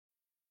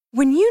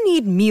When you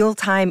need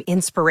mealtime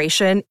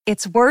inspiration,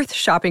 it's worth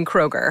shopping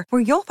Kroger,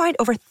 where you'll find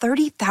over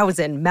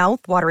 30,000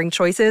 mouth-watering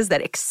choices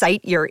that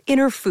excite your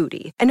inner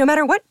foodie. And no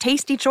matter what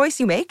tasty choice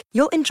you make,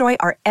 you'll enjoy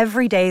our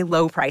everyday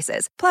low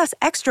prices, plus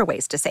extra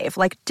ways to save,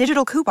 like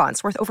digital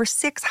coupons worth over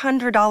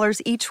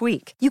 $600 each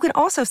week. You can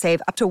also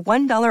save up to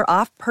 $1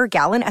 off per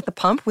gallon at the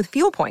pump with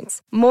fuel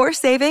points. More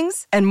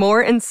savings and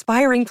more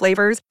inspiring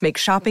flavors make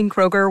shopping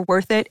Kroger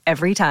worth it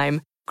every time.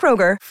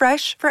 Kroger,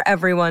 fresh for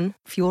everyone.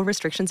 Fuel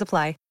restrictions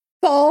apply.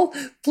 Paul,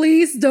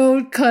 please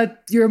don't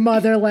cut your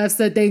mother laughs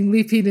at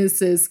dangly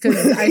penises,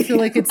 because I feel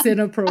like it's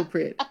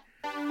inappropriate.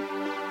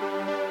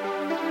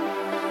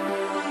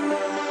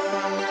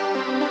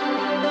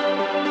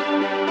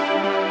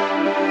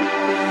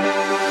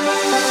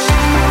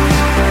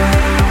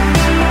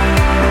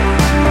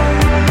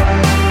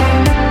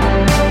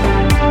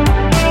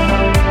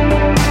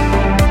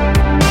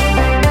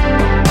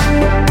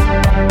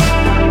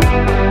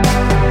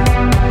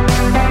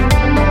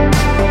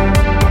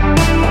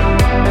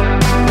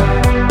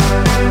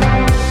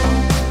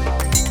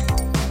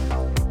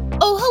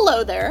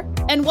 There,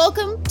 and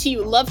welcome to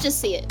You Love to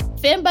See It,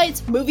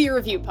 Fanbyte's movie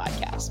review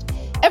podcast.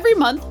 Every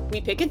month,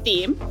 we pick a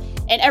theme,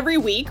 and every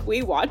week,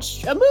 we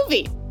watch a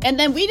movie. And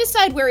then we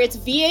decide where its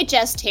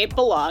VHS tape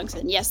belongs,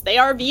 and yes, they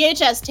are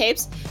VHS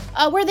tapes,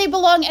 where they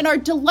belong in our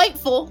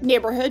delightful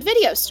neighborhood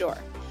video store.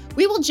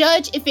 We will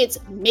judge if it's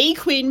May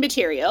Queen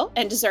material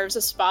and deserves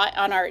a spot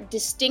on our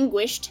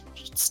distinguished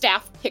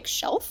staff pick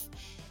shelf,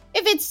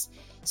 if it's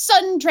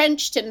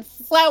sun-drenched and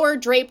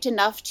flower-draped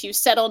enough to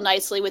settle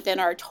nicely within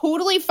our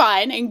totally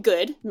fine and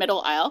good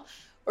middle aisle,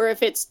 or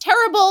if it's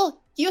terrible,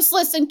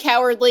 useless, and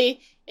cowardly,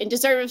 and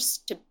deserves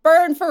to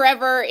burn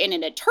forever in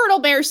an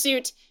eternal bear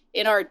suit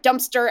in our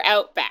dumpster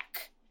out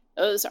back.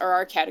 Those are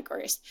our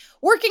categories.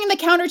 Working the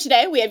counter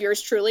today, we have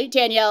yours truly,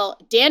 Danielle,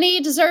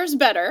 Danny Deserves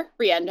Better,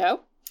 Riendo.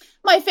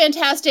 My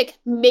fantastic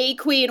May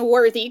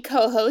Queen-worthy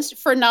co-host,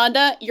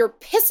 Fernanda, You're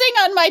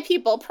Pissing on My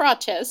People,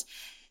 Prates.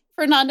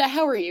 Fernanda,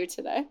 how are you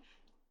today?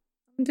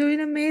 I'm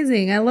doing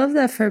amazing. I love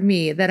that for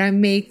me, that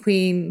I'm May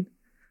Queen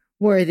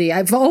worthy.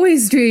 I've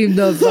always dreamed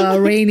of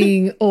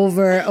reigning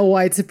over a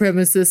white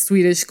supremacist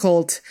Swedish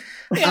cult.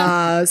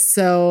 Yeah.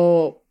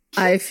 So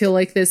I feel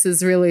like this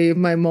is really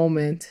my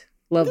moment.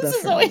 Love that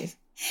for me.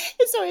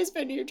 It's always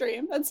been your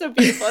dream. That's so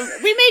beautiful.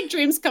 We make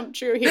dreams come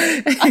true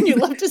here on You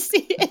Love to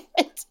See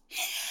It.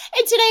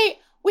 And today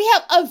we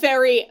have a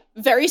very,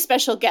 very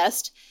special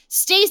guest,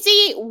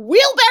 Stacey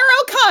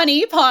Wheelbarrow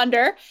Connie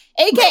Ponder,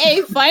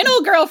 aka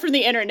Final Girl from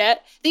the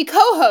Internet, the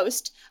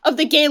co-host of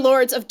the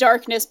Gaylords of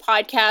Darkness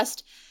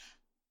podcast.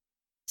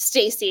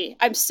 Stacey,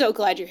 I'm so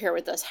glad you're here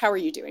with us. How are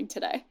you doing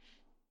today?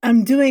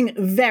 I'm doing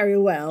very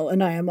well,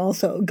 and I am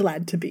also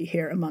glad to be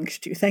here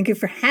amongst you. Thank you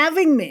for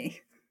having me.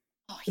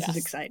 Oh, yes. This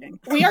is exciting.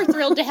 We are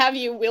thrilled to have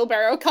you,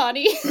 Wheelbarrow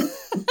Connie.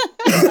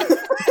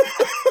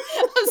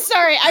 I'm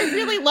sorry. I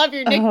really love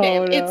your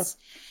nickname. Oh, no.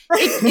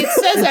 It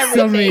says everything.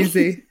 So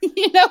amazing.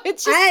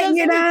 It's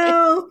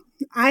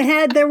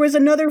just there was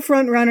another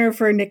front runner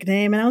for a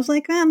nickname, and I was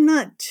like, I'm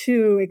not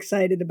too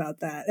excited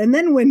about that. And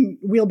then when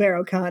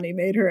Wheelbarrow Connie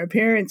made her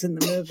appearance in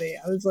the movie,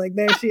 I was like,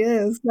 there she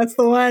is. That's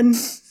the one.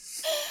 That's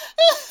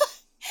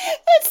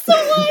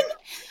the one.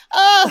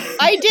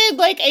 I did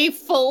like a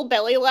full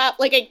belly laugh,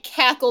 like a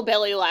cackle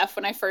belly laugh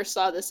when I first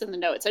saw this in the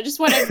notes. I just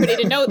want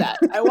everybody to know that.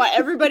 I want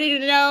everybody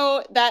to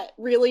know that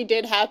really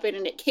did happen,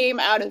 and it came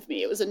out of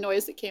me. It was a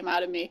noise that came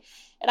out of me,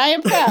 and I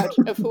am proud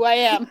of who I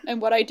am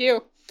and what I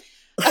do.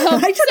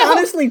 I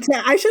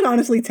should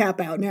honestly tap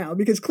out now,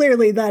 because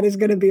clearly that is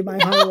going to be my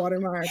high water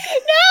mark.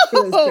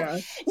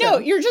 No,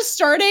 you're just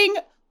starting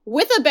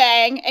with a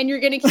bang, and you're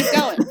going to keep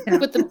going. Yeah,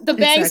 but the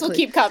bangs will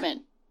keep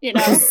coming.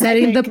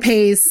 Setting the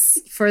pace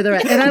for the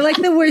rest. And I like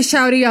that we're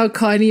shouting out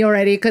Connie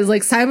already, because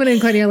like Simon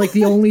and Connie are like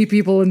the only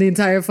people in the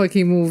entire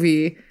fucking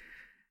movie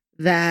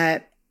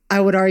that I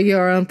would argue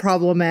are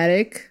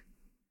unproblematic.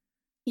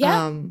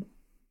 Yeah.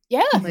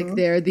 Like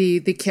they're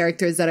the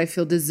characters that I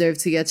feel deserve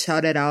to get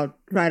shouted out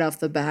right off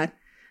the bat.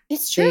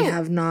 It's true. They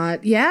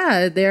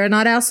are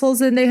not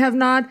assholes, and they have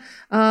not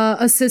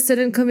assisted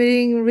in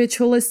committing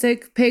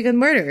ritualistic pagan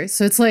murder.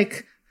 So it's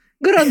like,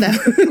 good on them.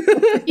 Good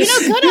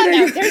on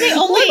them. They're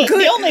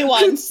the only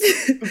ones.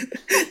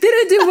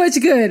 Didn't do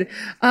much good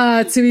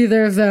to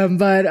either of them,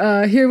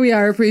 but here we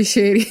are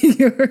appreciating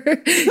your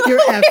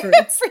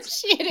efforts.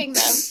 Appreciating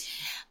them.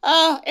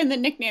 And the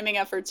nicknaming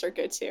efforts are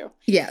good too.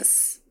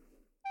 Yes.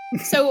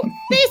 So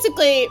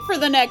basically, for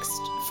the next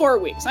 4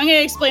 weeks, I'm going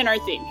to explain our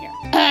theme here.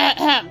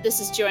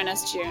 This is Join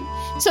Us June.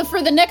 So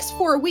for the next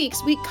 4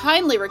 weeks, we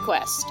kindly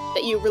request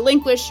that you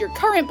relinquish your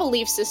current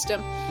belief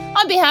system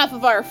on behalf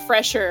of our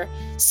fresher,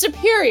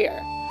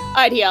 superior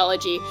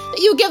ideology, that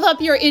you give up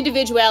your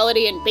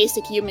individuality and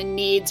basic human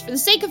needs for the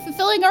sake of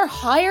fulfilling our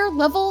higher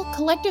level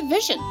collective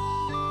vision,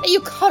 that you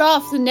cut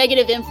off the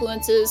negative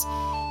influences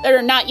that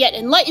are not yet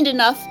enlightened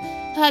enough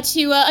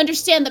to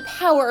understand the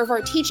power of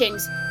our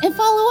teachings and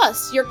follow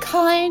us, your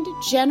kind,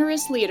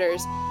 generous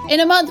leaders,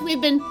 in a month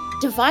we've been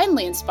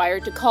divinely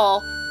inspired to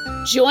call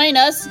Join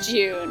Us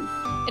June.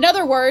 In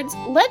other words,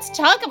 let's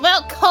talk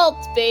about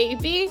cults,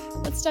 baby.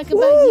 Let's talk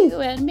about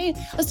you and me.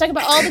 Let's talk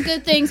about all the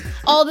good things,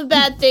 all the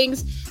bad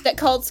things that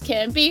cults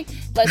can be.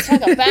 Let's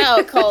talk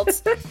about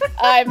cults.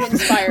 I'm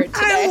inspired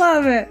today. I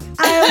love it.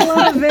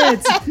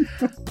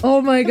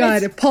 Oh my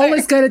God. Paul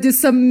is going to do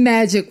some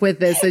magic with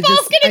this. Paul's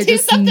going to do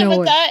something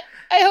with that.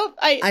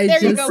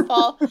 There you go,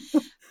 Paul.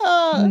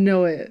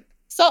 Know it.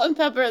 Salt and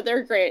Pepper,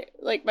 they're great.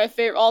 Like my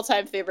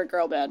all-time favorite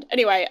girl band.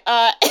 Anyway,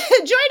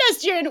 join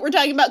us, June. We're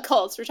talking about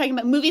cults. We're talking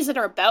about movies that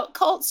are about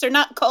cults. They're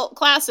not cult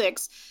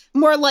classics.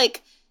 More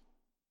like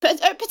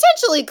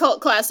potentially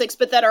cult classics,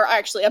 but that are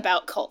actually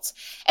about cults.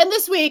 And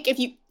this week, if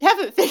you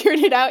haven't figured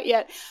it out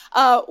yet,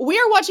 we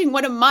are watching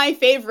one of my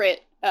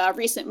favorite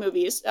recent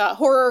movies,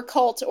 horror,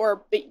 cult,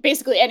 or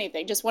basically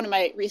anything, just one of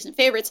my recent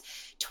favorites,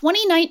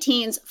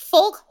 2019's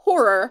folk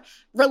horror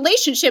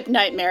relationship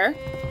nightmare,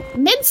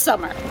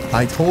 Midsommar.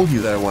 I told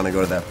you that I want to go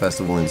to that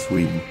festival in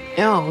Sweden.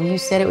 No, you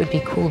said it would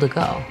be cool to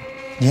go.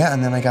 Yeah,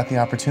 and then I got the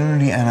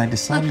opportunity and I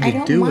decided to do it.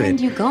 I don't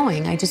mind you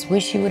going. I just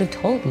wish you would have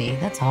told me,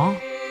 that's all.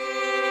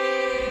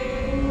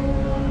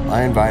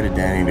 I invited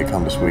Danny to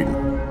come to Sweden.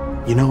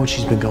 You know what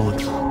she's been going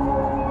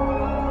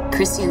through.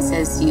 Christian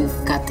says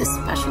you've got this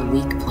special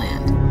week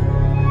planned.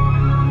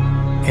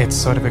 It's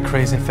sort of a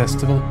crazy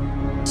festival.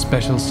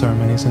 Special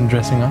ceremonies and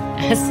dressing up.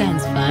 That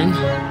sounds fun.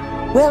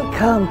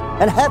 Welcome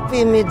and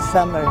happy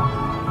midsummer.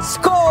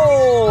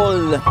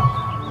 Skål!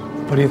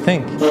 What do you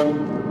think?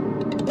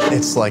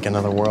 It's like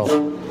another world.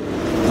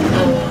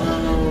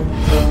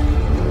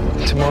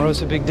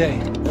 Tomorrow's a big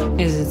day.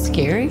 Is it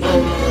scary?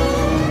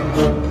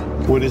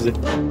 What is it?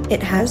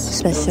 It has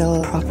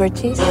special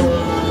properties.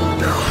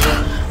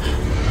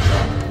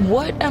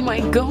 What am I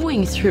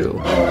going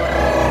through?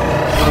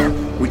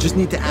 We just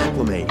need to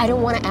acclimate. I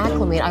don't want to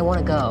acclimate. I want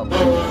to go.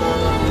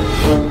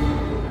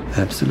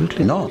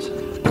 Absolutely not.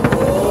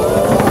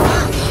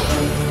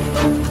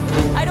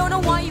 I don't know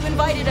why you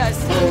invited us.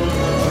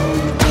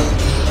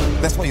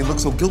 That's why you look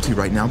so guilty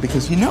right now,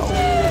 because you know.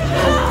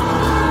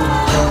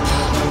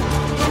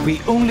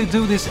 We only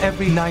do this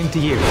every 90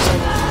 years.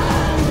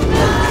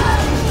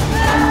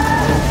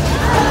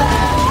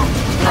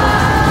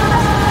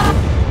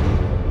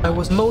 I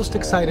was most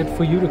excited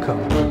for you to come.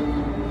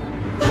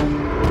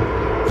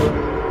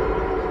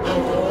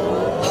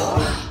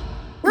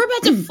 We're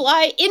about to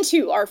fly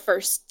into our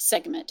first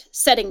segment,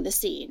 Setting the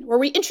Scene, where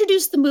we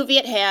introduce the movie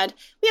at hand.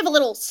 We have a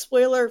little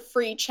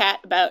spoiler-free chat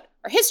about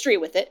our history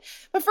with it.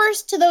 But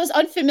first, to those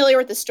unfamiliar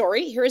with the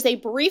story, here is a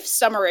brief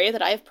summary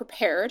that I have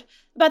prepared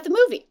about the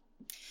movie.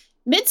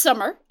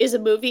 Midsommar is a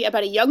movie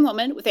about a young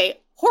woman with a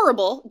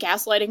horrible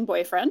gaslighting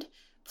boyfriend,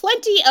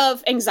 plenty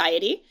of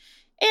anxiety,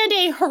 and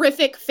a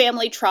horrific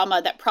family trauma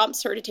that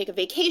prompts her to take a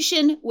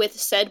vacation with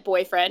said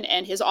boyfriend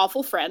and his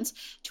awful friends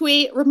to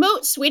a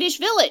remote Swedish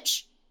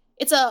village.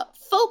 It's a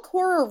folk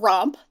horror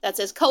romp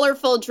that's as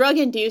colorful,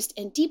 drug-induced,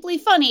 and deeply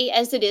funny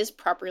as it is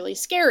properly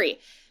scary.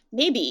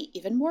 Maybe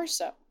even more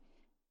so.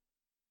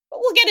 But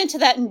we'll get into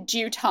that in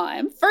due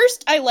time.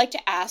 First, I like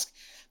to ask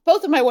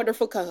both of my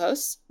wonderful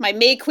co-hosts, my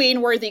May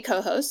Queen-worthy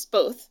co-hosts,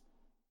 both,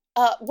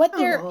 what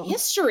their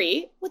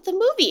history with the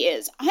movie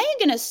is. I am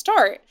going to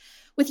start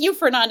with you,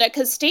 Fernanda,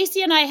 because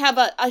Stacey and I have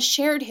a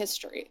shared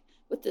history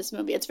with this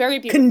movie. It's very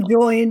beautiful.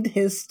 Conjoined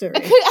history.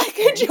 A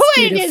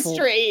conjoined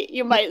history,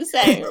 you might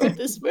say, with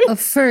this movie. A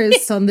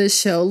first on this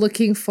show.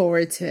 Looking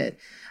forward to it.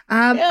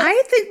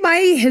 I think my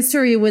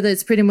history with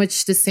it's pretty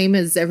much the same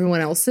as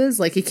everyone else's.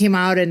 Like, it came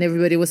out and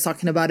everybody was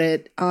talking about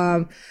it.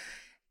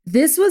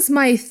 This was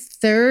my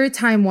third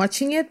time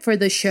watching it for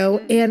the show.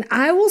 And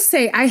I will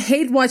say, I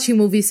hate watching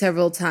movies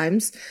several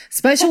times,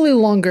 especially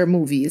longer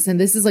movies. And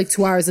this is like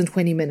 2 hours and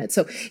 20 minutes.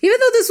 So even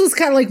though this was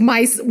kind of like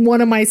one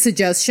of my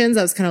suggestions,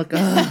 I was kind of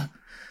like, oh,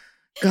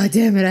 God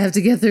damn it. I have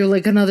to get through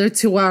like another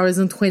 2 hours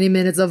and 20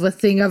 minutes of a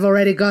thing I've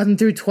already gotten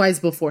through twice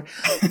before.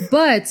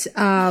 But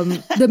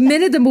the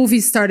minute the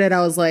movie started,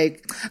 I was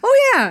like,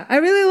 oh yeah, I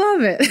really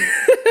love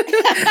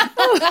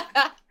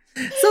it.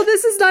 So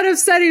this is not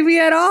upsetting me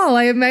at all.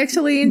 I am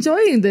actually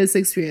enjoying this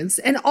experience.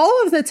 And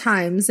all of the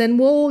times, and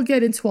we'll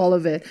get into all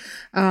of it,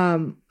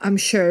 I'm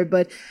sure.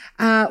 But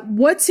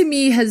what to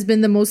me has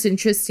been the most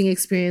interesting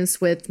experience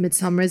with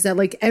Midsommar is that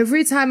like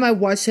every time I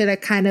watched it, I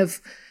kind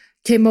of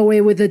came away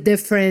with a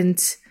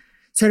different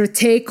sort of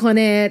take on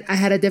it. I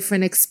had a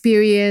different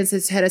experience.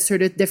 It's had a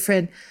sort of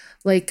different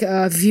like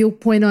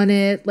viewpoint on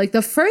it. Like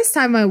the first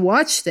time I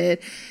watched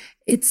it,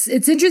 it's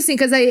interesting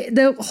because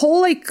the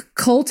whole like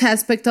cult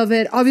aspect of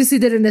it obviously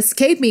didn't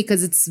escape me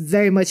because it's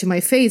very much in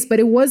my face, but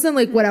it wasn't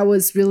like what I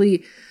was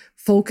really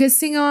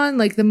focusing on.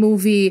 Like the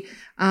movie,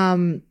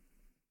 the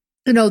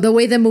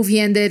way the movie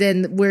ended,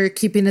 and we're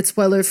keeping it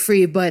spoiler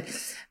free,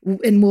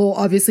 and we'll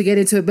obviously get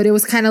into it, but it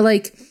was kind of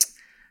like,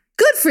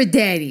 good for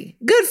Danny.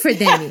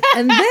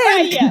 And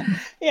then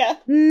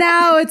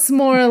now it's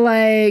more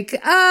like,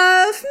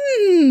 not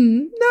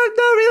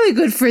really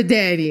good for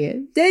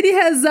Danny. Danny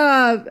has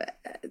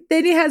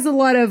a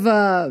lot of,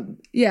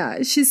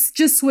 she's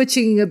just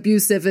switching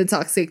abusive and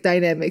toxic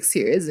dynamics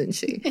here, isn't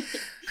she?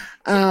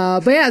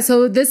 But yeah,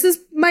 so this is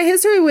my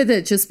history with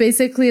it. Just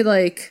basically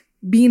like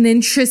being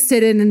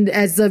interested in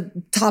as a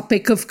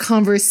topic of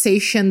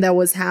conversation that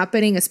was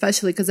happening,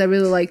 especially because I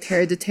really liked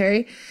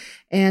Hereditary,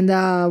 and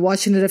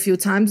watching it a few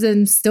times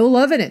and still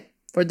loving it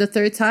for the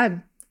third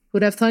time.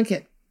 Who'd have thunk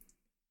it?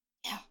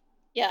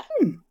 Yeah.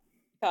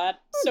 God,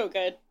 so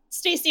good.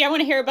 Stacey, I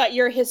want to hear about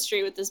your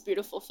history with this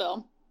beautiful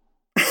film.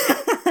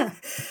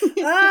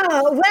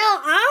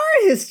 Well,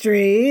 our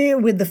history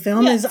with the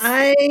film is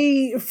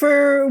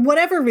for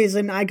whatever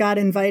reason, I got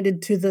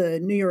invited to the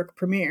New York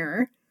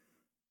premiere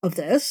of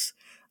this.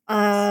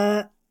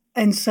 And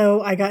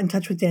so I got in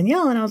touch with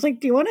Danielle and I was like,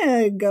 do you want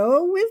to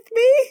go with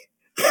me?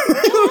 I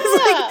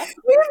was like,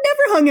 we've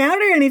never hung out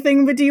or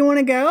anything, but do you want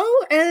to go?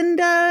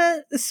 And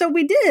so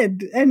we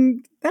did.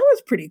 And that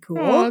was pretty cool.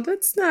 Oh,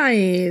 that's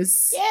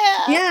nice.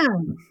 Yeah.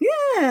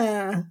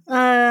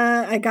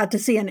 I got to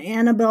see an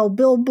Annabelle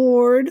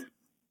billboard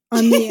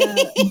on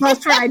the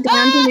bus ride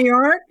down to New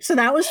York. So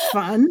that was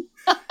fun.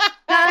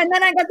 And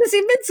then I got to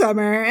see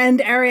Midsommar,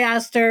 and Ari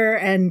Aster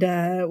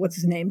and what's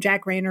his name?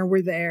 Jack Rayner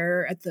were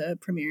there at the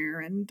premiere,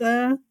 and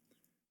it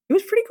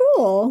was pretty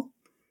cool.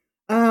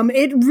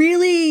 It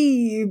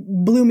really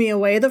blew me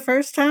away the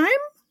first time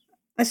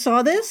I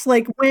saw this.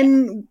 Like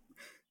when,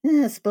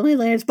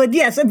 spoilers, but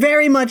yes,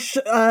 very much,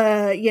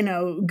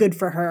 good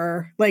for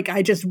her. Like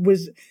I just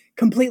was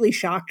completely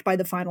shocked by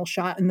the final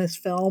shot in this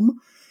film.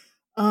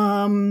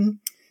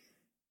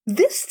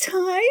 This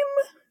time,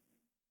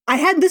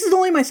 this is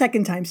only my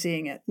second time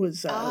seeing it,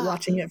 was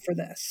watching it for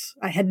this.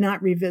 I had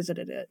not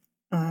revisited it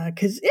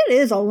because it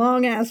is a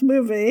long ass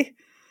movie.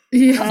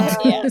 There's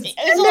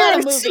a lot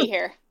of movie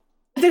here.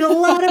 There's a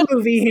lot of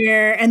movie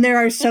here, and there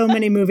are so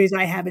many movies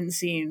I haven't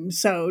seen.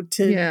 So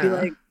to be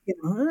like,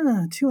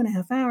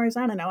 2.5 hours,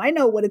 I don't know. I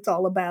know what it's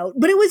all about.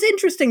 But it was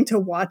interesting to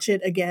watch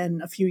it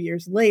again a few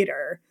years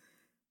later.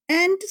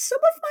 And some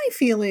of my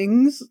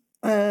feelings,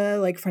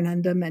 like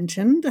Fernanda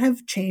mentioned,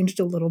 have changed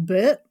a little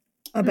bit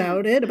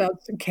about it,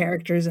 about the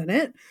characters in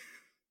it.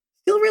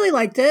 Still really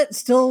liked it.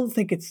 Still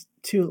think it's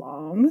too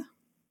long.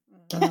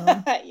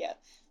 Yeah.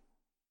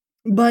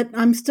 But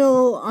I'm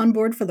still on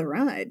board for the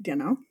ride,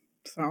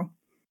 So.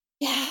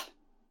 Yeah.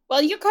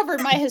 Well, you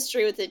covered my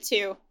history with it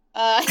too. So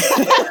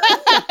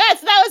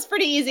that was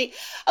pretty easy.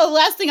 Oh, the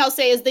last thing I'll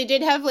say is they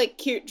did have like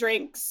cute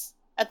drinks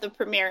at the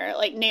premiere,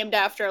 like named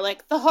after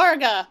like the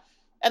Harga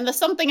and the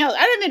something else.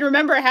 I don't even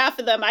remember half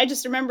of them. I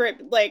just remember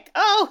it like,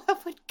 oh,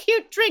 what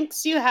cute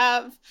drinks you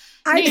have.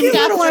 I'd be a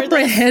little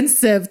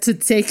apprehensive to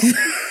take. Yeah,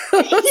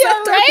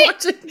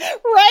 right?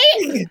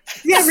 Right?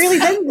 Yeah, really.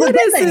 Then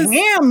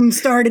the ham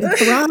started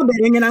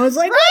throbbing, and I was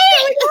like, what's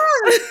going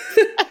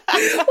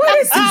on? What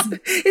is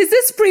this? Is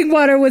this spring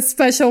water with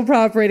special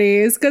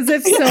properties? Because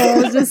if so,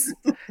 I'll just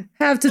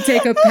have to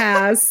take a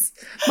pass.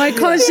 My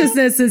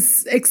consciousness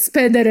is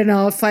expended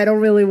enough. I don't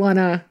really want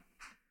to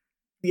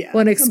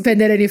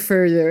expend it any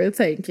further.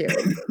 Thank you.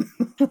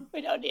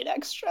 We don't need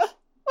extra.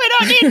 We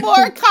don't need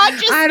more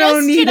consciousness. I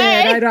don't need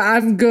today. it.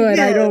 I'm good.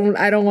 Yeah.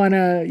 I don't want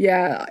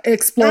to.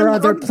 Explore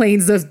other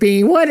planes of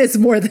being. What is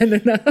more than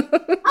enough?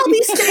 I'll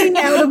be staying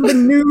out of the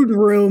nude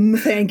room.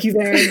 Thank you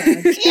very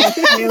much.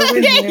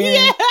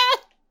 Yeah.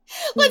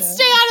 Let's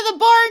stay out of the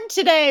barn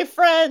today,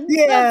 friends.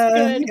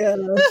 Yeah.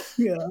 That's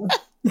good.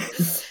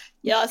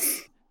 Yeah.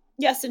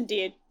 Yes,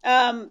 indeed.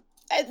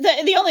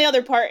 The only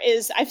other part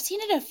is I've seen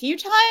it a few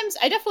times.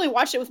 I definitely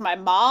watched it with my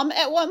mom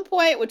at one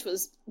point, which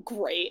was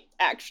great,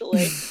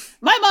 actually.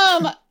 My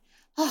mom,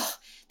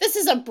 this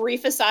is a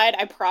brief aside,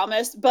 I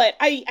promise, but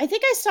I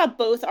think I saw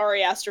both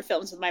Ari Aster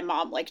films with my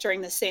mom, like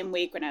during the same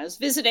week when I was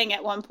visiting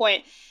at one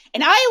point.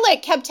 And I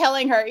like kept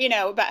telling her,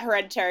 about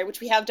Hereditary, which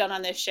we have done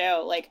on this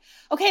show. Like,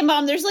 okay,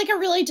 mom, there's like a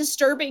really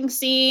disturbing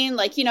scene.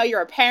 Like,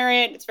 you're a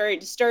parent. It's very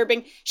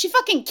disturbing. She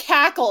fucking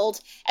cackled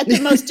at the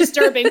most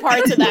disturbing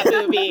parts of that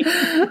movie.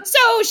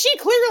 So she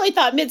clearly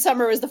thought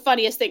Midsommar was the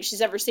funniest thing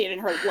she's ever seen in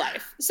her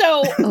life.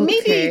 So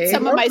maybe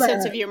some of my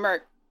sense of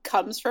humor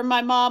comes from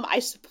my mom, I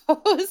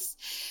suppose.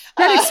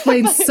 That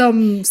explains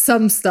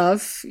some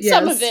stuff. Yes,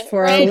 some of it,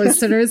 for right? our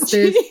listeners.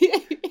 They're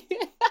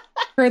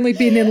currently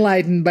being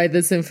enlightened by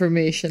this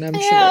information, I'm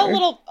sure. Yeah,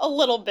 a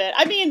little bit.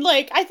 I mean,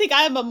 like, I think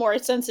I'm a more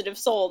sensitive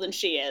soul than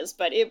she is,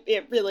 but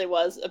it really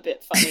was a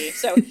bit funny.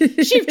 So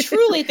she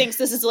truly thinks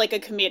this is like a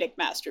comedic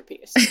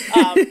masterpiece.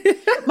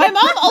 My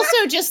mom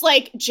also just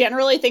like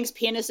generally thinks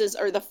penises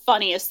are the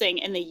funniest thing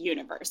in the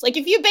universe. Like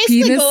if you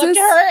basically go up to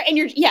her and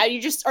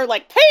you just are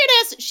like,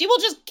 penis, she will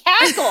just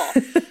cackle.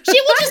 She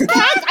will just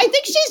cackle. I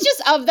think she's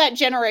just of that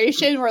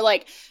generation where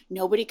like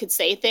nobody could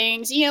say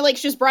things, like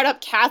she was brought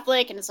up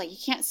Catholic and it's like, you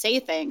can't say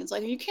things. It's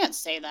like, you can't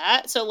say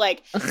that. So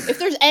like, if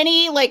there's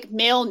any like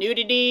male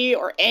nudity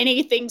or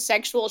anything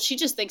sexual, she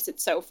just thinks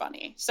it's so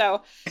funny.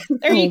 So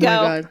there you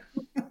go.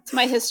 It's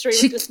my history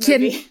with this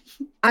movie.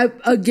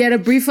 Again, a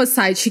brief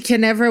aside, she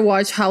can never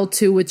watch How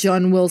To with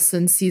John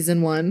Wilson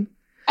season 1.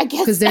 I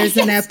guess. Because there's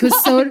an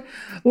episode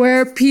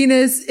where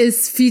penis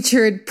is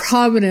featured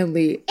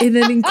prominently in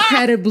an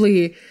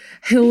incredibly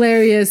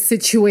hilarious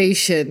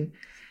situation.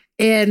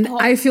 And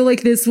I feel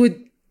like this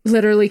would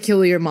literally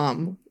kill your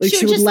mom. Like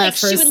she would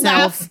laugh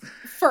herself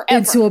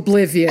into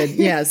oblivion.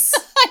 Yes.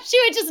 She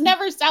would just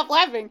never stop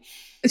laughing.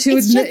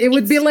 It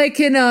would be like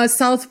in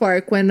South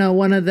Park when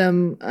one of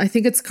them, I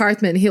think it's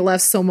Cartman, he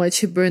laughs so much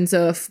he burns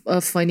a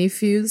funny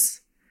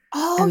fuse.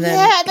 Oh, and then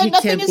then he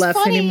nothing can't is laugh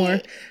funny. anymore.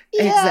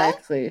 Yeah.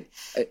 Exactly.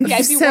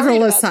 Yeah,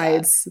 Several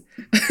asides.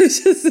 I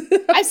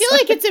feel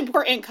like it's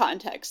important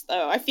context,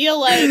 though. I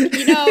feel like,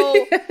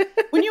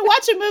 when you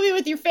watch a movie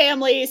with your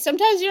family,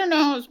 sometimes you don't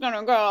know how it's going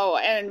to go.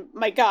 And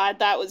my God,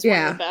 that was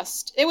one of the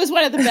best. It was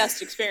one of the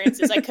best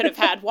experiences I could have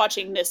had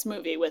watching this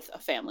movie with a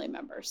family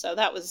member. So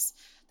that was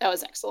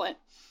excellent.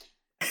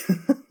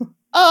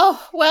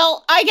 Oh,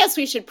 well, I guess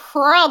we should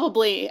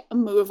probably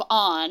move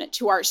on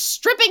to our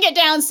stripping it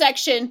down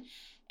section.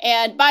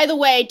 And by the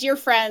way, dear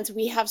friends,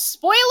 we have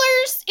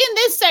spoilers in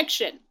this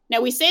section. Now,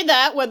 we say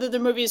that whether the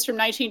movie is from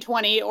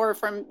 1920 or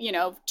from,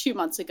 2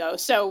 months ago.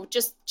 So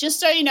just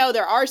so you know,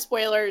 there are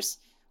spoilers.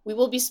 We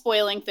will be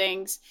spoiling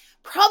things.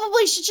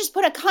 Probably should just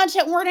put a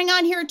content warning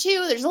on here,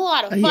 too. There's a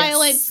lot of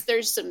violence. Yes.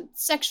 There's some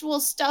sexual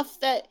stuff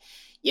that,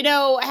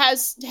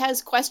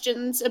 has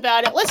questions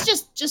about it. Let's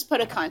just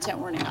put a content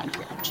warning on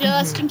here,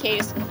 just in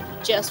case,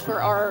 just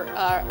for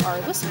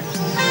our listeners.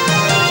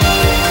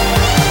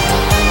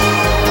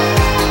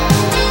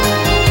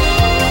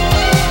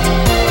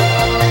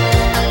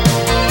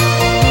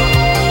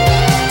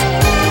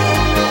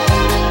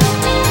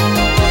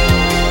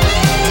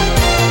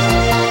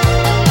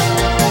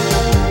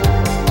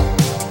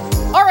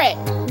 All right,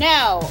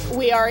 now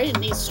we are in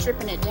the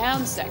stripping it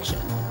down section,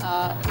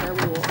 where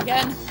we will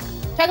again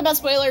talk about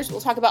spoilers.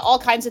 We'll talk about all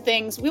kinds of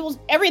things.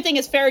 Everything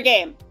is fair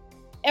game.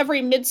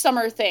 Every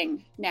Midsommar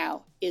thing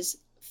now is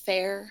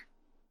fair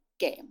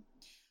game.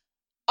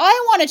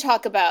 I want to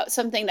talk about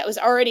something that was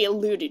already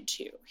alluded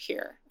to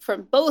here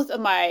from both of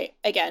my,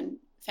 again,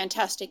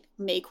 fantastic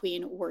May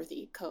Queen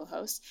worthy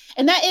co-hosts.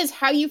 And that is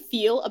how you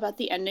feel about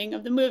the ending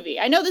of the movie.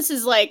 I know this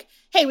is like,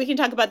 hey, we can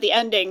talk about the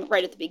ending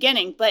right at the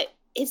beginning, but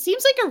it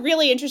seems like a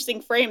really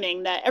interesting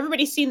framing that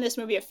everybody's seen this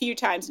movie a few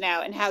times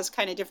now and has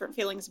kind of different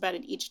feelings about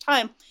it each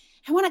time.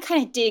 I want to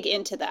kind of dig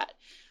into that.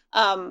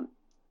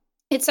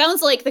 It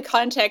sounds like the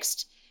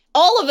context,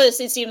 all of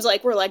us, it seems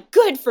like we're like,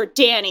 good for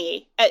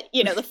Dani at,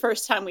 the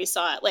first time we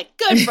saw it. Like,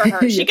 good for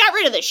her. She got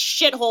rid of the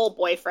shithole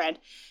boyfriend.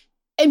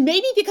 And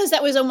maybe because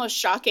that was almost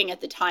shocking at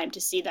the time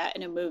to see that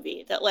in a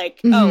movie. That like,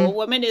 a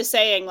woman is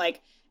saying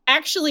like,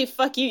 actually,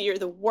 fuck you, you're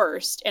the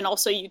worst. And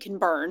also you can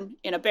burn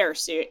in a bear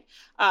suit.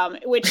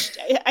 Which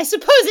I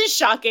suppose is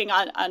shocking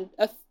on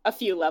a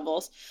few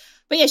levels.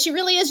 But yeah, she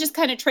really is just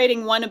kind of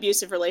trading one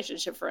abusive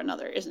relationship for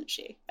another, isn't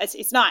she?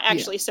 It's not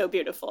actually so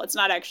beautiful. It's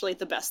not actually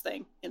the best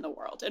thing in the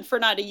world. And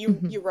Fernanda,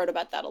 you wrote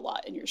about that a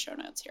lot in your show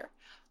notes here.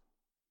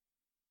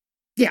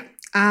 Yeah,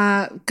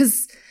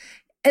 because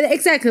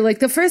exactly, like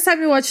the first time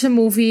you watch the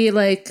movie,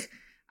 like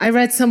I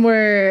read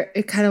somewhere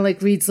it kind of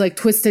like reads like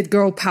twisted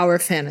girl power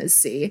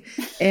fantasy.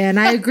 And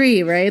I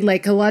agree, right?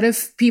 Like a lot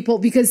of people,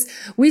 because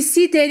we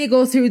see Dani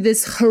go through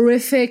this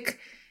horrific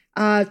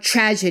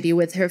tragedy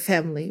with her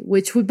family,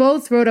 which we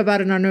both wrote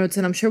about in our notes,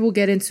 and I'm sure we'll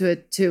get into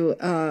it too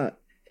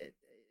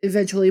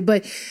eventually.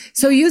 But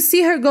so you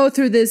see her go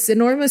through this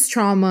enormous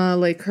trauma,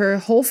 like her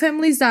whole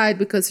family's died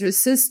because her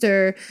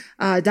sister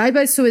died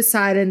by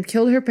suicide and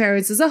killed her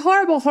parents. It's a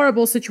horrible,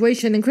 horrible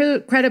situation,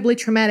 incredibly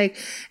traumatic.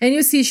 And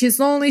you see she's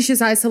lonely,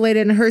 she's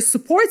isolated, and her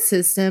support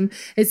system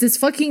is this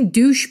fucking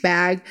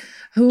douchebag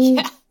who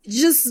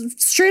just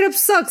straight up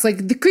sucks.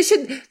 Like the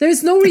Christian,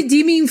 there's no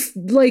redeeming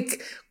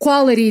like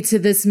quality to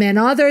this man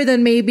other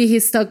than maybe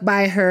he's stuck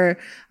by her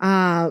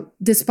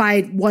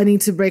despite wanting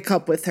to break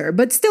up with her.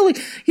 But still, like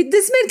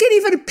this man can't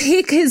even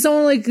pick his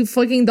own like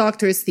fucking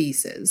doctor's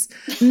thesis.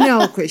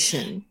 No,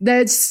 Christian,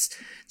 that's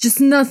just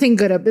nothing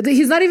good about it.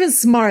 He's not even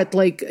smart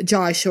like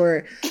Josh,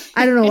 or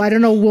I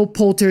don't know Will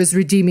Poulter's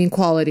redeeming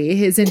quality,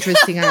 his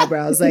interesting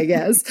eyebrows, I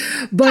guess.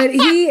 But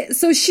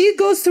so she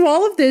goes through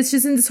all of this.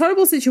 She's in this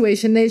horrible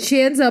situation. Then she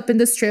ends up in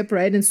this trip,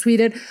 right, in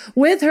Sweden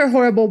with her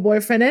horrible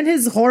boyfriend and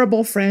his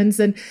horrible friends.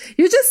 And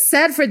you're just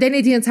sad for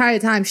Dani the entire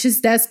time.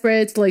 She's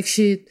desperate. Like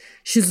she's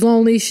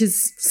lonely.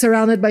 She's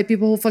surrounded by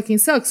people who fucking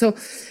suck. So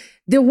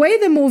the way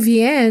the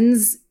movie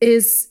ends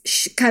is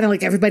kind of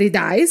like everybody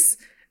dies.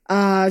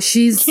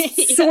 She's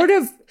she's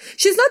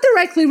not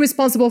directly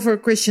responsible for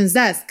Christian's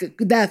death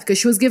because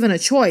she was given a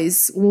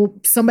choice. Well,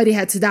 somebody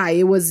had to die.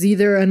 It was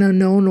either an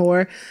unknown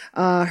or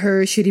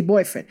her shitty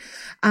boyfriend.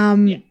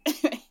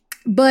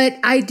 But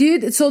I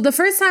did. So the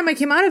first time I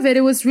came out of it,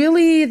 it was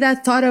really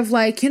that thought of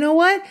like, you know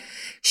what?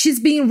 She's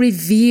being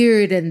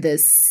revered in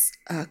this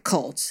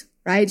cult.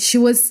 Right? She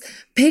was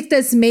picked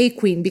as May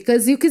Queen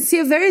because you can see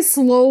a very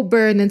slow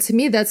burn. And to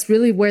me, that's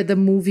really where the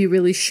movie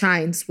really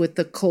shines with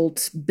the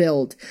cult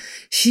build.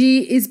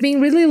 She is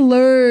being really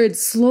lured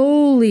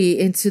slowly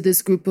into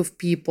this group of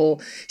people.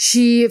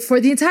 For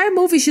the entire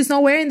movie, she's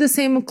not wearing the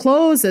same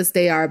clothes as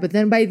they are. But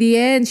then by the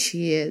end,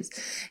 she is.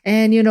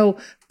 And,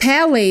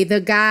 Pele, the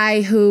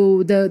guy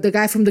the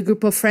guy from the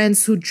group of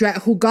friends who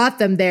got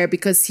them there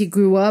because he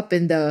grew up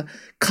in the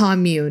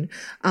commune,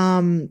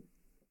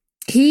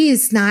 he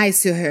is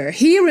nice to her.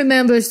 He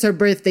remembers her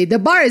birthday. The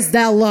bar is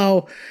that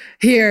low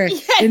here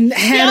in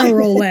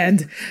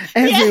Hanoverland,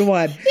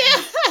 everyone.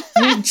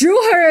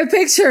 drew her a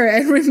picture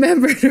and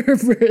remembered her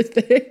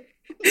birthday.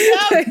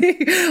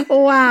 Yep.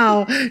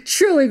 Wow,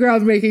 truly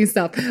groundbreaking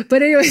stuff.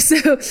 But anyway,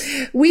 so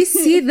we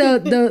see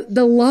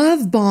the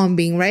love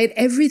bombing, right?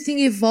 Everything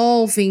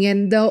evolving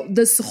and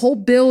this whole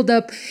build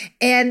up,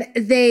 and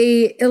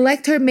they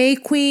elect her May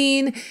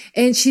Queen,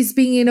 and she's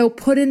being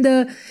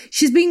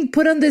she's being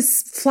put on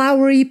this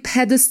flowery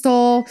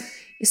pedestal.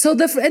 So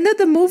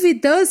the movie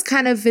does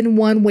kind of in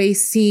one way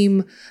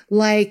seem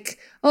like,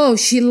 oh,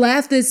 she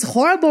left this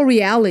horrible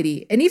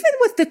reality. And even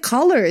with the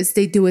colors,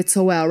 they do it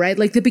so well, right?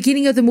 Like the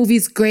beginning of the movie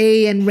is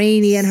gray and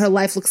rainy and her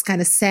life looks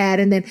kind of sad.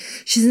 And then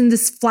she's in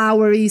this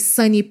flowery,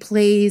 sunny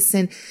place.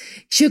 And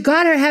she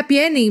got her happy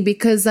ending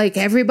because like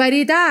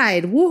everybody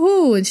died.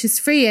 Woohoo. And she's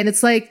free. And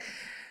it's like,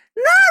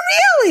 not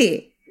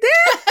really.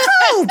 They're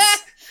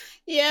cults.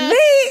 Yeah.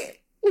 They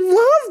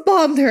love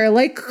bombed her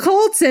like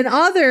cults and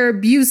other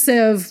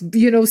abusive,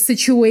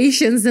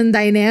 situations and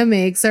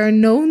dynamics are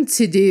known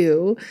to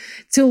do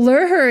to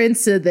lure her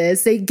into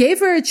this. They gave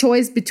her a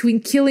choice between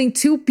killing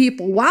 2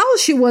 people while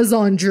she was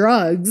on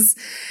drugs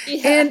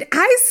and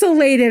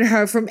isolated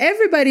her from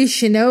everybody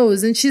she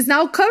knows. And she's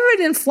now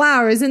covered in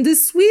flowers in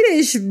this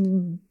Swedish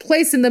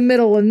place in the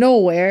middle of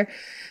nowhere.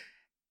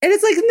 And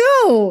it's like,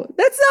 no,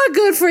 that's not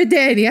good for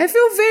Danny. I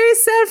feel very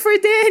sad for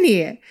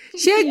Danny.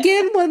 She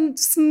again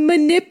was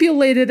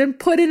manipulated and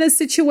put in a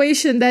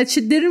situation that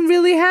she didn't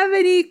really have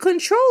any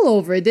control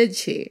over, did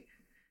she?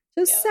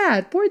 Just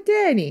sad. Poor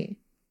Danny.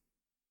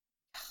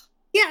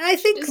 Yeah, I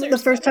think the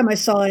first time I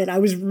saw it, I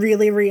was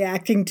really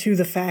reacting to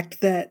the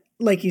fact that,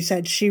 like you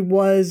said, she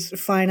was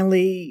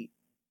finally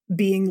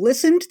being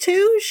listened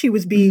to. She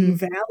was being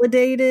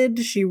validated.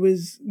 She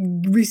was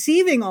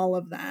receiving all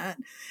of that.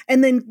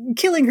 And then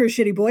killing her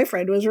shitty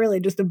boyfriend was really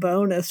just a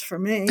bonus for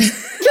me.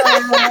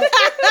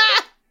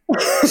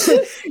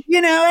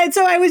 And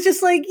so I was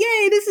just like,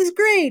 yay, this is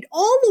great.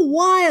 All the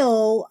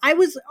while, I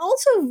was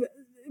also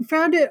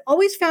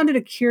always found it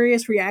a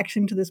curious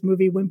reaction to this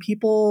movie when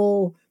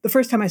people, the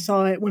first time I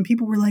saw it, when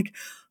people were like,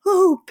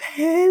 oh,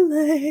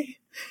 Pele.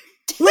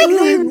 Like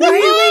they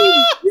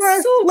really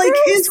just, so like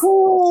gross. His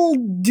whole,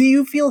 do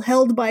you feel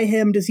held by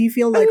him? Does he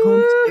feel like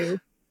home to you?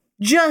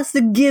 Just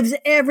gives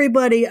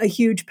everybody a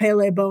huge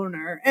Pele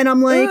boner. And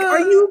I'm like, are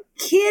you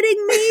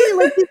kidding me?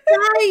 Like this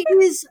guy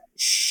is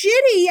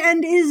shitty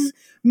and is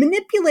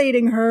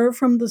manipulating her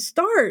from the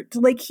start.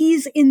 Like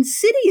he's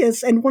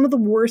insidious and one of the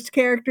worst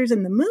characters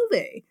in the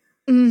movie.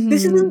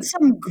 This isn't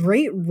some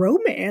great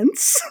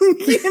romance,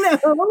 He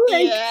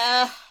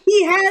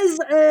has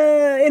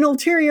an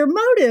ulterior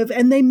motive,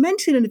 and they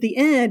mention it at the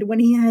end when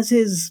he has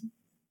his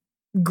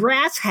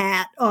grass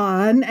hat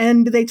on,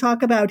 and they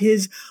talk about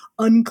his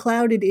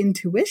unclouded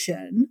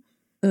intuition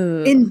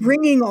in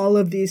bringing all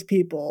of these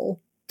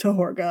people to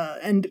Horga.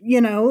 And,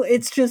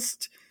 it's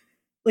just,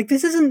 like,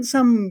 this isn't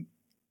some,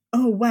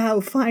 oh,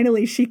 wow,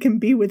 finally she can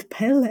be with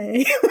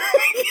Pele.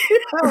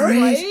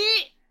 Right?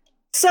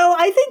 So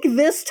I think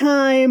this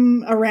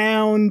time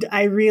around,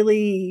 I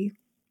really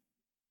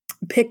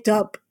picked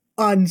up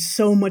on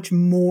so much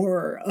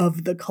more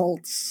of the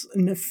cult's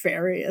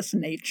nefarious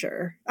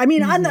nature. I mean,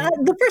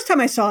 the first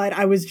time I saw it,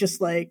 I was just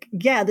like,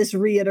 yeah, this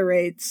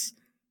reiterates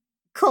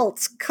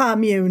cults,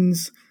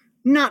 communes,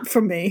 not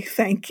for me,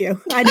 thank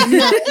you. I did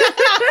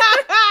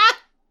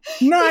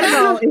not at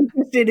all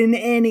interested in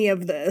any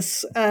of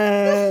this.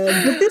 But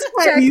this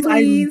time,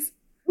 please.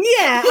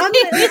 Yeah,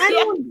 I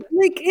don't,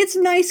 like, it's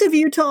nice of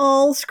you to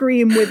all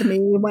scream with me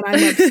when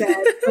I'm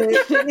upset, but,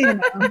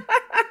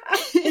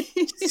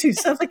 it's too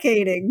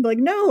suffocating. Like,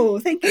 no,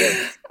 thank you.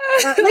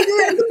 Like,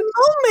 the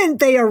moment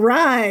they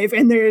arrive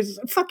and there's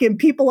fucking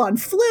people on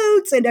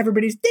flutes and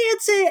everybody's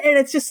dancing, and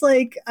it's just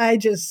like,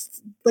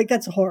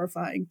 that's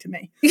horrifying to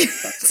me.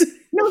 So,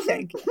 no,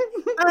 thank you.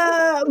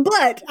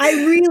 But I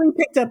really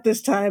picked up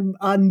this time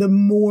on the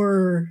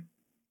more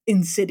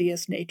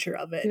insidious nature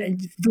of it and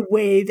the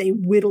way they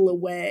whittle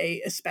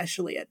away,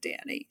 especially at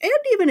Danny and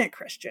even at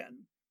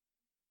Christian.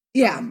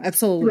 Yeah,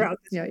 absolutely. Throughout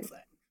this whole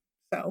thing.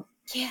 So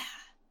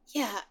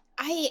yeah.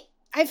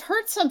 I've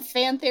heard some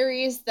fan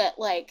theories that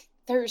like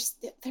there's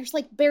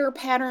like bear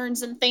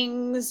patterns and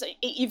things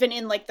even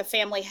in like the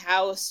family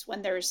house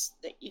when there's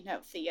the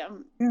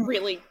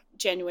really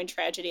genuine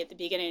tragedy at the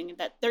beginning,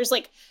 that there's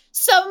like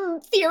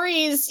some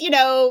theories,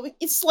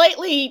 it's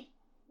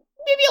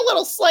maybe a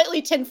little slightly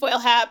tinfoil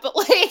hat, but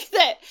like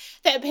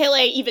that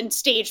Pele even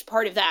staged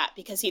part of that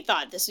because he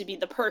thought this would be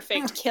the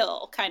perfect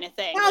kill kind of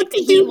thing.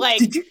 Like,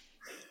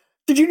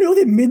 did you know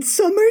that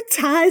Midsommar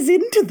ties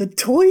into the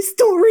Toy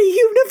Story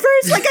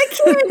universe? Like, I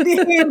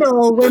can't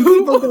handle when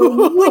people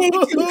go way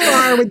too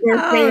far with their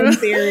fan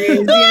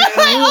theories.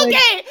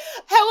 Okay.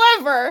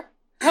 However,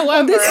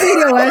 on this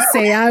video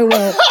essay, I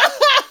will.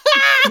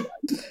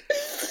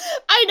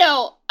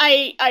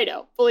 I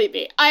know. Believe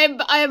me, I'm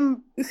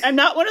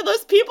not one of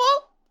those people.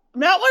 I'm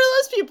not one of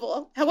those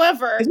people.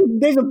 However,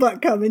 there's a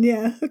butt coming.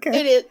 Yeah. Okay.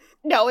 It is.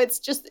 No, it's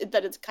just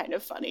that it's kind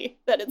of funny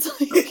that it's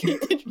like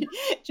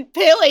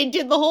Pele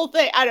did the whole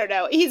thing. I don't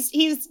know.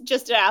 He's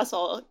just an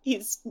asshole.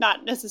 He's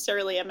not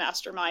necessarily a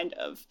mastermind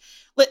of.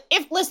 But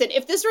if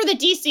this were the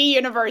DC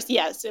universe,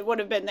 yes, it would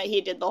have been that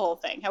he did the whole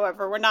thing.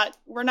 However,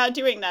 we're not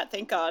doing that,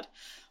 thank God.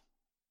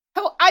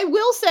 Oh, I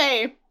will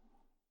say,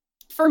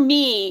 for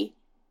me,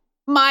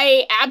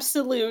 my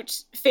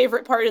absolute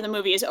favorite part of the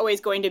movie is always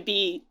going to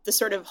be the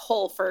sort of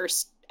whole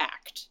first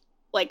act.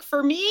 Like,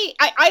 for me,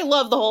 I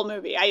love the whole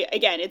movie.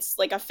 Again, it's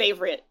like a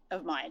favorite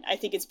of mine. I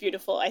think it's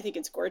beautiful. I think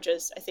it's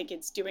gorgeous. I think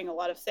it's doing a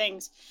lot of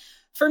things.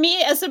 For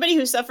me, as somebody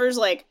who suffers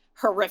like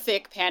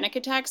horrific panic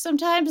attacks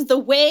sometimes, the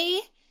way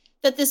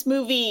that this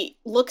movie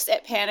looks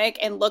at panic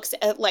and looks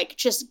at like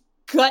just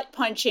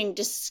gut-punching,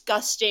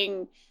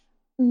 disgusting,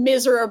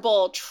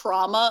 miserable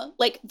trauma,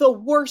 like the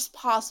worst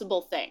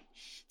possible thing.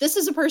 This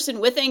is a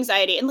person with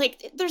anxiety, and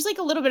like there's like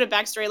a little bit of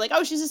backstory, like,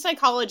 oh, she's a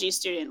psychology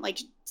student, like,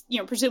 you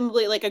know,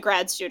 presumably like a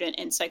grad student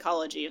in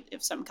psychology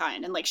of some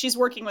kind, and like she's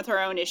working with her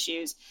own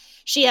issues.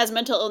 She has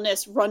mental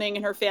illness running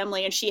in her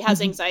family, and she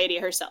has anxiety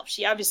herself.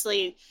 She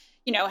obviously,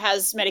 you know,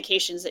 has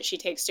medications that she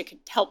takes to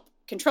help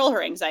control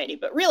her anxiety,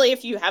 but really,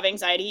 if you have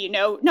anxiety, you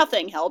know,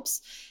 nothing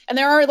helps. And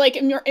there are like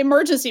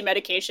emergency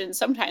medications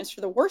sometimes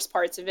for the worst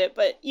parts of it,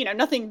 but you know,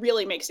 nothing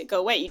really makes it go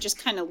away. You just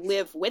kind of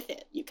live with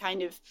it. You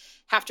kind of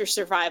have to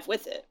survive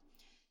with it.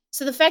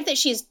 So the fact that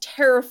she's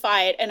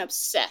terrified and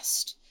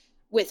obsessed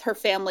with her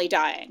family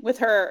dying, with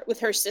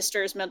her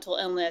sister's mental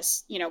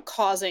illness, you know,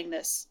 causing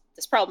this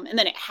problem, and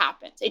then it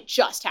happens. It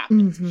just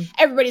happens.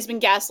 Everybody's been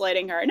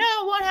gaslighting her. No,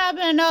 it won't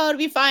happen. No, it'll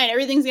be fine.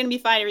 Everything's going to be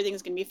fine.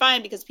 Everything's going to be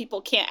fine, because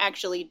people can't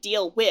actually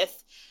deal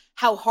with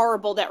how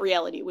horrible that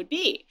reality would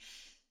be.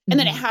 And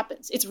then it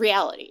happens. It's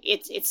reality.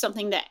 It's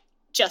something that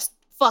just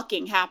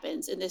fucking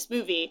happens in this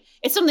movie.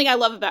 It's something I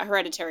love about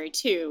Hereditary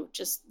too.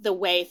 Just the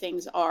way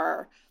things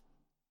are.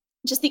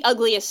 Just the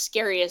ugliest,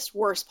 scariest,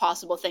 worst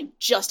possible thing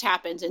just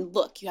happens, and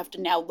look, you have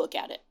to now look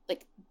at it.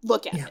 Like,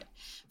 look at it.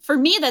 For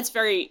me, that's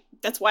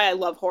why I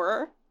love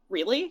horror,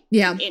 really.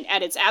 Yeah.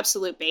 At its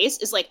absolute base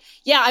is like,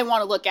 yeah, I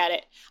want to look at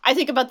it. I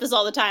think about this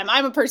all the time.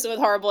 I'm a person with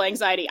horrible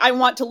anxiety. I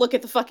want to look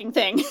at the fucking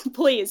thing,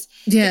 please.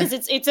 Yeah.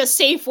 Because it's a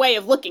safe way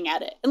of looking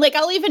at it. And like,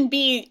 I'll even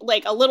be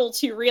like a little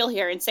too real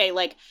here and say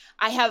like,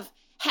 I have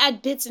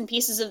had bits and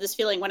pieces of this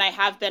feeling when I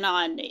have been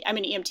on, I'm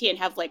an EMT and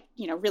have like,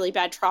 you know, really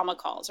bad trauma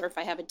calls, or if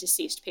I have a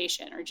deceased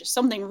patient or just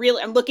something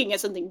really, I'm looking at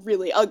something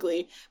really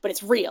ugly, but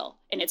it's real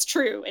and it's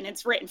true and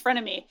it's right in front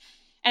of me.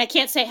 And I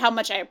can't say how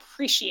much I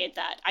appreciate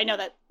that. I know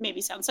that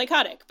maybe sounds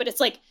psychotic, but it's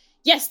like,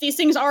 yes, these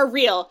things are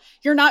real.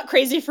 You're not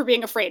crazy for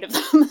being afraid of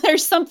them.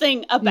 There's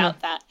something about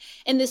that.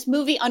 And this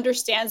movie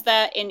understands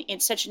that in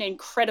such an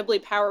incredibly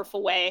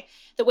powerful way,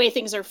 the way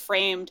things are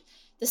framed.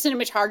 The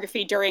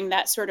cinematography during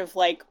that sort of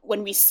like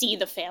when we see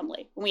the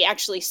family, when we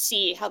actually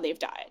see how they've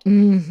died.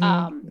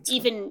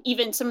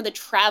 Even some of the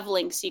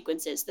traveling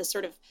sequences, the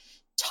sort of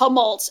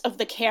tumult of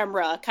the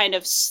camera kind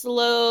of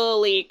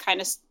slowly,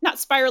 kind of not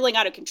spiraling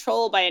out of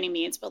control by any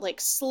means, but like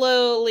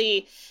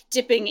slowly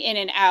dipping in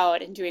and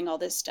out and doing all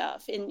this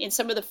stuff. In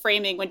some of the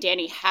framing when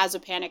Danny has a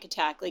panic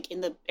attack, like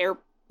in the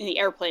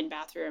airplane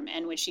bathroom,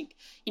 and when she,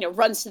 you know,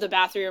 runs to the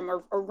bathroom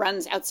or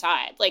runs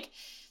outside, like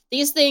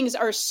these things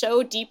are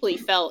so deeply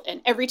felt. And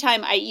every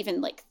time I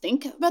even like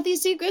think about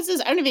these sequences,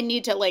 I don't even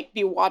need to like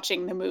be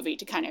watching the movie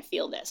to kind of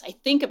feel this. I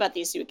think about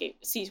these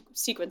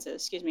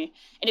sequences, and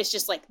it's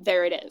just like,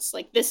 there it is.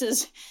 Like, this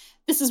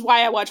is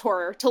why I watch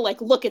horror, to like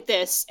look at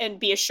this and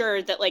be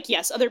assured that like,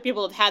 yes, other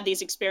people have had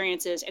these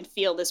experiences and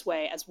feel this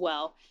way as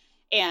well.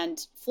 And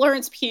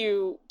Florence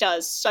Pugh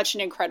does such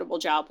an incredible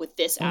job with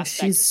this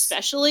aspect,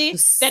 especially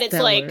that it's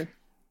like,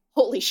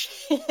 holy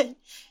shit.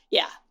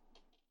 Yeah.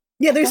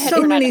 Yeah, there's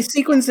so many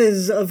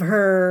sequences of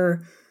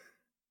her,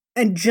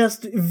 and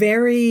just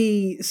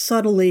very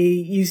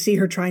subtly you see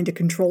her trying to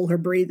control her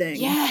breathing.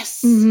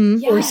 Yes.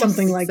 Or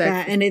something like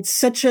that. And it's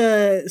such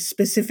a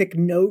specific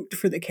note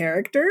for the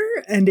character,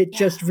 and it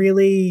just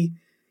really,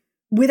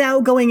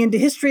 without going into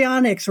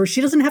histrionics, or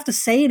she doesn't have to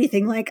say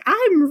anything like,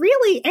 I'm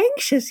really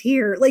anxious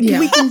here. Like,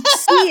 we can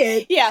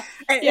see it.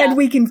 And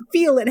we can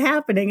feel it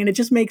happening, and it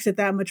just makes it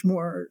that much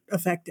more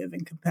effective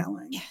and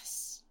compelling. Yes.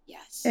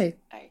 Okay.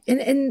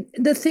 And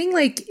the thing,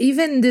 like,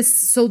 even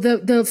this, so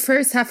the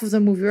first half of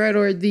the movie, right,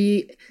 or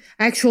the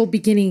actual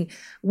beginning,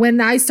 when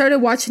I started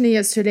watching it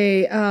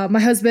yesterday, my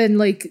husband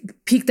like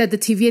peeked at the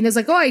TV and is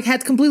like, oh, I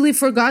had completely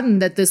forgotten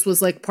that this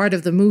was like part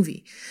of the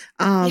movie.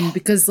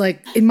 Because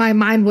like in my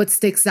mind, what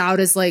sticks out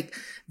is like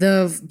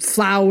the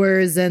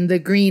flowers and the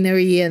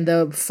greenery and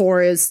the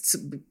forests,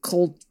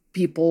 cold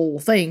people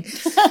thing.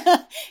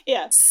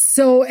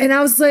 So, and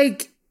I was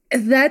like,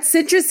 that's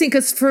interesting,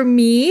 because for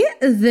me,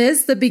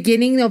 the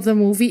beginning of the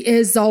movie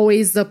is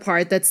always the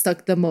part that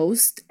stuck the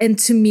most. And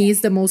to me,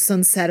 is the most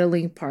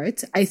unsettling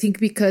part. I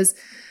think because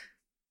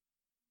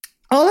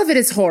all of it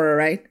is horror,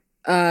 right?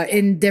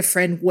 In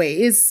different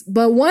ways.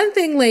 But one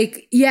thing,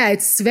 like, yeah,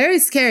 it's very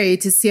scary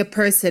to see a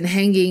person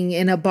hanging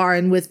in a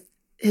barn with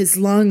his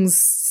lungs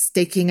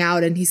sticking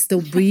out and he's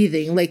still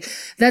breathing. Like,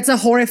 that's a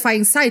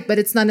horrifying sight, but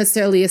it's not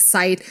necessarily a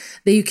sight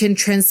that you can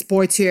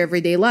transport to your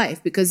everyday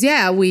life. Because,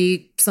 yeah,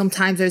 we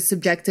sometimes are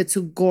subjected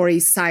to gory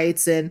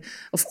sights. And,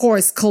 of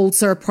course,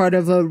 cults are part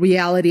of a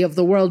reality of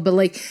the world. But,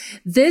 like,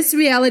 this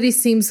reality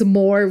seems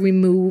more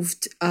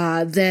removed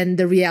than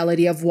the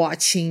reality of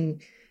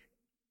watching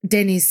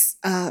Danny's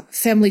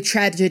family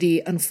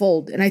tragedy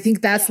unfold. And I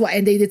think that's why,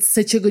 and they did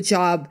such a good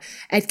job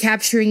at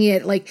capturing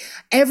it. Like,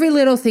 every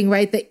little thing,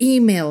 right? The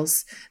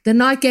emails, the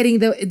not getting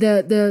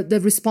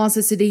the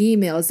responses to the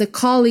emails, the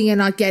calling and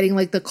not getting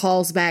like the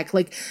calls back,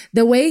 like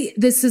the way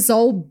this is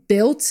all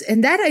built.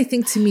 And that, I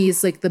think, to me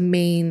is like the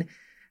main,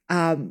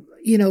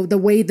 the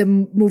way the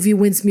movie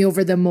wins me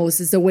over the most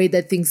is the way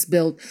that things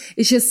build.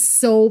 It's just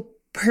so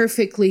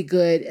perfectly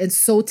good and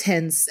so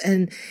tense,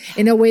 and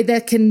in a way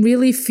that can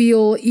really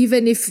feel,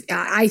 even if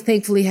I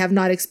thankfully have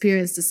not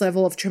experienced this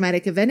level of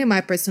traumatic event in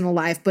my personal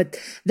life, but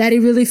that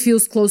it really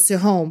feels close to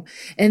home.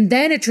 And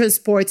then it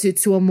transports you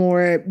to a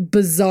more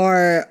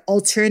bizarre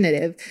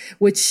alternative,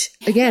 which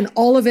again,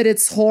 all of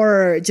it's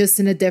horror, just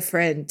in a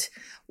different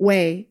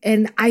way.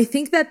 And I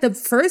think that the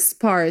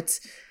first part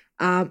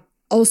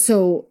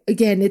also,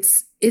 again,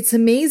 it's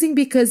amazing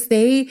because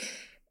they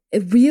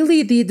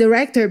really, the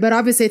director, but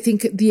obviously I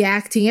think the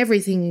acting,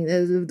 everything,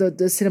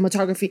 the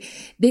cinematography,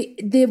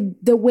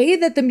 the way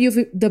that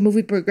the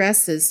movie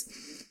progresses,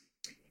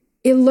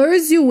 it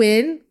lures you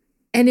in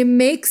and it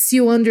makes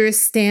you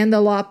understand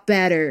a lot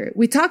better.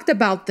 We talked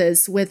about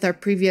this with our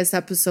previous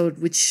episode,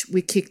 which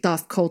we kicked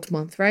off Cult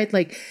Month, right?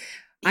 Like,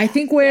 I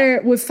think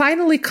we've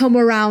finally come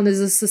around as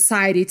a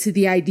society to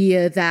the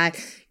idea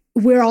that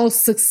we're all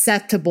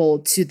susceptible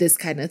to this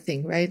kind of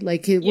thing, right?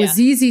 Like, it was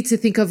easy to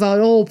think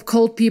about,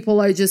 cult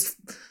people are just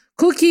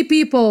cookie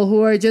people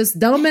who are just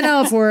dumb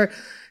enough or,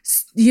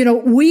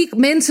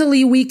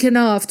 mentally weak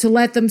enough to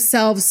let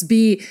themselves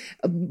be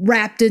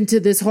wrapped into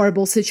this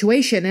horrible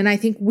situation. And I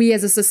think we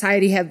as a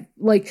society have,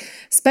 like,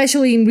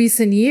 especially in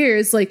recent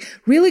years, like,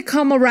 really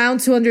come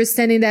around to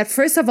understanding that,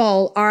 first of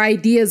all, our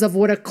ideas of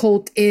what a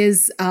cult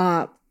is,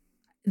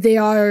 they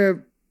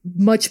are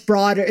much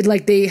broader,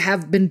 like they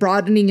have been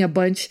broadening a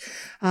bunch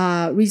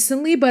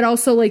recently, but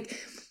also like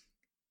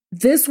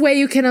this way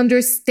you can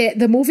understand.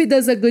 The movie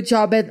does a good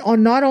job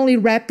on not only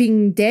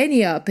wrapping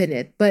Danny up in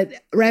it, but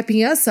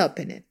wrapping us up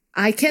in it.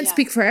 I can't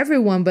speak for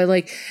everyone, but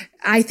like,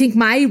 I think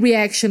my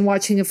reaction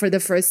watching it for the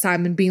first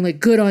time and being like,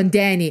 good on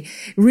Danny,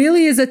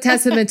 really is a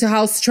testament to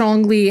how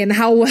strongly and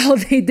how well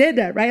they did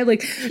that, right?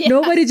 Like,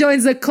 nobody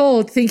joins a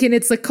cult thinking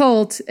it's a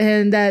cult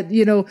and that,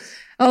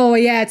 oh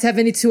yeah, at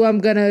 72, I'm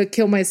gonna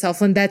kill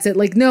myself and that's it.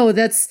 Like, no,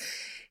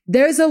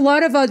 there's a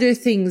lot of other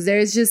things.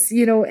 There's just,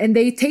 and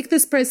they take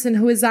this person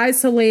who is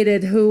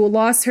isolated, who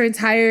lost her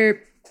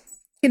entire,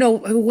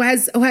 who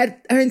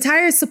had her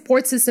entire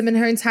support system and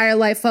her entire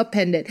life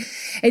upended.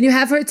 And you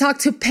have her talk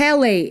to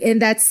Pele in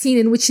that scene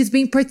in which she's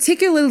being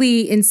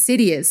particularly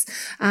insidious.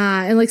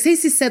 And like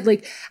Stacey said,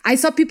 like, I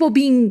saw people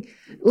being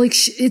like,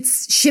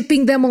 it's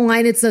shipping them a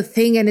line. It's a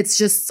thing. And it's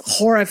just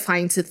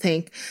horrifying to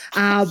think.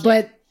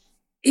 But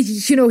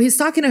he's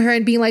talking to her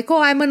and being like,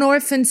 oh, I'm an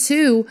orphan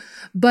too,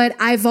 but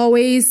I've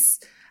always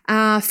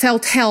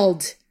felt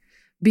held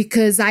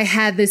because I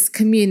had this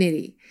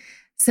community.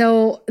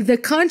 So the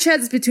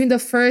contrast between the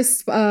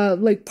first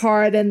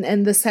part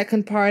and the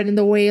second part, and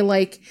the way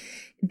like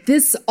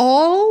this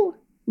all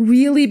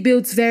really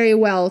builds very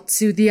well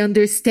to the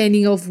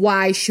understanding of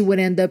why she would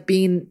end up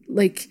being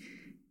like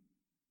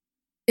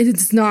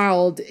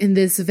ensnarled in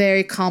this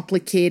very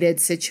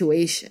complicated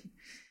situation.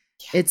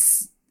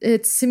 It's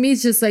to me,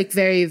 it's just like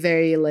very,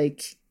 very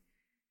like,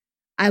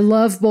 I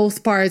love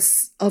both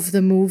parts of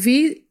the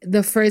movie.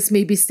 The first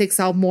maybe sticks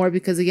out more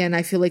because, again,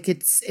 I feel like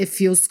it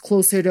feels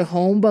closer to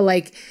home. But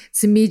like,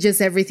 to me,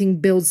 just everything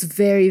builds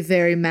very,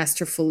 very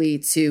masterfully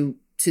to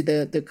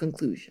the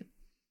conclusion.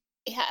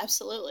 Yeah,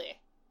 absolutely.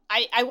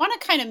 I want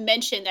to kind of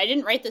mention, I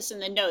didn't write this in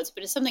the notes,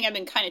 but it's something I've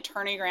been kind of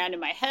turning around in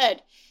my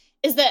head,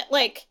 is that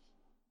like,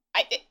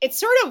 it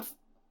sort of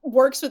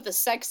works with the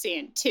sex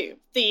scene too.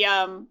 The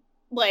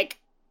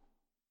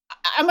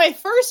on my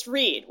first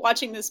read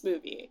watching this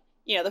movie,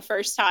 the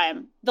first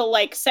time, the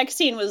like sex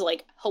scene was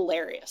like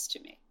hilarious to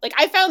me. Like,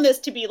 I found this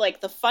to be like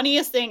the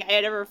funniest thing I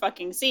had ever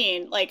fucking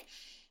seen. Like,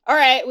 all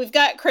right, we've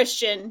got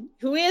Christian,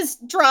 who is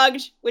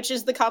drugged, which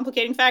is the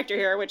complicating factor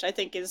here, which I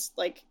think is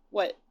like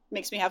what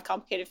makes me have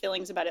complicated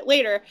feelings about it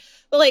later.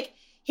 But like,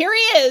 here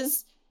he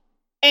is,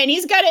 and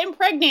he's got to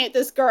impregnate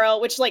this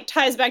girl, which like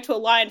ties back to a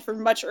line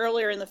from much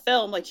earlier in the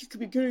film. Like, you could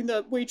be getting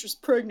that waitress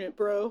pregnant,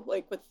 bro.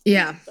 Like with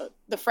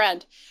the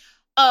friend.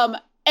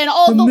 And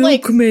all the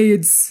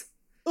milkmaids.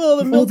 All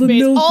the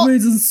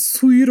milkmaids in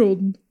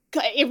Sweden.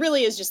 It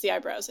really is just the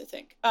eyebrows, I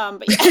think.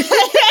 But yeah. But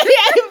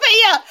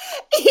yeah,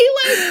 he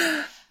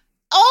like,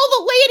 all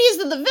the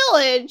ladies in the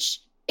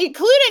village,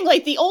 including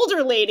like the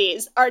older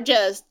ladies, are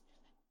just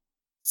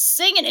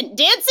singing and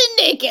dancing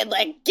naked.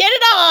 Like, get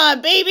it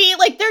on, baby.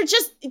 Like, they're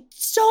just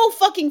so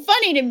fucking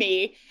funny to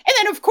me. And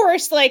then, of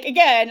course, like,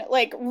 again,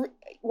 like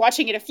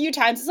watching it a few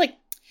times, it's like,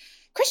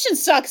 Christian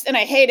sucks and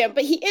I hate him,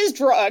 but he is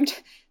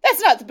drugged. That's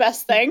not the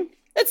best thing.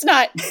 That's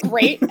not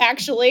great,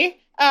 actually.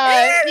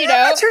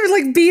 That's her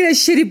like being a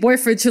shitty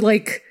boyfriend to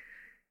like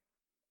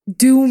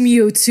doom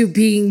you to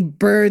being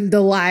burned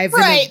alive.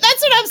 Right,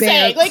 that's what I'm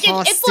saying. Like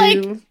it's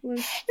like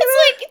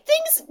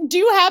things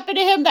do happen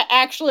to him that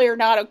actually are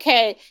not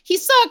okay. He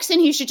sucks and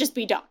he should just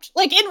be dumped.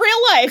 Like in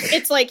real life,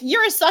 it's like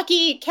you're a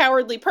sucky,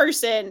 cowardly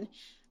person.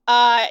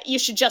 You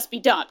should just be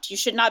dumped. You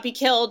should not be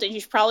killed, and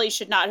you probably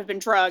should not have been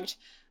drugged,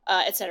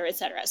 et cetera, et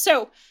cetera.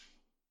 So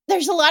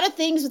there's a lot of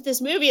things with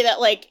this movie that,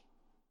 like,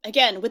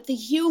 again, with the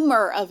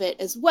humor of it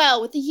as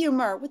well, with the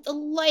humor, with the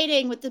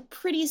lighting, with the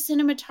pretty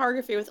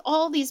cinematography, with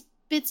all these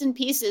bits and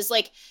pieces,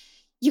 like,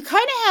 you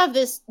kind of have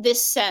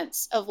this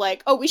sense of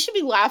like, oh, we should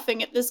be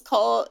laughing at this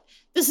cult.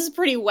 This is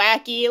pretty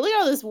wacky. Look at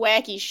all this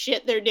wacky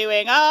shit they're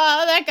doing.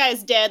 Oh, that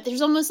guy's dead.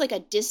 There's almost like a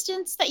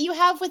distance that you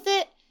have with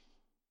it.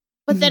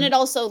 But then it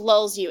also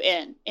lulls you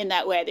in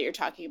that way that you're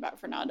talking about,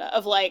 Fernanda,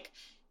 of like,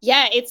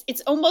 yeah,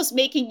 it's almost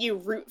making you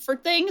root for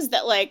things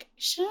that like,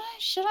 should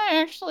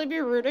I actually be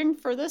rooting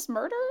for this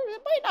murder?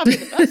 It might not be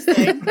the best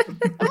thing.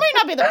 It might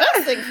not be the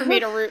best thing for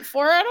me to root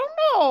for. I don't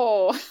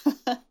know.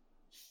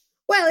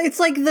 Well, it's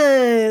like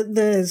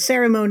the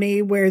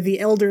ceremony where the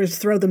elders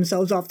throw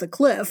themselves off the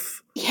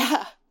cliff.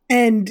 Yeah.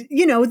 And,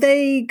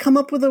 they come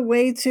up with a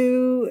way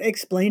to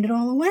explain it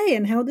all away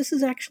and how this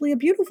is actually a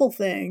beautiful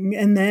thing.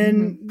 And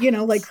then,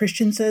 like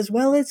Christian says,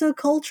 well, it's a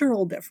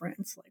cultural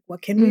difference. Like,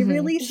 what can we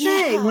really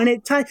say when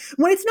it's not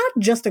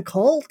just a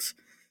cult?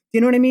 You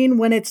know what I mean?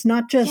 When it's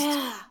not just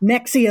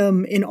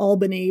Nexium in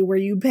Albany where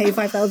you pay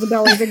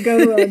 $5,000 to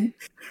go to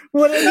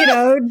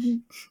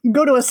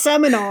go to a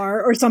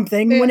seminar or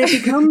something. When it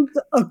becomes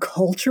a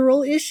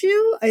cultural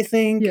issue, I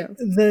think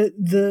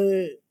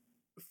the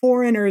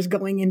foreigners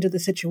going into the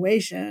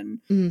situation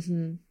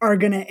are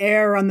going to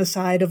err on the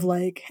side of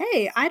like,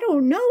 hey, I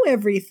don't know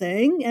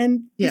everything.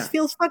 And this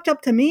feels fucked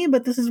up to me,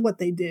 but this is what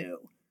they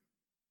do.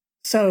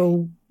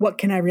 So what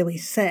can I really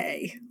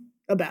say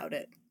about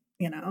it?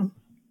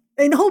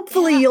 And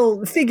hopefully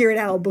you'll figure it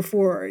out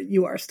before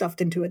you are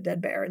stuffed into a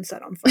dead bear and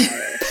set on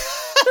fire.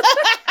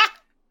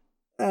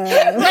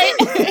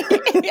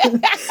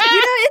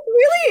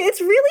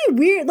 It's really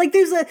weird. Like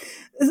there's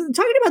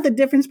talking about the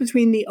difference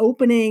between the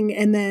opening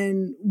and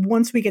then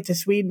once we get to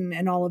Sweden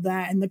and all of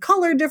that and the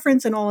color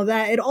difference and all of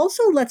that, it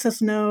also lets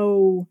us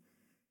know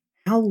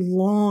how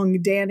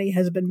long Danny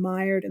has been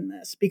mired in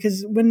this,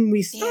 because when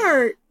we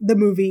start the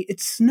movie,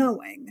 it's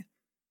snowing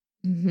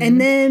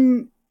and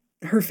then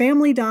her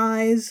family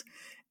dies.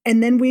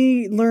 And then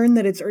we learn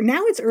that it's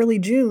early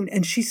June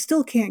and she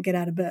still can't get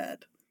out of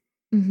bed.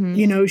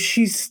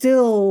 She's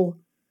still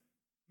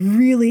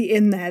really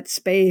in that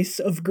space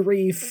of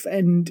grief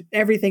and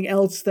everything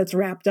else that's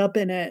wrapped up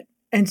in it.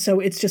 And so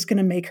it's just going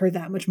to make her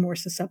that much more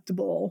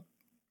susceptible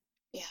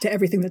to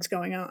everything that's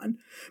going on.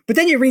 But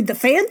then you read the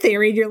fan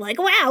theory and you're like,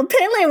 wow,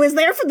 Pele was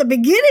there from the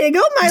beginning.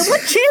 Oh my,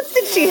 what chance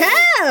did she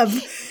have?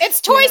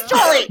 It's Toy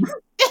Story.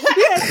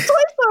 It's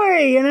Toy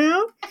Story,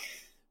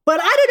 But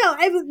I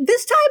don't know.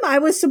 This time I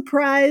was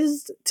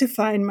surprised to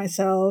find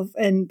myself,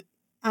 and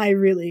I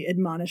really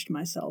admonished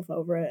myself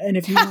over it. And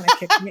if you want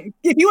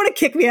to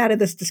kick me out of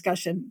this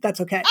discussion, that's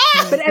okay.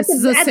 But this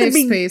is a safe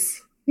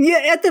space.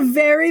 Yeah, at the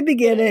very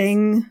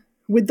beginning,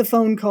 with the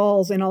phone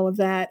calls and all of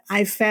that,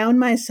 I found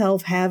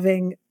myself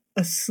having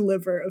a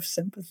sliver of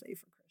sympathy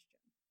for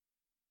Christian.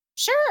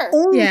 Sure.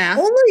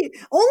 Only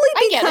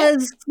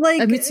because,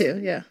 like, me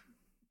too. Yeah.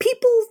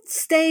 People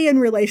stay in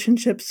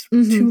relationships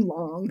too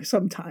long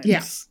sometimes.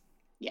 Yes.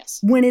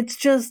 When it's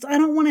just, I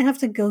don't want to have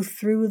to go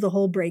through the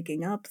whole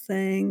breaking up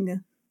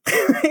thing.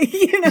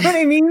 You know what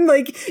I mean?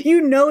 Like,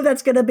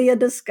 that's going to be a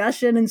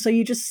discussion. And so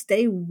you just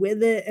stay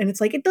with it. And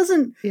it's like, it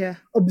doesn't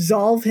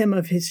absolve him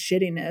of his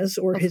shittiness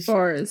or his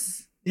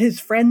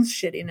friend's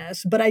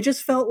shittiness. But I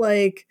just felt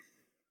like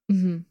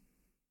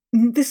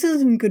this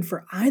isn't good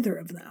for either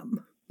of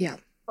them. Yeah.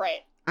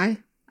 Right. I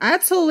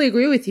absolutely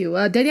agree with you.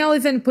 Danielle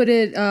even put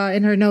it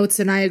in her notes,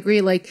 and I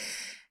agree. Like,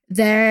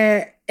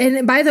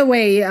 and by the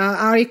way,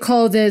 Ari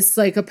called this,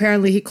 like,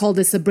 apparently he called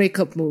this a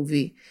breakup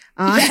movie.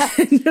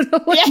 He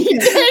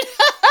did.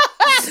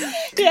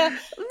 Yeah.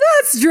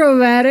 That's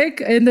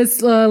dramatic. In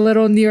this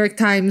little New York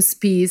Times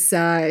piece,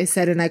 I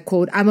said, and I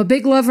quote, "I'm a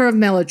big lover of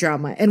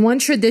melodrama, and one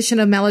tradition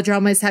of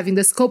melodrama is having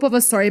the scope of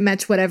a story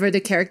match whatever the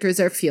characters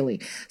are feeling.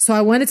 So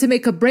I wanted to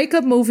make a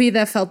breakup movie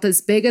that felt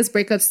as big as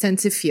breakups tend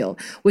to feel,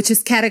 which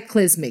is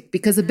cataclysmic,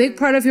 because a big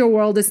part of your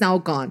world is now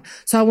gone.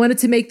 So I wanted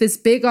to make this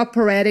big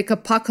operatic,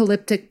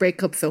 apocalyptic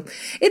breakup film."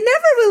 It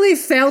never really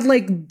felt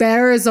like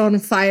Bears on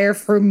Fire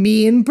for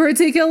me in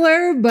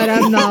particular, but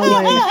I'm not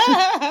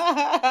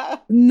like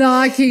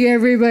knocking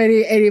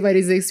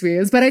anybody's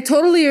experience. But I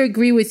totally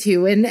agree with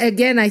you. And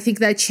again, I think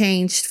that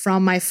changed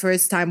from my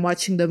first time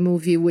watching the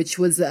movie, which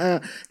was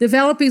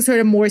developing sort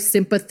of more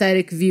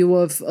sympathetic view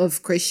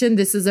of Christian.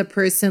 This is a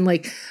person,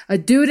 like a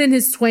dude in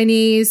his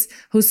 20s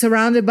who's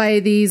surrounded by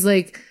these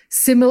like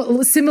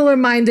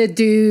similar-minded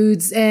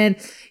dudes. And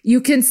you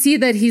can see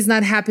that he's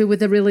not happy with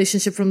the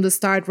relationship from the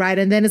start, right?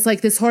 And then it's like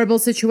this horrible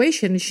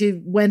situation.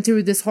 She went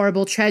through this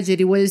horrible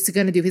tragedy. What is he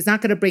going to do? He's not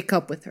going to break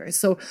up with her.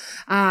 So,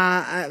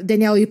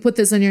 Danielle, you put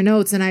this on your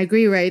notes, and I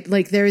agree, right?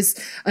 Like there's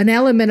an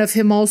element of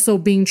him also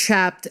being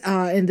trapped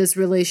in this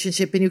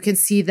relationship, and you can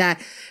see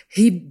that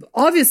he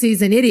obviously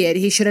is an idiot.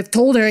 He should have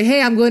told her,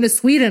 "Hey, I'm going to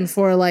Sweden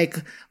for like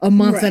a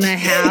month and a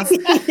half."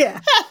 Yeah.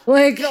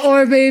 Like,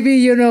 or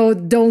maybe,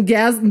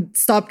 don't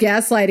stop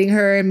gaslighting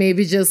her and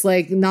maybe just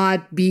like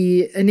not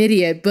be an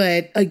idiot.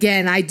 But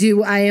again, I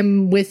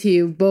am with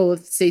you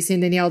both, Stacey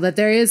and Danielle, that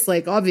there is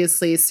like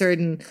obviously a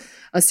certain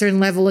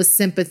level of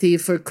sympathy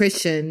for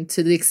Christian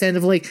to the extent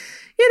of like,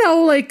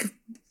 like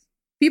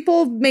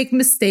people make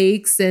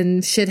mistakes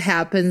and shit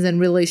happens and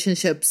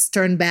relationships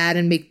turn bad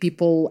and make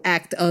people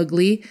act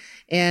ugly.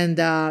 And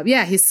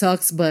he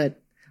sucks, but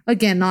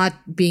again,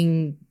 not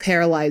being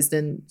paralyzed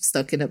and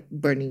stuck in a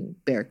burning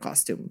bear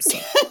costume. So,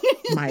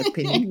 my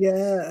opinion.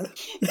 Yeah.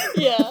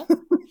 Yeah.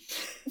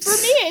 For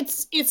me,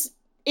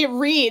 it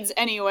reads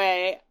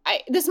anyway.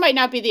 This might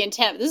not be the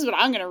intent, but this is what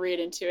I'm going to read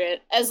into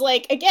it as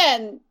like,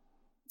 again,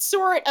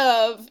 sort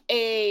of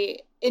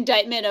a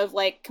indictment of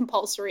like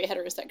compulsory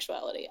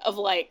heterosexuality of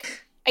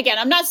like, again,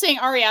 I'm not saying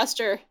Ari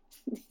Aster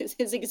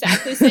is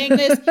exactly saying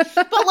this, but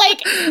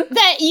like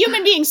that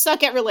human beings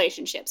suck at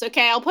relationships.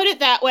 Okay, I'll put it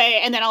that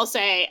way, and then I'll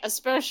say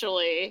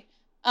especially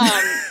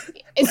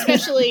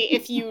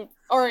if you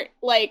are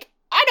like,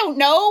 I don't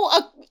know,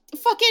 a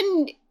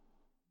fucking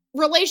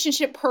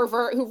relationship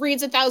pervert who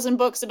reads 1,000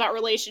 books about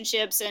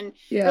relationships and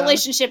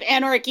relationship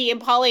anarchy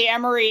and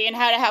polyamory and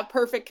how to have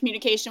perfect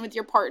communication with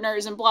your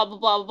partners and blah blah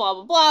blah blah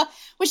blah blah,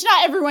 which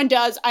not everyone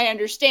does. I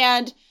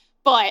understand,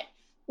 but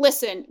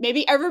listen,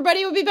 maybe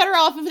everybody would be better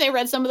off if they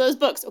read some of those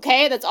books,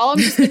 okay? That's all I'm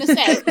just gonna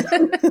say.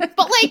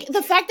 But, like,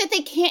 the fact that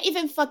they can't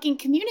even fucking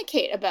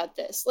communicate about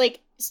this.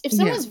 Like, if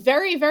someone's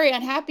very, very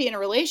unhappy in a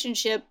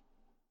relationship,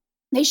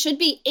 they should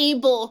be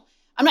able...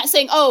 I'm not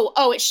saying,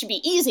 oh, it should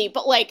be easy,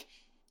 but, like,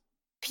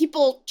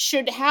 people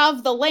should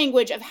have the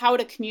language of how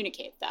to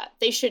communicate that.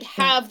 They should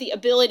have the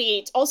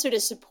ability also to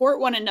support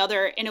one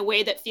another in a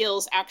way that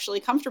feels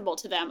actually comfortable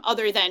to them,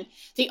 other than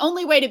the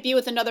only way to be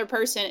with another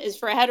person is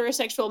for a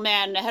heterosexual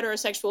man and a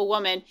heterosexual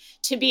woman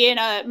to be in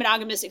a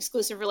monogamous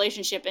exclusive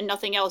relationship and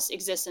nothing else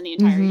exists in the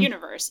entire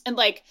universe. And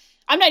like,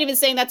 I'm not even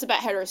saying that's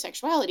about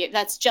heterosexuality.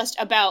 That's just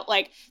about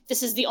like,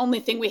 this is the only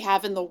thing we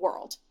have in the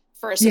world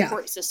for a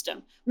support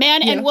system.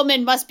 Man and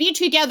woman must be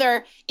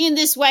together in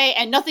this way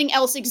and nothing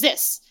else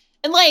exists.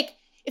 And, like,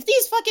 if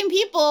these fucking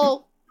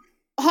people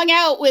hung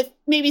out with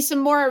maybe some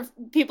more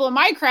people in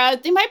my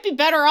crowd, they might be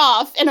better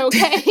off and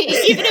okay,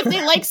 even if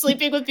they like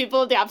sleeping with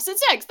people of the opposite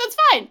sex. That's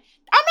fine.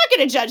 I'm not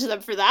going to judge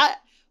them for that.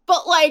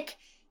 But, like,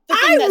 the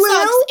thing that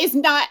sucks is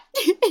not...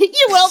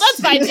 You will,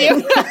 that's fine,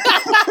 too.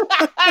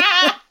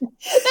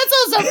 That's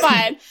also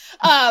fine.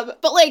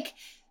 But, like,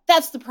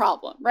 that's the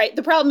problem, right?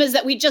 The problem is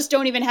that we just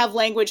don't even have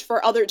language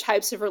for other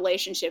types of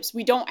relationships.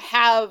 We don't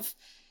have...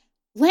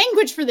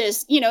 language for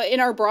this, in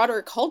our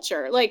broader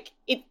culture. Like,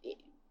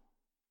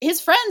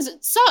 his friends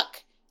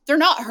suck. They're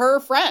not her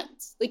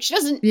friends. Like, she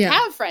doesn't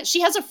have friends.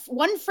 She has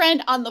one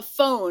friend on the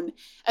phone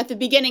at the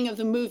beginning of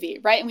the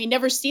movie, right? And we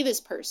never see this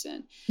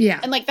person.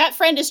 Yeah. And, like, that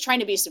friend is trying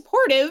to be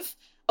supportive,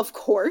 of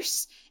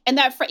course. And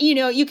that,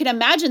 you can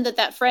imagine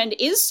that friend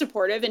is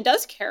supportive and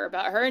does care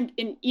about her and,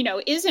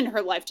 is in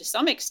her life to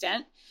some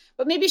extent.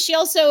 But maybe she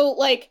also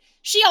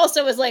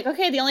is like,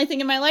 okay, the only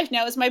thing in my life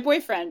now is my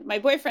boyfriend. My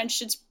boyfriend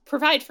should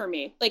provide for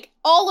me. Like,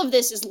 all of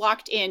this is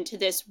locked into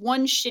this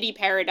one shitty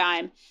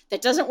paradigm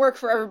that doesn't work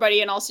for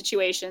everybody in all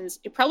situations.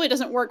 It probably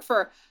doesn't work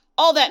for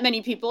all that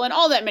many people in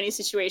all that many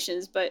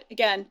situations. But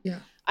again,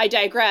 I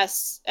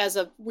digress as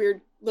a weird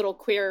little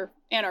queer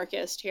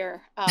anarchist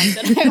here.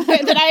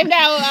 That I am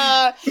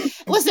now,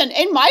 listen,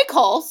 in my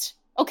cult...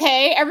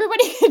 okay,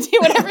 everybody can do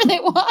whatever they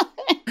want.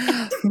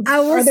 I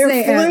will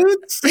say,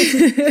 flutes?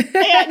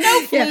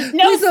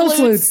 No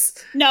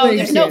flutes. No,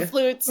 there's no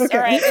flutes. Okay.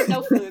 All right, there's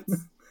no flutes.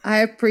 I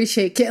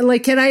appreciate.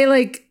 Can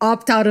I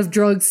opt out of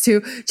drugs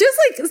too?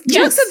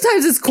 Drugs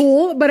sometimes is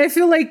cool, but I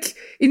feel like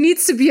it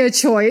needs to be a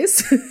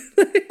choice. Right,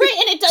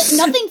 and it does.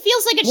 Nothing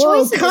feels like a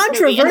choice in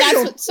this movie, and that's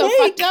what's so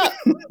fucked up.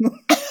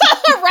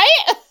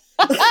 Right?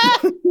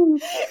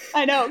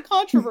 I know,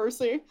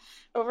 controversy.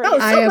 So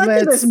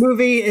much of this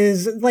movie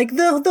is like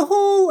the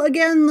whole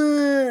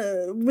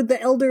with the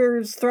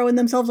elders throwing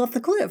themselves off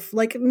the cliff.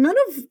 Like, none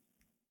of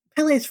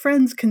Pele's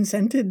friends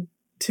consented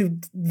to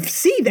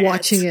see that.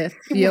 Watching it,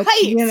 yep.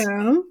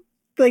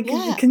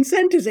 Right?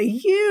 Consent is a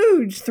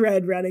huge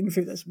thread running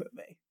through this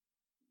movie.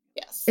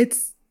 Yes,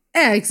 it's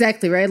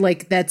exactly right.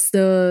 Like, that's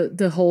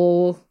the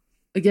whole.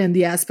 Again,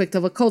 the aspect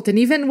of a cult. And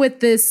even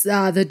with this,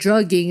 the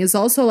drugging is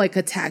also like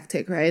a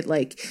tactic, right?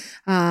 Like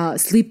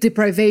sleep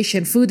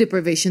deprivation, food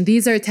deprivation.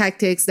 These are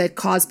tactics that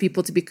cause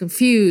people to be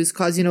confused,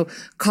 cause,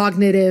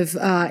 cognitive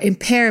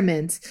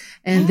impairment.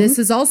 And this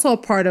is also a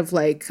part of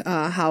like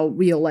how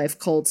real life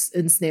cults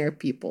ensnare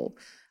people.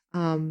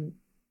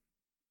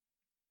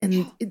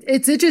 And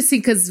it's interesting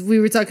because we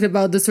were talking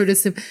about the sort of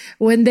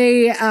when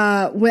they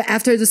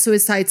after the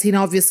suicide scene,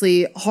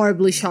 obviously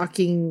horribly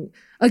shocking.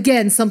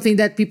 Again, something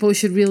that people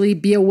should really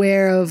be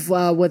aware of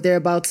what they're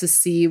about to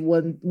see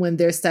when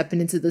they're stepping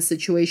into the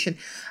situation.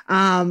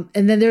 And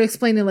then they're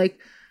explaining like,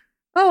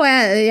 oh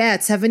yeah,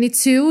 at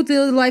 72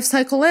 the life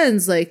cycle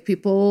ends. Like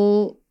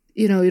people,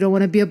 you don't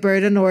want to be a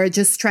burden or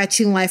just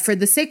stretching life for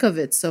the sake of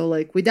it. So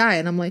like we die.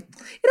 And I'm like,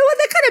 you know what?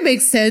 That kind of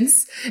makes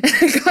sense. And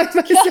I got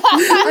myself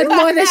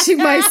admonishing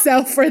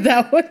myself for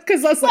that one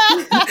because I was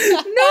like,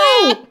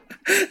 no,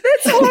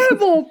 that's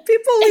horrible.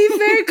 People lead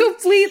very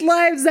complete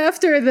lives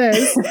after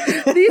this.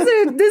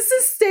 This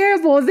is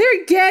terrible.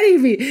 They're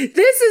getting me.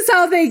 This is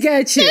how they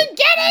get you. They're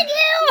getting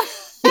you.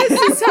 This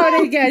is how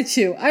they get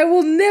you. I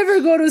will never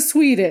go to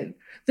Sweden.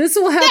 This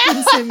will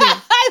happen to me.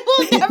 I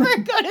will never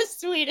go to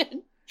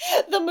Sweden.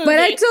 The movie. But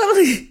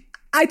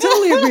I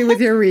totally agree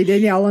with your read,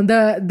 Danielle, on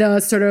the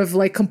sort of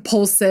like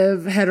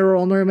compulsive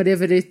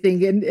heteronormativity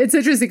thing. And it's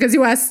interesting because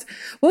you asked,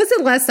 what was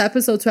it last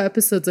episode, 2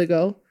 episodes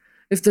ago?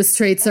 If the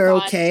straights are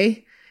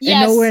okay.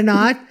 Yes. And no, we're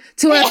not.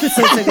 2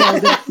 episodes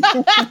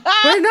ago.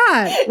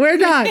 We're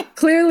not.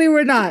 Clearly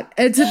we're not.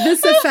 And to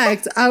this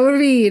effect, I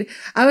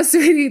was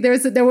reading,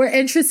 there were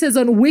entrances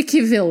on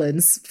wiki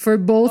villains for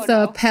both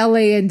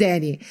Pele and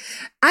Danny.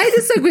 I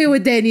disagree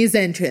with Danny's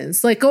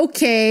entrance. Like,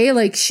 okay,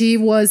 like she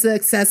was an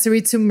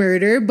accessory to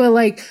murder, but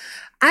like,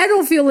 I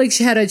don't feel like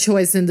she had a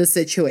choice in the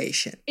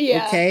situation.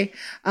 Yeah. Okay.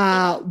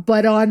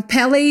 But on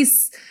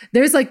Pele's,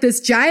 there's like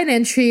this giant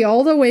entry,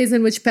 all the ways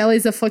in which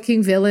Pele's a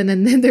fucking villain.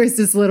 And then there's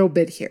this little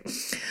bit here.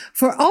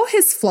 For all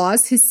his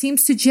flaws, he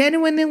seems to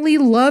genuinely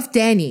love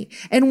Danny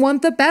and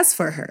want the best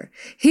for her.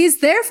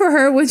 He's there for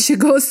her when she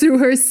goes through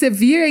her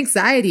severe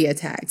anxiety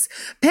attacks.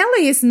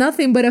 Pele is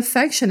nothing but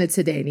affectionate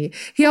to Danny.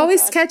 He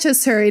always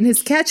sketches her in his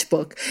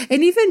sketchbook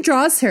and even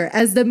draws her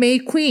as the May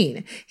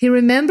Queen. He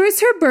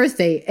remembers her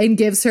birthday and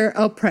gives her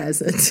a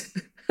present.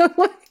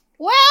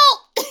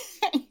 Well...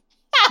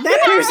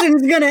 That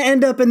person's going to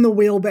end up in the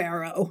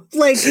wheelbarrow.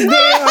 Like, they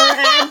are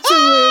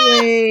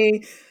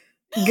absolutely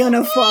going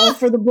to fall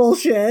for the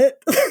bullshit.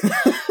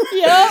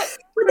 Yeah.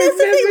 But that's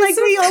the thing, like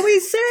we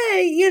always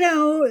say,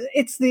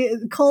 it's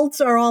the cults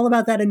are all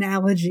about that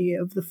analogy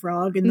of the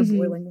frog in the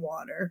boiling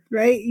water,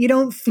 right? You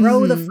don't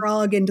throw the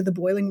frog into the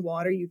boiling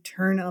water, you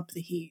turn up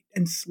the heat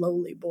and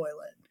slowly boil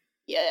it.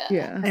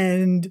 Yeah.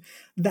 And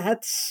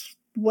that's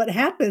what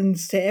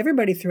happens to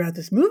everybody throughout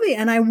this movie.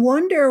 And I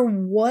wonder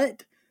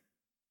what...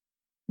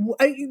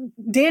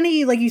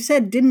 Danny, like you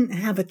said, didn't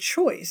have a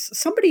choice.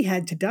 Somebody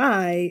had to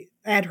die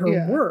at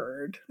her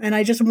word. And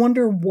I just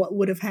wonder what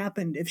would have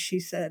happened if she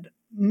said,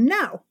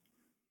 no,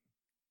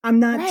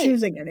 I'm not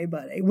choosing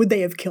anybody. Would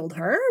they have killed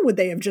her? Would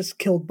they have just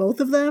killed both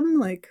of them?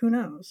 Like, who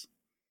knows?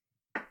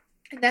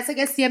 And that's, I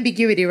guess, the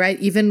ambiguity, right?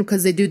 Even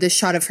because they do the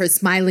shot of her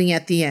smiling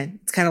at the end.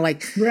 It's kind of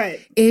like,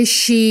 is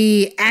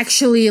she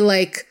actually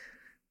like,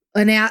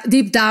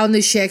 deep down,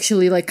 is she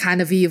actually like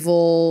kind of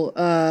evil?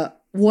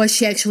 Was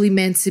she actually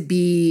meant to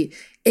be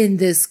in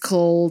this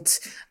cult?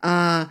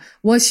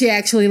 Was she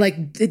actually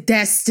like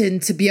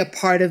destined to be a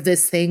part of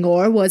this thing?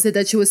 Or was it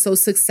that she was so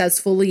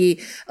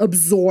successfully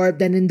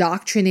absorbed and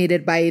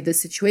indoctrinated by the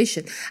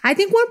situation? I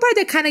think one part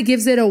that kind of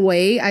gives it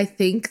away, I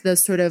think the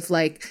sort of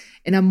like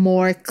in a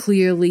more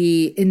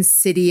clearly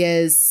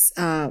insidious,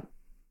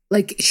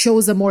 like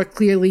shows a more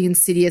clearly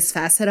insidious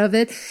facet of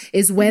it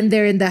is when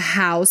they're in the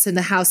house and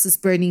the house is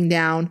burning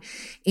down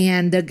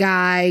and the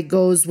guy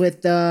goes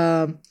with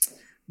the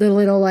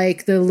little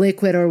like the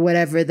liquid or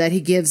whatever that he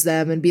gives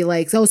them and be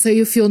like, oh, so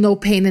you feel no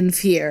pain and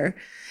fear.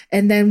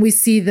 And then we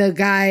see the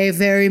guy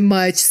very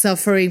much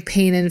suffering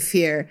pain and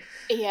fear.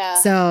 Yeah.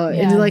 So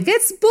and like,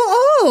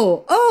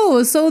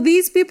 so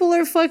these people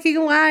are fucking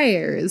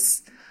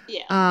liars.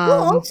 Yeah.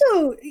 Well,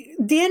 also,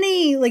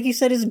 Danny, like you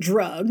said, is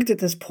drugged at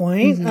this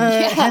point,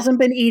 hasn't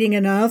been eating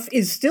enough,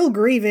 is still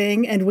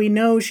grieving, and we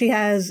know she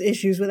has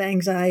issues with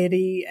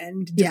anxiety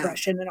and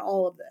depression and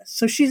all of this.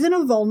 So she's in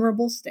a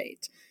vulnerable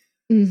state.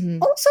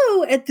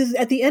 Also, at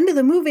the end of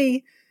the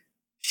movie,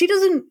 she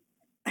doesn't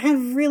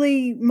have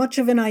really much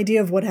of an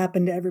idea of what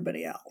happened to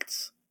everybody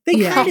else.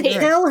 They kind of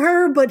tell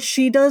her, but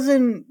she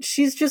doesn't.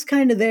 She's just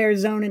kind of there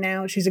zoning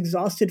out. She's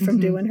exhausted from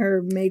doing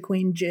her May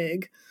Queen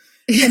jig.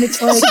 And it's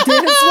like,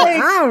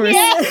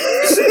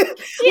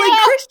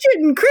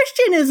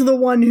 Christian is the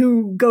one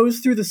who goes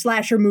through the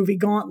slasher movie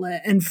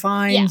gauntlet and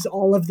finds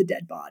all of the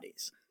dead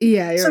bodies.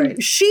 Yeah, you're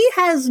right. She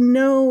has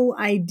no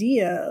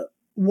idea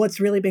what's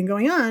really been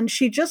going on.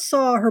 She just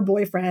saw her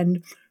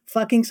boyfriend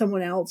fucking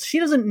someone else. She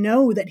doesn't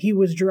know that he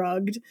was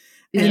drugged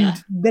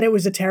and that it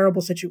was a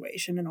terrible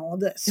situation and all of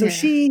this. So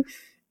she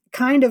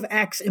kind of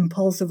acts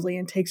impulsively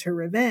and takes her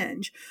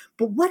revenge.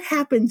 But what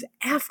happens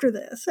after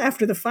this?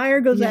 After the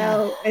fire goes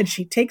out and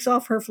she takes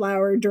off her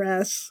flower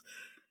dress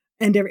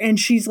and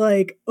she's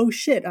like, oh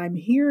shit, I'm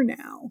here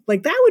now.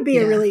 Like that would be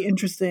a really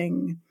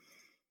interesting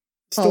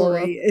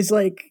story. Is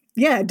like,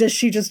 does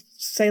she just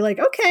say like,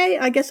 okay,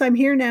 I guess I'm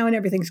here now and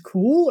everything's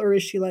cool? Or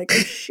is she like, oh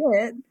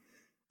shit,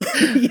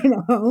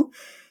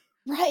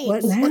 Right.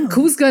 What now?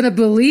 Who's gonna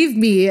believe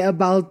me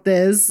about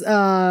this?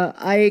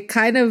 I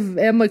kind of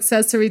am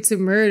accessory to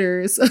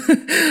murders.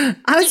 I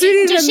was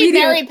reading Did the she media.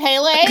 marry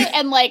Pele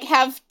and like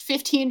have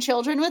 15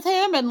 children with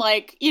him and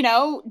like, you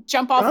know,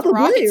 jump off the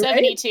rock Probably, at right?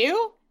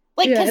 72?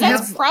 Like, Yeah, because and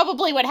that's have-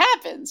 probably what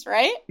happens,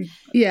 right?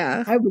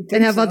 Yeah, I would think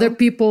and have so. other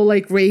people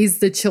like raise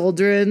the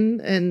children,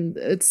 and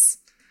it's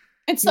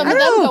And some I of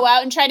don't them know. go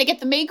out and try to get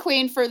the May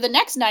Queen for the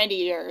next 90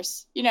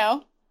 years, you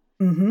know?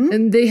 Mm-hmm.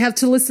 and they have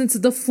to listen to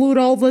the flute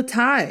all the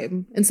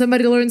time, and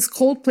somebody learns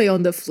Coldplay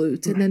on the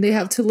flute, and then they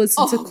have to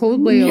listen to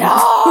Coldplay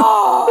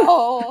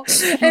No!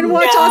 and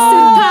watch No!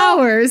 Austin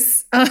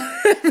Powers.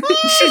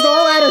 She's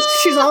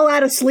all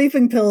out of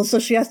sleeping pills, so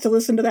she has to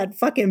listen to that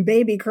fucking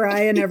baby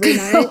crying every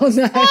night. all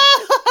night.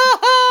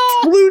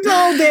 Flute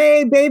all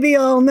day, baby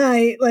all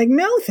night. Like,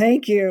 no,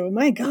 thank you.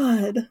 My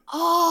God.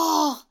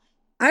 Oh,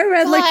 I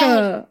read like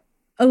God.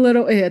 a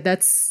little. Yeah,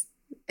 that's.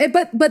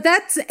 But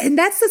that's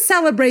the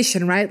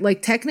celebration, right?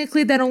 Like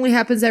technically, that only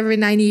happens every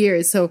 90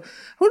 years. So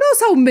who knows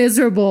how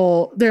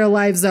miserable their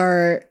lives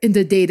are in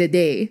the day to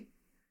day?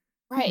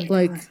 right.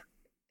 Like,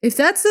 if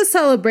that's the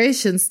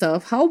celebration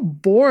stuff, how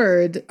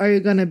bored are you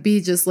gonna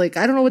be? Just like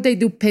I don't know what they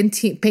do,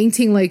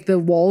 painting like the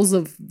walls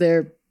of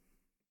their.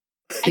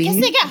 I guess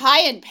thing? they get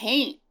high in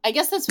paint. I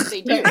guess that's what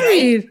they do, I right?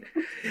 mean,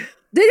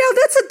 you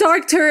know, that's a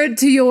dark turn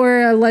to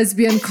your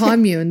lesbian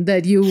commune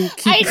that you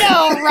keep. I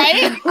know,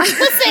 right?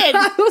 Listen,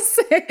 I will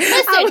say,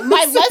 listen,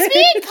 my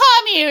lesbian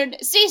commune,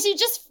 Stacey,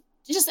 just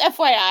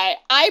FYI,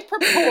 I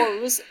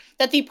propose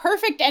that the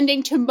perfect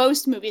ending to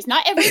most movies,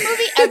 not every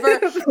movie ever,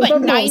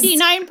 but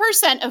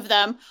 99% of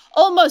them,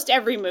 almost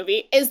every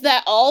movie, is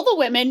that all the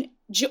women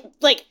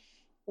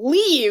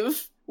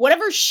leave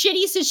whatever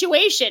shitty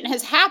situation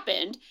has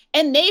happened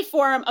and they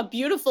form a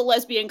beautiful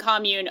lesbian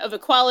commune of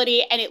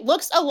equality. And it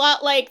looks a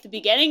lot like the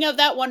beginning of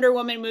that Wonder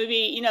Woman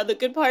movie, you know, the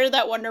good part of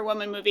that Wonder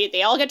Woman movie.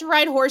 They all get to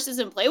ride horses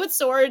and play with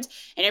swords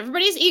and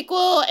everybody's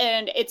equal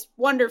and it's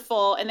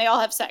wonderful and they all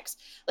have sex.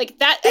 Like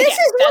that. This again,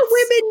 is what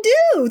women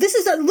do. This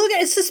is look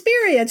at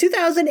Suspiria,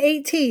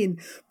 2018.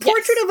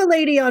 Portrait of a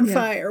Lady on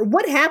Fire.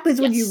 What happens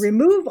when you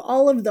remove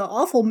all of the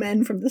awful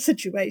men from the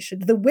situation?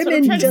 The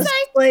women just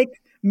like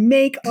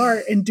make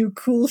art and do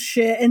cool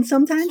shit, and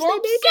sometimes they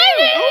make out.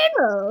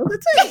 Also,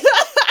 that's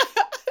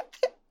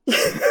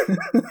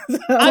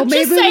it. I'm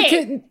maybe just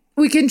saying.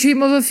 we can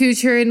dream of a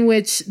future in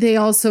which they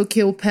also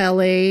kill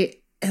Pele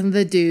and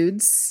the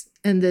dudes,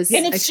 and this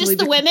and it's just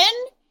the women.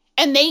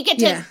 And they get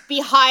to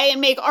be high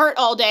and make art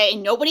all day,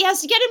 and nobody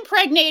has to get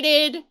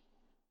impregnated.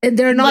 And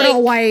they're not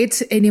all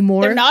white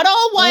anymore. They're not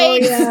all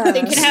white. Oh, yeah.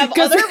 They can have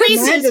other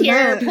races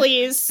here,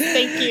 please.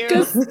 Thank you.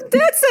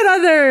 That's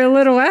another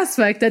little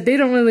aspect that they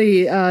don't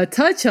really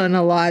touch on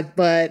a lot.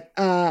 But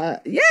yeah,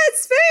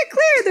 it's very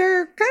clear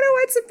they're kind of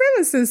white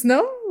supremacists,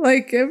 no?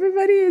 Like,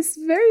 everybody is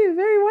very,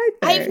 very white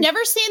there. I've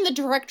never seen the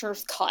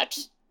director's cut,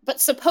 but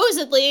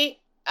supposedly...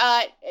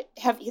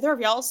 have either of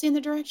y'all seen the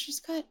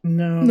director's cut?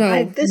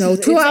 No.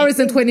 2 hours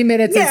and 20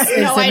 minutes is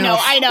no, enough.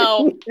 I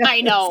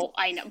know.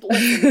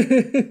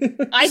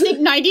 Listen, I think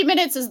 90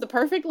 minutes is the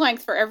perfect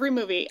length for every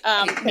movie.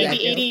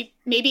 Maybe 80,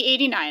 maybe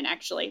 89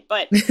 actually.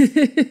 But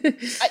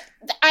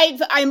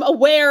I'm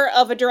aware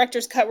of a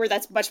director's cut where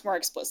that's much more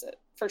explicit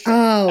for sure.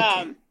 Oh,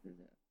 okay.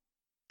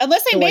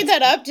 Unless I made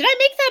that up. Did I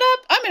make that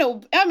up?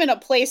 I'm in a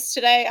place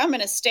today. I'm in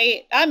a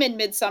state. I'm in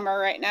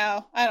Midsommar right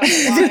now. I don't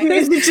know why.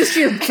 Is it just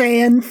your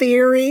fan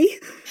theory?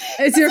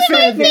 It's your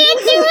fan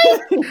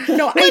theory?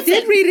 No, I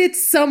did read it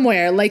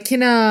somewhere, like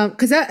in a,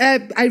 because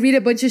I read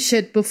a bunch of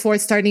shit before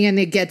starting, and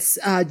it gets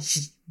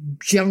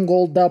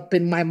jungled up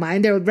in my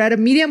mind. I read a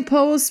Medium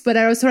post, but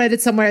I also read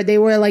it somewhere. They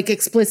were like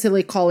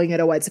explicitly calling it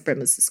a white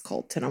supremacist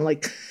cult, and I'm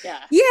like, yeah.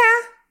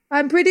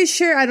 I'm pretty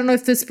sure. I don't know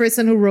if this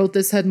person who wrote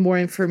this had more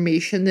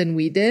information than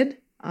we did.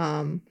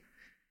 In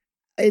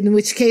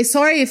which case,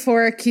 sorry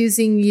for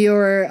accusing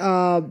your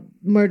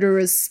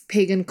murderous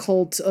pagan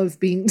cult of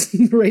being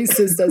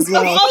racist as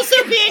well. Also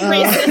being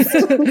racist.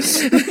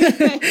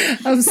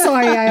 I'm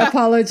sorry. I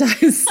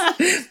apologize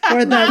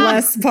for that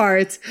last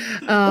part.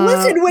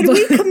 Listen, when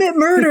we commit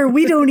murder,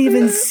 we don't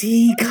even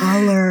see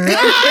color.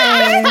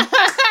 Okay?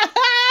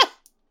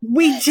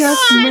 We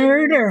just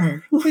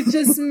murder. We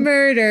just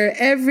murder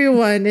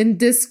everyone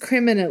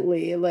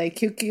indiscriminately.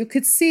 Like you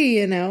could see,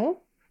 you know.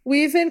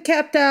 We even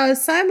kept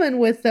Simon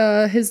with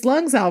his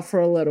lungs out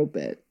for a little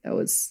bit. That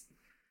was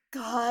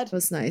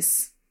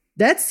nice.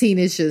 That scene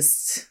is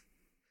just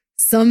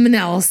something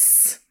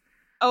else.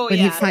 Oh, when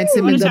he finds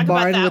him in the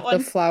barn with the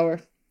flower.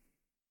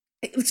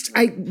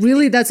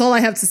 That's all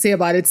I have to say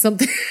about it.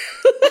 Something.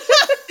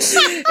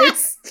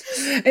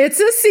 It's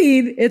a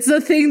scene. It's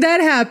a thing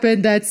that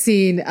happened. That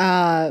scene.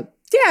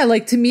 Yeah,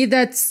 like to me,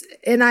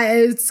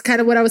 it's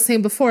kind of what I was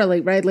saying before.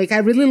 Like, right, like I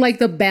really like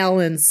the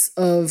balance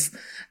of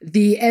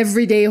the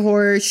everyday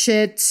horror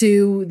shit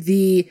to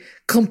the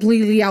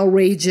completely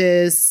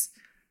outrageous,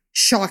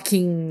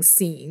 shocking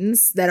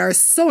scenes that are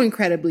so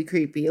incredibly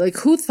creepy. Like,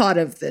 who thought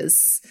of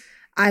this?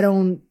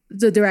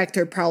 The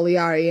director, probably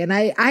Ari, and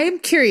I am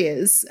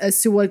curious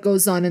as to what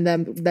goes on in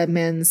that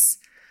man's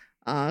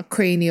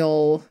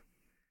cranial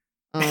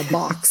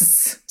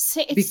box.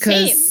 Same.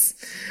 Because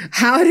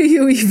how do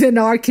you even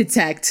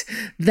architect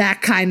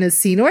that kind of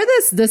scene? Or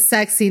the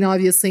sex scene,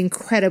 obviously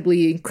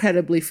incredibly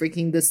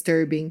freaking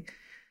disturbing.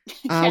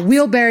 Yes.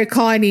 Wheelbarrow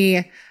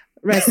Connie,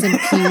 rest in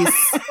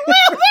peace.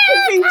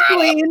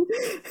 Queen.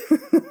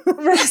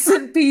 Rest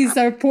in peace.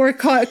 Our poor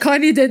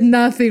Connie did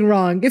nothing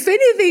wrong. If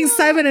anything,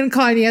 Simon and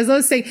Connie, as I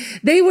was saying,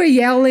 they were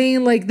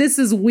yelling like, "This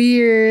is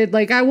weird.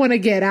 Like, I want to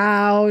get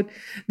out."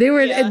 They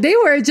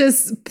were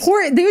just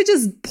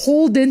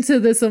pulled into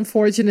this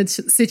unfortunate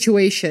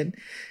situation,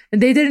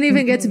 and they didn't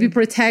even get to be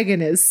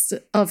protagonists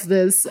of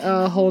this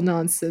whole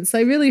nonsense.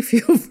 I really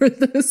feel for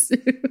this.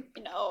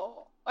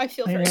 No, I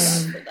feel very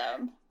bad for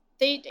them.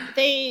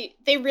 They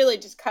really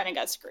just kind of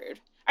got screwed.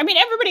 I mean,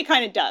 everybody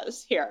kind of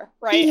does here,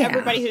 right? Yeah.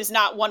 Everybody who's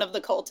not one of the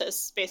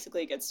cultists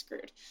basically gets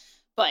screwed.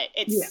 But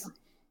it's,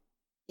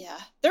 yeah.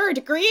 There are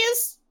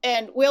degrees,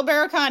 and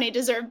Wheelbarrow Connie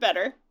deserved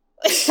better.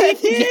 She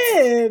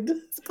did.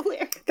 It's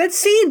clear. That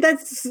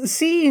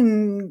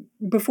scene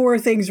before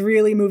things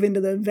really move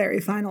into the very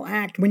final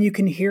act, when you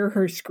can hear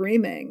her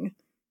screaming.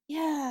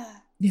 Yeah.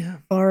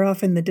 Far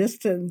off in the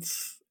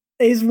distance,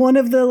 is one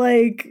of the,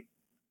 like,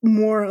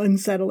 more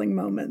unsettling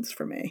moments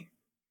for me.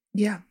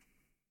 Yeah.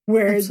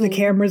 Where Absolutely. the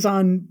camera's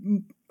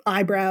on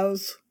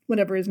eyebrows,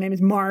 whatever his name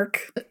is,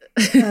 Mark.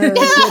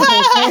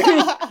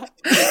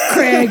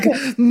 Craig,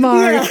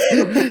 Mark.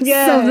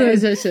 Yeah. Some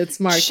of those shit's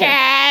Mark.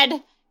 Chad.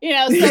 You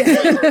know,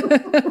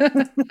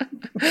 something.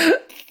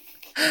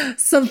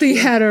 Something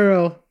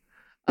hetero.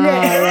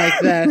 Like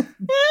that.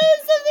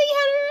 Something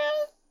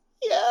hetero.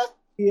 Yeah.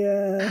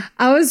 Yeah.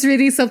 I was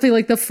reading something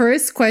like the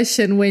first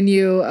question when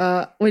you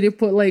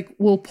put like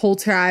Will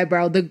Poulter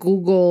eyebrow, the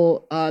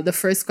Google the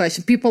first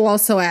question, people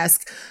also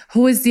ask,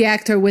 who is the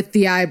actor with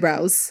the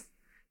eyebrows?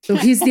 So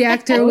he's the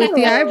actor with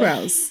the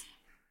eyebrows.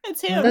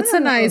 It's him. That's a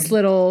nice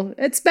little,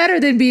 it's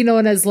better than being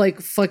known as like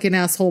fucking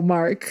asshole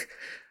Mark.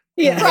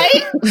 Yeah.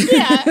 Right?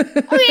 Yeah.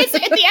 I mean,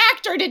 the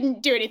actor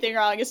didn't do anything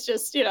wrong. It's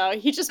just, you know,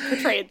 he just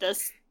portrayed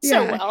this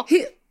so well.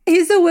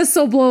 He's a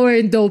whistleblower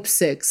in Dope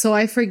Sick, so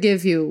I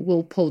forgive you,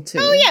 Will Poulter.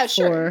 Oh yeah,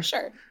 sure.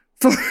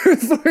 For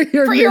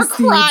your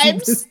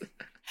crimes,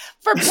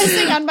 for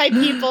pissing on my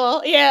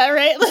people. Yeah,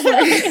 right.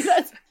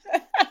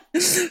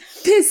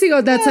 Pissing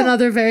on. That's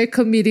another very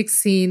comedic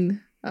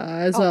scene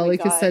as well.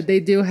 Like God. I said,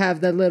 they do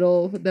have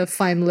the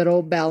fine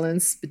little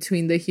balance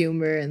between the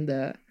humor and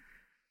the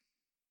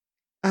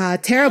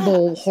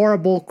terrible,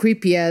 horrible,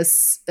 creepy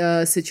ass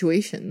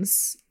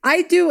situations.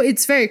 I do.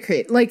 It's very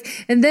creative.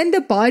 Like, and then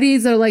the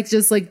bodies are like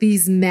just like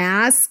these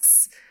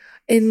masks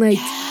and like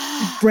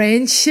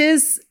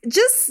branches.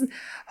 Just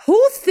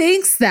who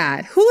thinks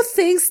that? Who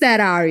thinks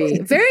that, Ari?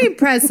 Very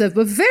impressive,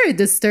 but very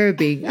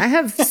disturbing. I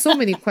have so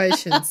many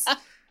questions.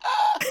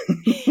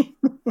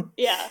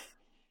 Yeah.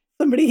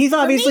 He's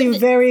obviously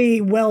very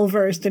well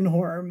versed in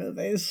horror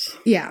movies.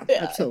 Yeah,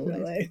 absolutely.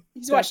 Really.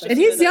 He's watched and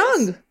he's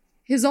young.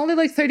 He's only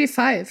like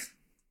 35.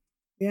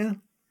 Yeah.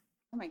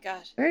 Oh my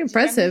gosh. Very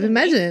impressive.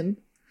 Imagine.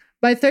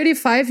 By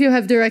 35, you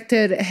have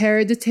directed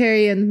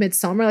Hereditary and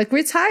Midsommar. Like,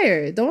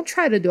 retire. Don't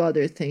try to do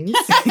other things.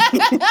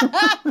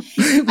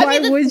 Why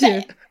would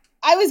you?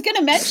 I was going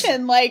to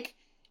mention, like,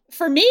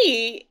 for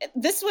me,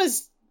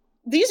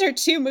 these are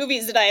two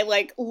movies that I,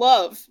 like,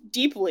 love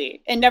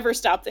deeply and never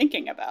stop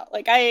thinking about.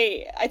 Like,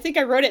 I think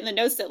I wrote it in the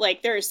notes that,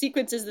 like, there are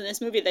sequences in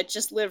this movie that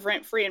just live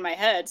rent-free in my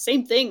head.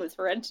 Same thing with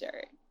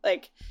Hereditary.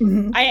 Like,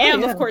 I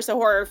am, of course, a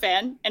horror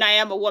fan, and I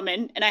am a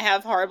woman, and I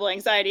have horrible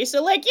anxiety.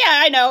 So, like, yeah,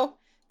 I know.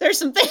 There's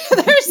some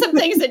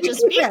things that just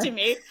speak to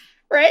me,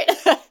 right?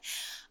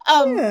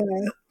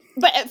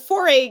 But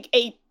for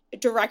a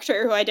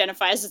director who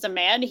identifies as a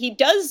man, he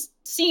does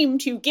seem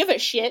to give a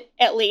shit,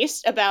 at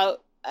least,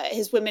 about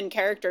his women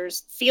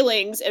characters'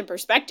 feelings and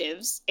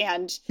perspectives.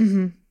 And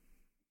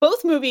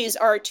both movies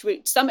are, to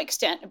some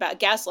extent,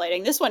 about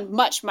gaslighting. This one,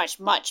 much, much,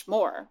 much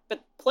more.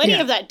 But plenty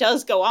of that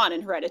does go on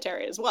in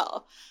Hereditary as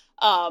well.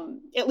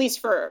 At least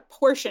for a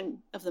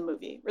portion of the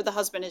movie, where the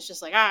husband is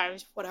just like,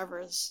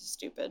 whatever, this is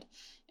stupid.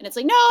 And it's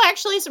like, no,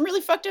 actually, some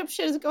really fucked up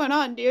shit is going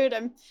on, dude.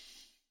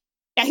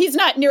 He's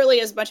not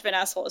nearly as much of an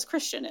asshole as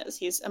Christian is.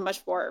 He's a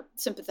much more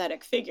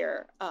sympathetic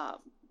figure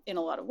in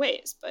a lot of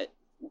ways. But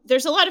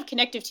there's a lot of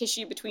connective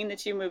tissue between the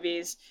two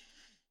movies.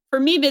 For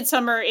me,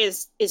 Midsommar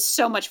is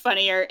so much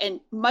funnier and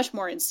much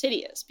more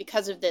insidious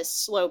because of this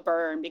slow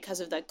burn, because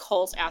of the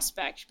cult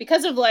aspect,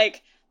 because of,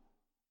 like,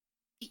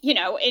 you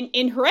know,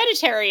 in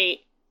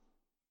Hereditary,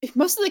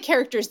 most of the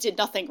characters did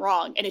nothing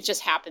wrong, and it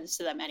just happens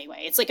to them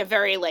anyway. It's like a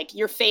very, like,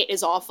 your fate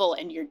is awful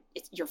and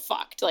you're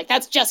fucked. Like,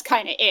 that's just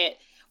kind of it.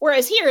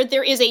 Whereas here,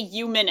 there is a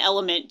human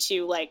element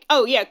to, like,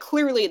 oh yeah,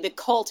 clearly the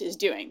cult is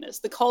doing this.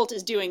 The cult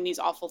is doing these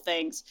awful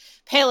things.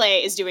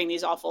 Pele is doing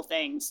these awful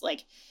things.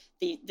 Like,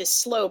 this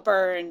slow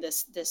burn,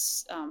 this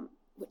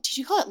did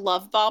you call it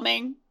love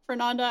bombing,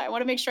 Fernanda? I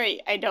want to make sure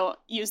I don't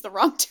use the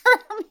wrong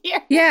term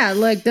here. Yeah,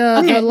 like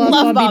the love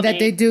bombing that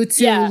they do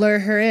to lure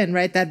her in,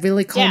 right? That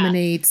really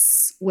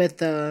culminates with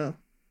the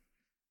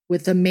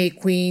May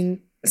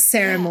Queen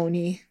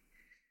ceremony.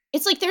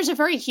 it's like there's a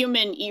very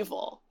human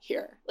evil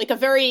here, like a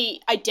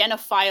very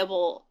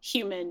identifiable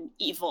human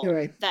evil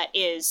that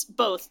is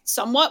both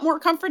somewhat more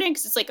comforting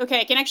because it's like,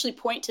 okay, I can actually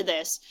point to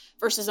this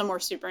versus a more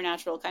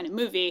supernatural kind of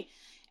movie,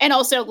 and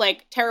also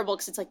like terrible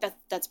because it's like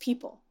that's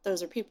people.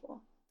 Those are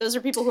people. Those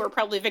are people who are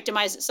probably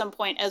victimized at some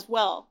point as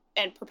well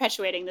and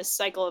perpetuating this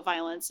cycle of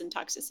violence and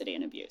toxicity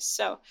and abuse.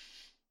 So,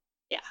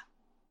 yeah.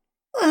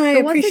 Well, I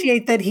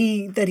appreciate that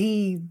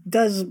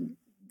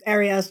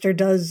Ari Aster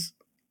does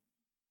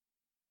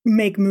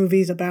make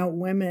movies about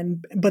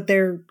women, but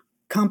they're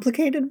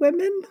complicated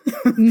women.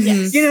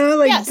 Yes. You know,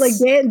 like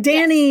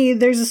Danny,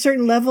 there's a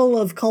certain level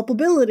of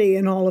culpability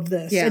in all of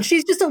this. And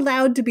she's just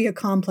allowed to be a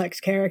complex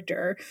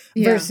character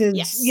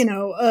versus, you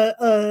know,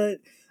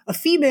 a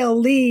female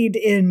lead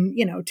in,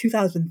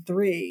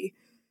 2003.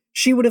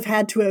 She would have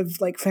had to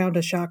have like found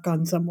a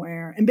shotgun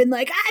somewhere and been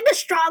like, I'm a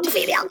strong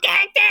female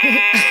character.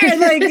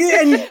 and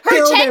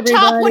her tank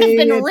top would have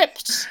been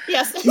ripped.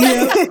 Yes.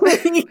 Yeah.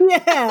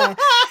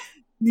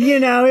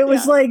 It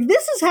was like,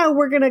 this is how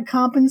we're going to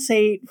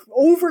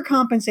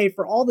overcompensate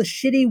for all the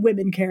shitty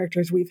women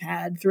characters we've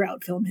had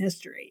throughout film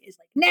history. It's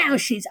like, now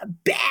she's a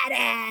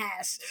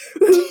badass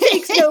who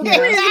takes no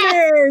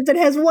prisoners and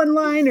has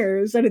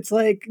one-liners. And it's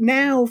like,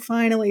 now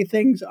finally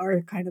things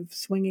are kind of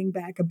swinging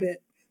back a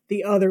bit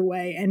the other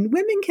way. And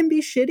women can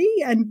be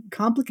shitty and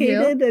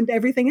complicated and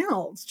everything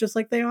else, just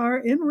like they are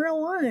in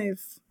real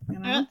life.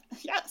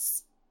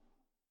 Yes.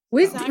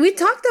 We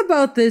talked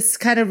about this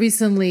kind of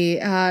recently,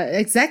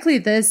 exactly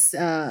this,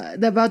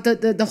 about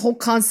the whole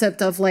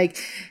concept of like,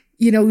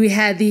 we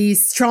had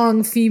these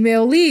strong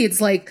female leads,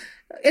 like,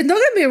 and don't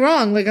get me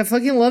wrong, like I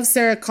fucking love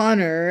Sarah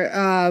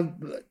Connor.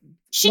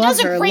 She does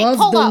a great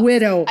pull-up. The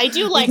Widow. I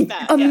do like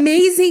that.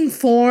 Amazing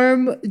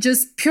form,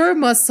 just pure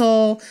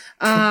muscle.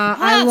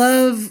 I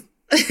love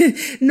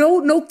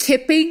no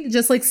kipping,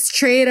 just like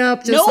straight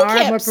up, just no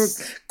arm upper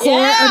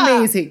core,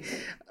 amazing.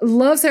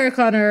 Love Sarah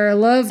Connor,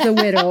 love The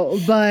Widow,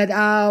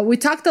 but we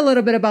talked a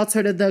little bit about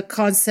sort of the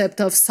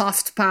concept of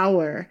soft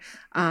power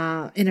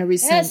in a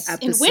recent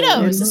episode. In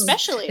Widows,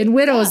 especially. In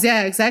Widows,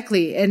 yeah,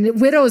 exactly.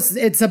 And Widows,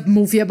 it's a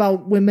movie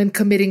about women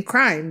committing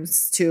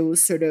crimes to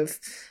sort of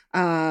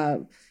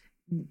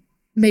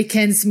make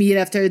ends meet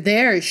after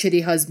their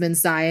shitty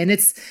husbands die. And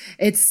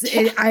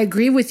I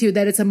agree with you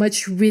that it's a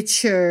much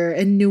richer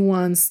and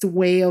nuanced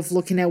way of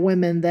looking at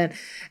women than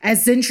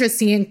as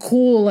interesting and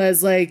cool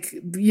as like,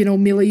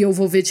 Mila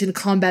Jovovich in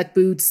combat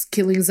boots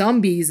killing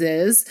zombies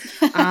is.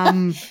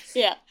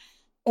 Yeah.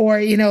 Or,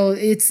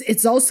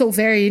 it's also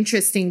very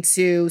interesting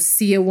to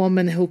see a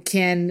woman who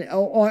can,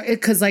 or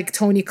because like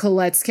Toni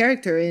Collette's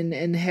character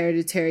in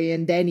Hereditary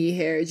and Danny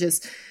here,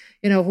 just,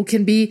 who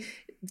can be,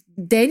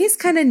 Danny's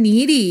kind of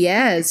needy,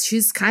 yes.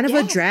 She's kind of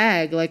a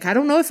drag. Like, I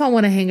don't know if I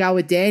want to hang out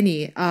with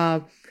Danny,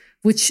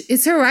 which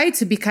is her right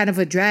to be kind of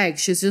a drag.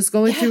 She's just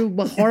going through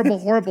a horrible,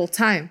 horrible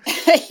time.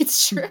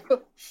 It's true.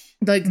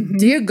 Like,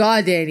 dear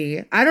God,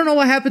 Danny, I don't know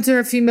what happened to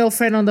her female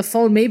friend on the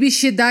phone. Maybe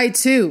she died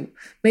too.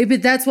 Maybe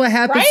that's what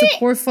happened to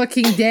poor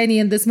fucking Danny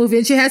in this movie.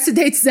 And she has to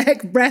date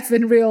Zach Braff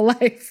in real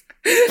life.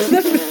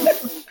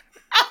 The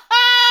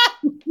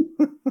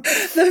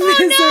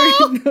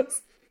misery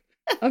knows.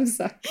 I'm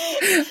sorry.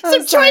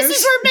 Some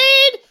choices were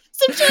made.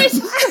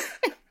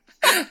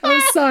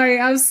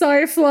 I'm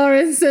sorry,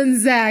 Florence and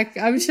Zach.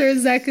 I'm sure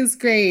Zach is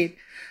great.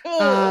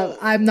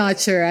 I'm not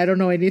sure. I don't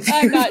know anything.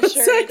 I'm not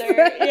sure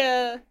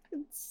either.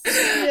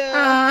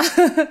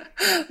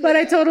 But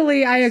I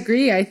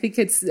agree. I think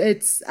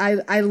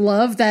I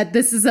love that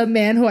this is a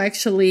man who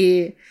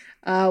actually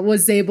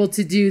was able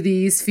to do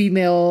these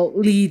female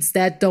leads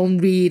that don't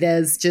read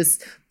as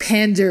just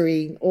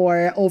pandering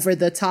or over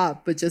the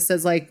top, but just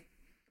as like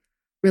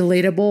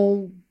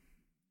relatable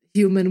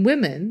human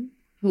women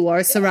who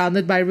are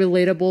surrounded by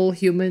relatable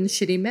human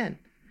shitty men.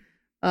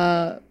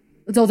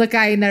 Though the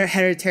guy in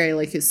Hereditary,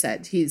 like you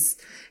said, he's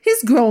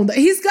grown.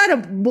 He's got a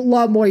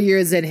lot more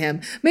years in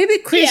him. Maybe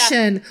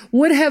Christian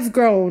would have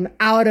grown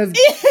out of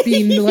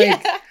being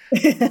like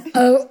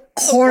a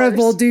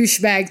horrible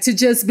douchebag to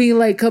just being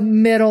like a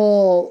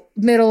middle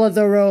of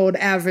the road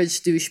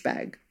average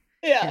douchebag.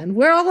 Yeah. And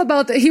we're all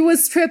about that. He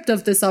was stripped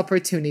of this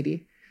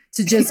opportunity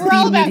to just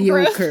be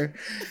mediocre.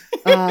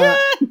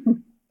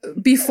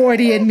 Be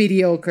 40 and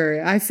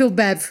mediocre. I feel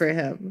bad for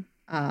him.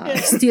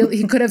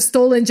 He could have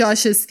stolen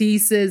Josh's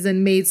thesis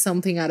and made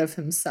something out of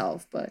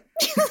himself, but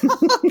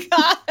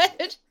God,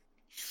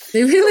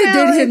 they really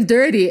did him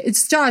dirty.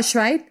 It's Josh,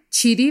 right?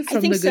 Chidi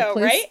from The Good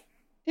Place, right?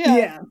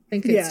 Yeah. I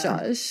think it's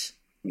Josh.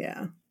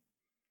 Yeah.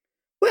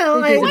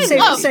 Well, I would say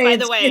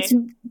it's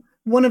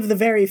one of the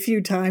very few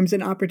times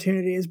an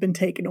opportunity has been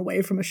taken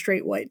away from a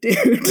straight white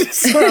dude.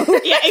 So.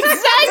 Yeah,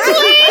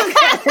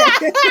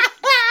 exactly.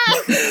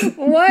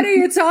 What are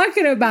you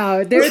talking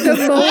about? They're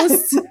the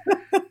most.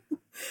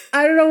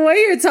 I don't know what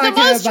you're talking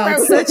about.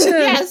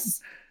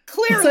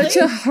 Clearly. Such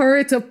a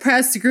hurt,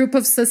 oppressed group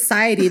of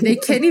society. They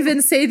can't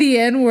even say the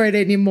N-word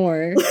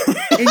anymore.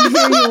 And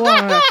here you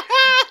are,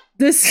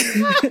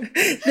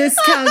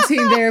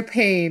 discounting their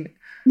pain.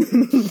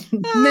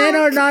 Men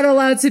are not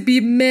allowed to be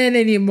men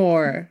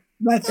anymore.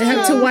 They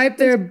have to wipe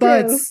their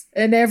butts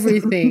and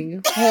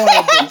everything. Horrible. They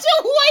have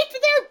to wipe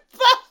their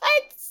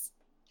butts.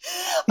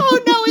 Oh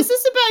no, is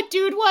this about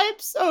dude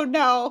wipes? Oh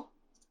no.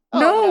 Oh,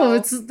 no,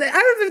 it's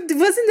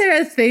wasn't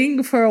there a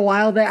thing for a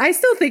while that I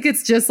still think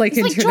it's just like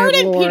it's internet like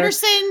Jordan lore.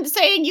 Peterson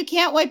saying you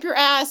can't wipe your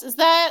ass. Is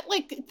that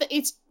like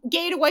it's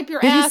gay to wipe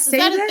your ass? Is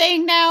that a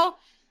thing now?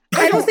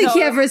 I don't think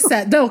he ever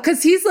said no,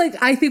 because he's like,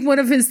 I think one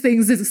of his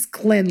things is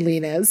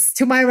cleanliness,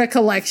 to my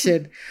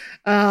recollection.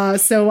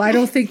 So I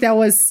don't think that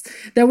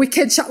we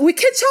can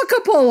chalk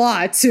up a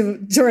lot to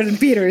Jordan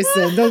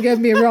Peterson. Don't get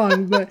me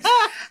wrong, but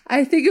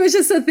I think it was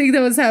just a thing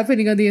that was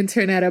happening on the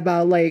internet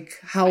about like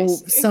how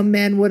some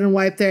men wouldn't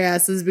wipe their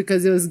asses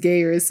because it was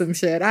gay or some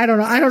shit. I don't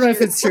know. I don't know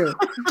if it's true.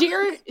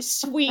 Dear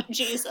sweet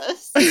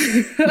Jesus.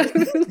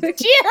 Dear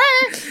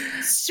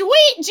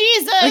sweet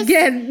Jesus.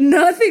 Again,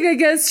 nothing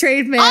against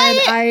straight men.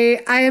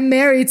 I am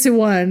married to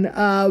one,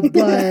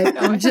 but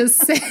I'm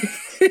just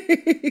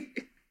saying.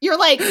 You're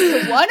like,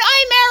 the one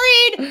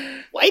I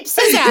married wipes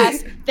his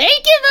ass.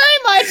 Thank you very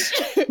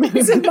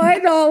much. To my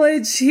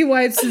knowledge, he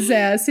wipes his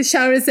ass. He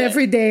showers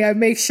every day. I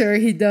make sure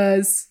he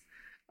does.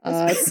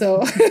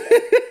 So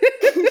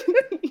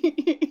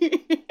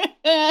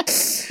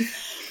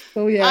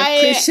yeah,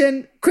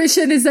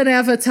 Christian is an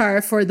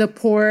avatar for the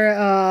poor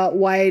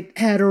white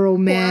hetero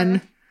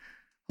man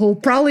who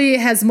probably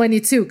has money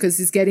too because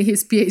he's getting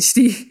his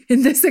PhD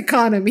in this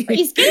economy.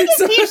 He's getting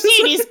his PhD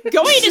and he's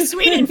going to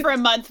Sweden for a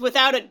month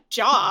without a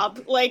job.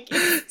 Like,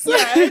 yeah,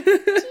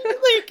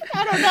 like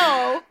I don't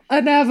know.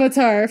 An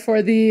avatar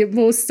for the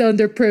most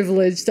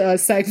underprivileged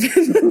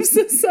segment of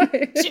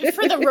society.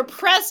 For the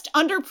repressed,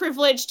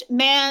 underprivileged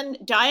man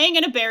dying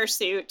in a bear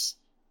suit.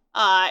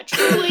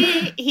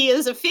 Truly, he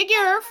is a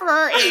figure for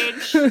our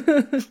age.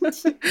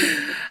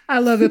 I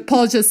love it.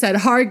 Paul just said,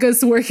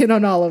 Harga's working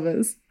on all of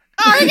us.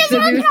 Harga's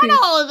working on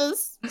all of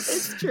us.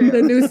 It's true.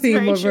 The new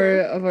theme of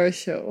our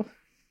show.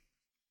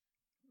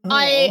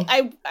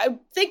 I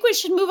think we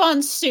should move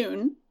on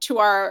soon to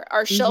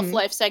our shelf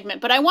life segment,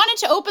 but I wanted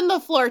to open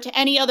the floor to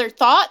any other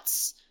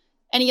thoughts,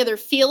 any other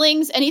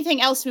feelings,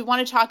 anything else we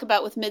want to talk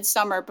about with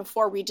Midsommar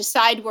before we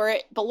decide where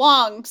it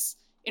belongs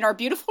in our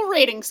beautiful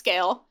rating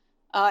scale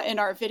in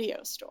our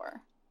video store.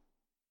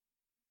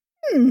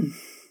 I feel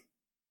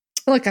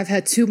like I've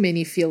had too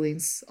many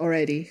feelings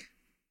already.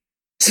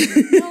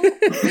 No,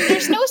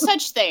 there's no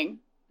such thing.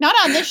 Not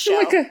on this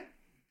show.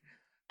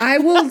 I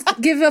will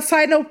give a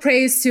final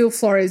praise to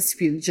Florence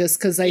Pugh just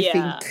because I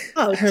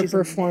think her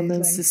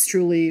performance is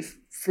truly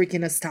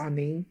freaking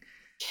astounding.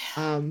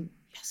 In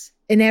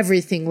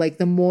everything, like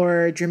the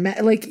more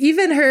dramatic, like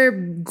even her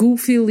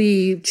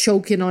goofily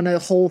choking on a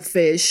whole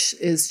fish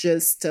is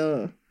just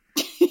a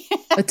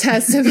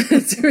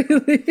testament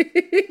really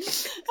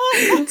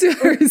to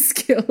her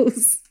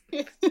skills.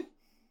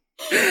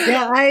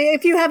 Yeah,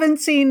 if you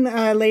haven't seen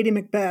Lady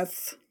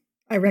Macbeth,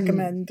 I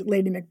recommend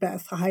Lady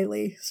Macbeth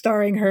highly,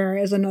 starring her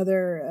as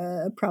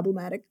another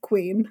problematic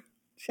queen,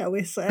 shall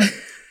we say.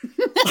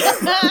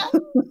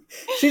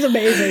 She's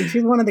amazing.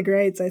 She's one of the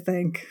greats, I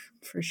think,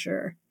 for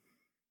sure.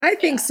 I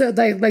think so.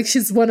 Like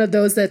she's one of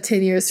those that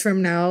 10 years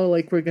from now,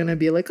 like we're gonna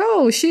be like,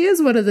 oh, she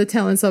is one of the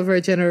talents of her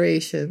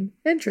generation.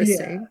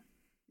 Interesting.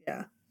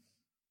 Yeah.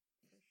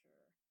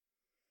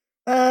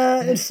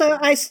 So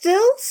I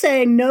still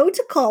say no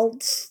to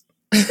cults.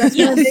 That's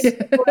my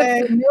big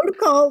way. No to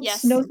cults.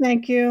 Yes. No,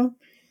 thank you.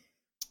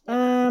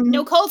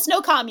 No cults,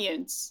 no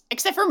communes.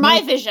 Except for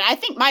my vision. I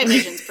think my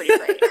vision's pretty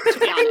great, to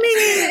be honest.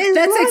 I mean,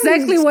 that's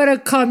exactly what a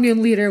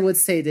commune leader would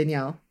say,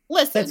 Danielle.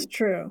 Listen. That's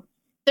true.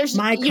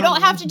 You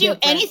don't have to do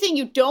anything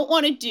you don't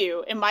want to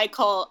do in my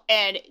cult,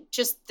 and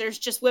there's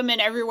just women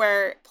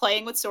everywhere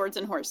playing with swords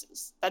and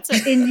horses. That's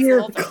it. In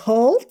your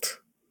cult?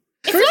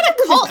 It's not a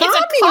cult, it's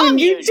a commune.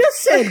 You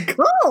just said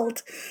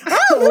cult.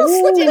 Oh, little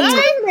slip of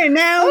tongue there.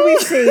 Now we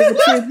see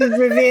the truth is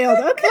revealed.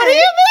 Okay. What do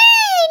you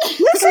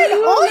mean? Listen,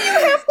 all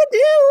you have to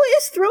do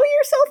is throw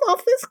yourself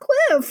off this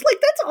cliff. Like,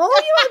 that's all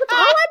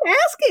I'm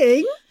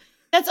asking.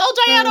 That's all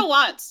Diana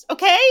wants,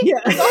 okay? Yeah.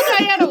 That's all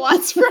Diana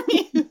wants from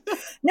you.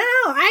 No,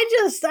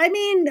 I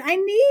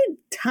need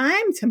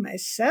time to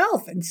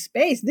myself and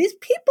space. These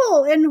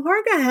people in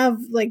Harga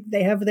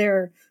have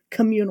their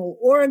communal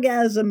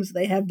orgasms.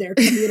 They have their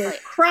communal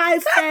cry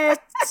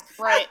fests.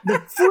 Right.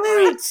 The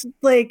flutes.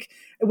 Like,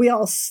 we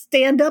all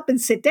stand up and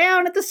sit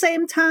down at the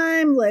same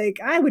time. Like,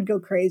 I would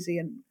go crazy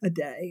in a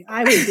day.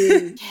 I would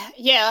be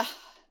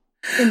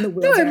in the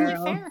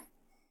wheelbarrow. Fair.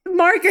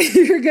 Mark,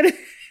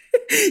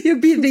 you'll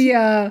be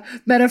the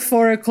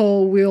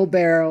metaphorical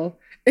wheelbarrow.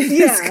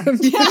 Yes, I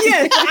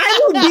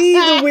will be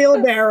the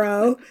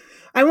wheelbarrow.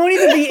 I won't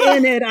even be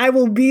in it. I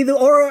will be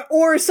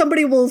or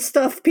somebody will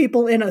stuff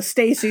people in a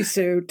Stacy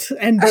suit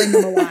and burn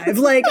them alive.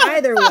 Like,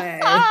 either way.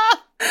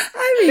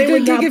 I mean,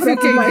 good thing if you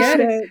can get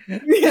it.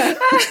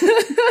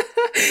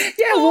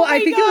 Yeah, well, I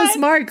think it was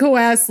Mark who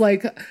asked,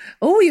 like,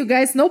 oh, you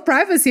guys, no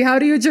privacy. How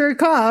do you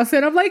jerk off?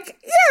 And I'm like,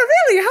 yeah,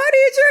 really? How do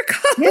you jerk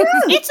off? Yeah.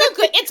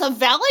 It's a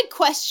valid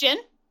question.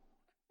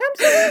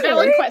 Absolutely.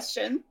 Valid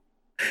question.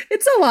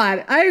 It's a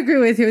lot. I agree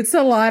with you. It's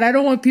a lot. I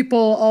don't want people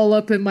all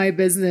up in my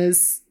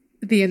business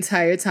the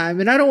entire time.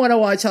 And I don't want to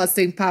watch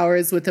Austin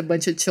Powers with a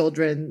bunch of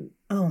children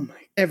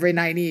every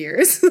 9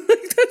 years.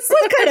 It's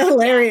kind of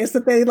hilarious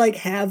that they like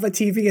have a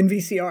TV and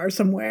VCR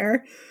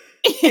somewhere.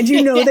 And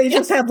they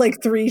just have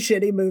like 3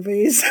 shitty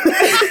movies.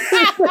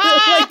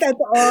 Like that's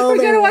all we're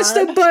gonna watch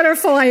The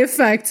Butterfly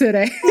Effect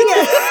today.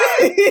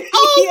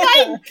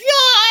 My god!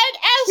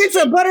 It's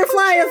a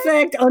Butterfly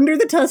Effect, Under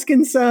the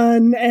Tuscan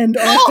Sun, and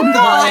Austin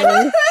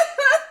Powers.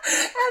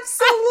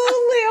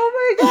 Absolutely. Oh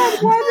my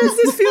god. Why does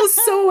this feel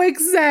so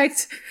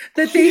exact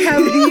that they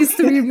have these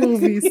 3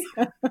 movies?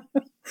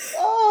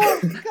 Oh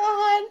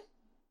god.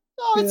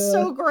 Oh, it's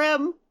so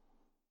grim.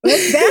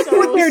 That's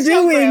what they're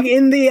doing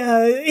in the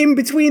in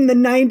between the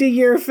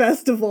 90-year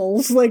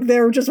festivals. Like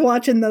they're just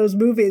watching those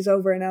movies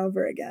over and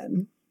over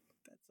again.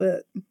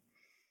 That's it.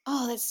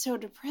 Oh, that's so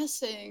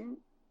depressing.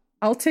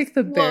 I'll take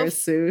the bear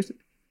suit.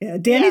 Yeah,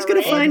 Danny's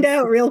gonna find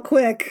out real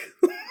quick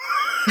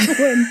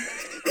once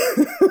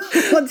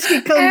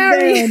she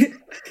comes in.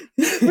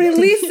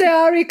 Release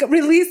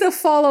the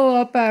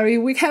follow-up, Ari.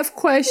 We have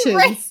questions.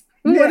 Right.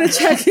 We want to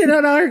check in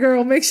on our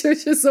girl, make sure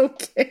she's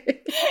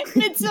okay.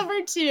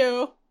 Midsommar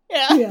 2.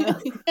 Yeah.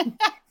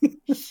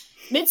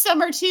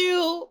 Midsommar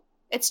 2,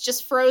 it's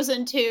just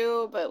Frozen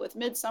 2, but with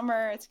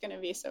Midsommar, it's going to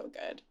be so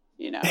good.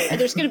 And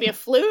there's going to be a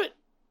flute,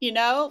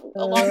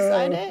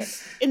 alongside it.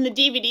 In the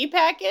DVD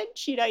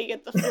package, you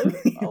get the flute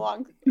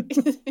along.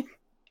 The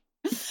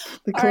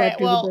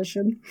collector's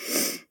edition.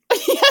 Yeah,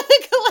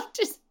 the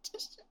collector's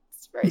edition.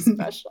 It's very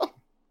special.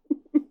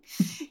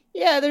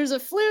 Yeah, there's a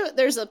flute,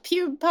 there's a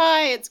pube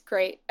pie. It's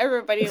great.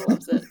 Everybody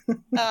loves it.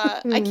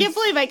 I can't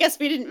believe, I guess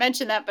we didn't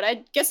mention that, but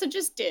I guess I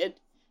just did.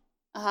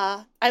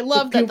 I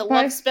love that the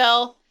love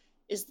spell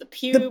is the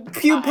pube pie. The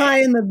pube pie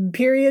and the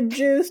period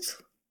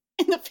juice.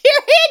 And the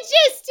period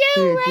juice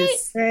too,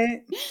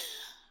 right?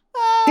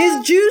 His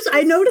juice,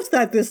 I noticed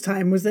that this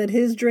time, was that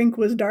his drink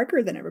was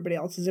darker than everybody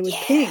else's. It was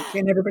pink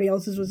and everybody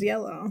else's was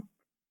yellow.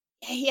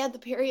 Yeah, he had the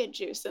period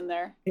juice in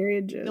there.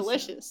 Period juice.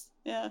 Delicious.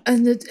 Yeah.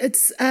 And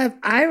it's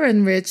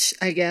iron rich,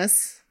 I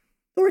guess.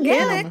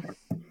 Organic. Yeah.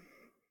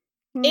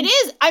 It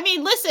is. I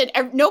mean, listen,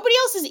 nobody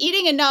else is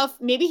eating enough.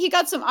 Maybe he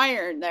got some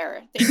iron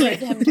there. They needed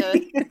him to...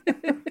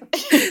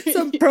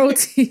 some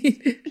protein.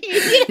 He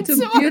needed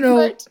some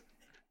effort.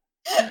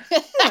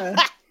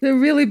 The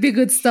really be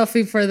good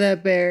stuffing for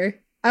that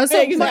bear. I was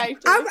exactly.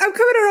 I'm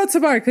coming around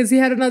tomorrow because he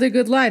had another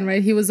good line,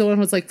 right? He was the one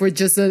who was like, we're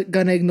just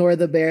gonna ignore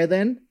the bear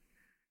then.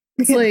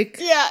 It's like...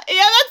 Yeah,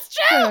 that's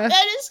true. Yeah.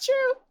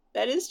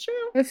 That is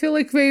true. I feel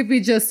like maybe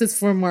justice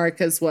for Mark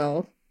as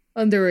well.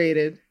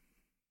 Underrated.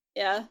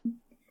 Yeah.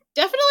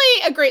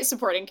 Definitely a great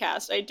supporting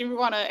cast. I do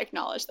want to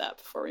acknowledge that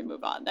before we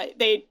move on.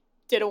 They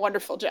did a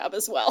wonderful job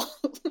as well.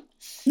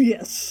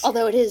 Yes.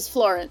 Although it is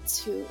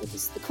Florence who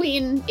is the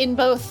queen in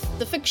both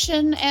the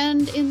fiction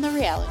and in the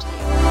reality.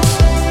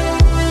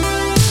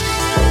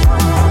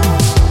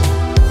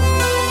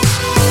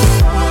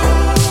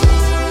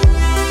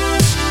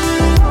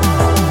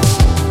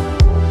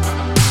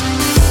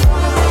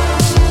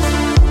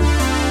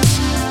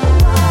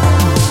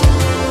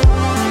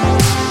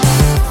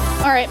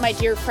 All right, my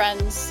dear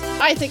friends,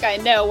 I think I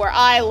know where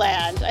I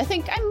land. I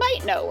think I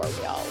might know where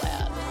we all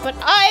land. But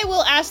I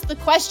will ask the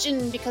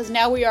question because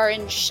now we are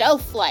in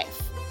shelf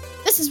life.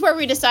 This is where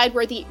we decide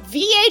where the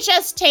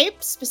VHS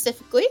tape,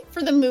 specifically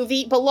for the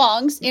movie,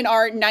 belongs in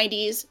our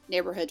 90s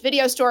neighborhood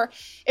video store.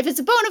 If it's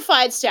a bona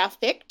fide staff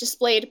pick,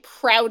 displayed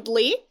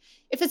proudly.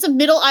 If it's a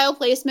middle aisle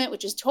placement,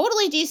 which is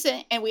totally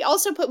decent, and we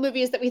also put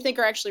movies that we think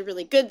are actually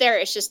really good there,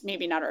 it's just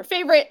maybe not our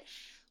favorite.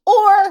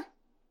 Or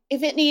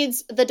if it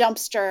needs the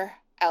dumpster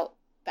out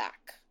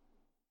back.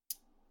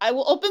 I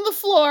will open the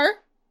floor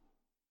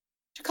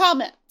to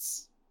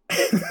comments.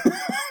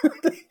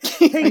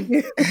 Thank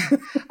you.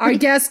 Our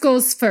guest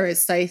goes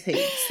first, I think.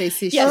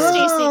 Stacey. Yes,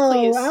 Stacey,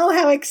 please. Oh,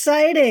 how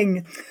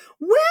exciting.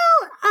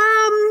 Well,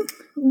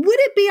 would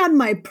it be on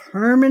my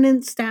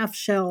permanent staff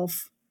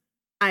shelf?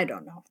 I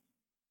don't know.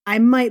 I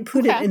might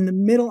put it in the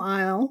middle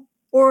aisle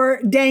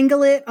or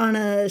dangle it on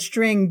a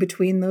string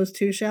between those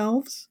two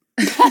shelves.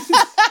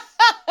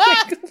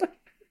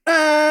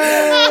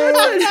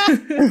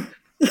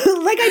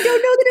 Like, I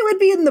don't know that it would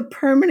be in the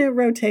permanent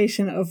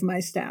rotation of my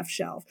staff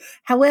shelf.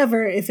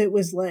 However, if it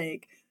was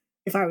like,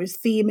 if I was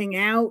theming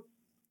out,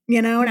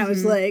 and I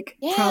was like,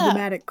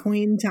 problematic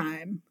queen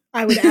time,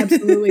 I would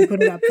absolutely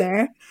put it up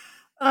there.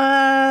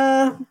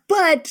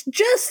 But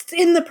just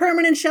in the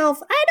permanent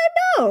shelf, I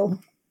don't know.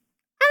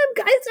 I'm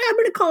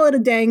going to call it a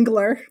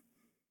dangler.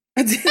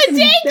 A dangler?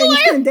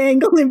 It's going to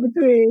dangle in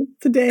between.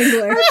 It's a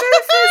dangler. Our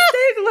very first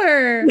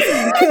dangler.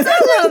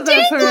 I love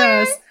that for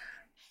us.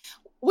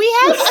 We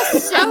have a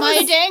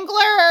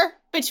semi-dangler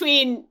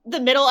between the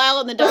middle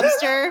aisle and the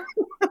dumpster.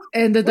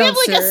 And the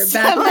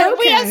dumpster.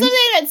 We have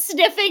something that's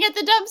sniffing at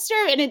the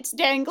dumpster and it's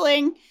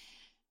dangling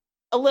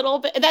a little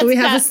bit. So we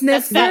have a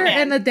sniffer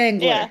and a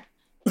dangler. Yeah.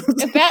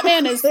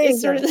 Batman is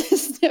sort of the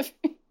sniffer.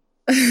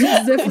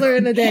 Sniffler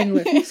and a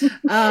dangler.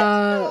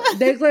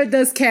 Dangler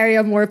does carry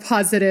a more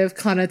positive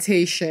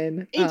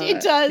connotation.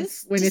 It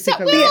does. When you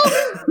think of it.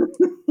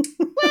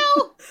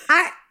 Well,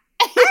 I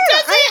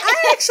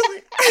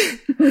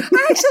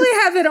I actually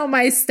have it on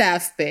my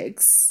staff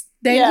picks.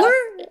 Dangler?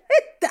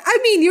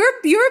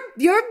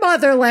 Your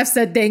mother laughs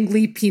at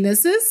dangly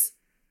penises.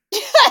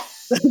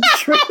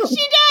 True. She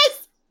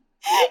does.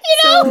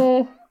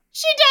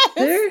 She does.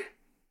 Yeah.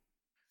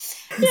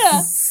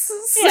 Yeah,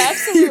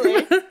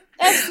 absolutely.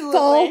 Absolutely.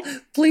 Paul,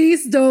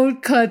 please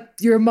don't cut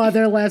your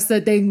mother laughs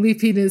at dangly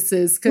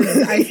penises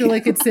because I feel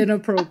like it's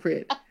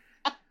inappropriate.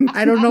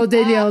 I don't know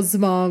Danielle's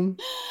mom.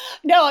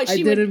 No,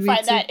 she would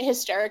find that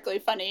hysterically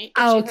funny.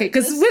 Oh, okay,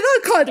 because we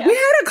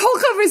had a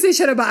whole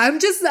conversation about.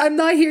 I'm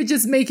not here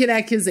just making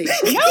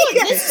accusations. No,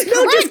 this is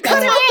correct.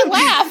 That's why I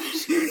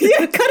laughed.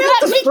 Yeah, cut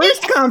out the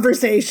first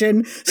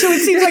conversation. So it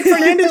seems like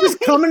Fernanda was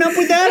coming up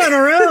with that on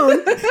her own.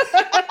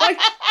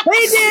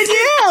 Hey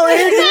Danielle, I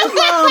heard your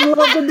mom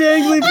loved the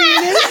dangly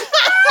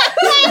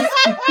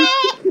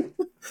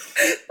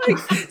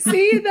penis.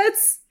 See,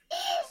 that's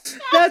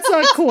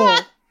not cool.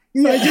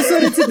 So I just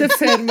wanted to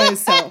defend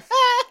myself.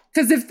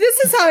 Because if this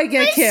is how I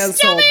get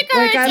canceled,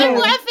 like I'm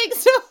laughing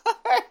so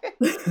hard.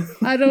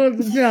 I don't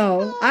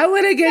know. I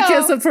want to get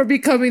canceled for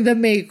becoming the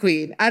May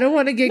Queen. I don't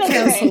want to get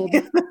canceled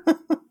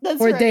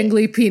for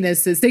dangly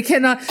penises. They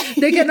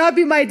cannot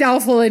be my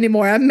downfall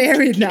anymore. I'm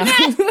married now.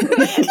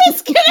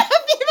 This cannot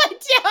be my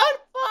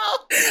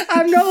downfall.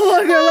 I'm no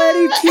longer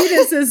letting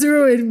penises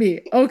ruin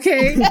me.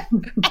 Okay.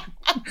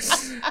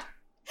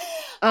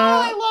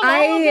 I love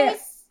all of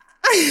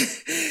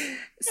this.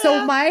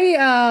 So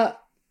my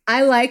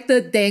I like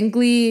the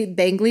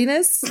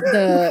dangliness,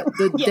 the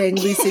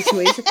dangly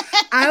situation.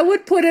 I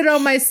would put it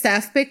on my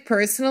staff pick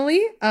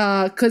personally,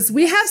 because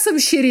we have some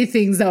shitty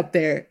things up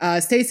there.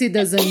 Stacey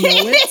doesn't know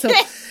it, so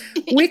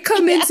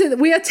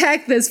we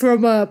attack this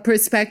from a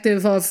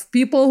perspective of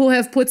people who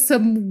have put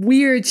some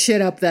weird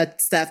shit up that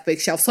staff pick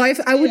shelf. So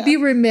I would be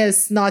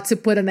remiss not to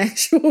put an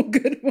actual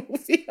good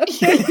movie up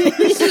there.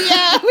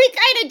 Yeah, we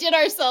kind of did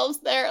ourselves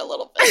there a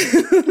little bit.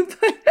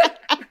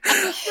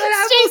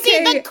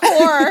 Stacey,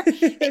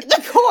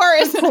 the core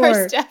is in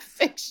our staff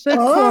fiction. The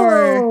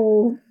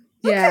core.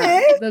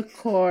 Yeah, the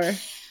core.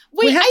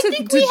 I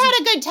think we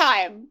had a good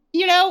time.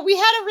 You know, we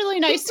had a really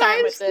nice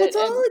time with it. That's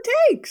all it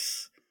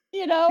takes.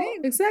 You know?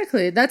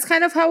 Exactly. That's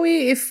kind of how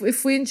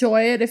if we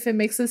enjoy it, if it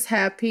makes us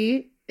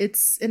happy,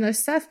 it's in our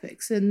staff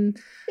picks. And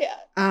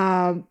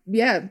I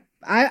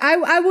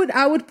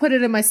would put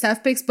it in my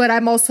staff picks, but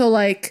I'm also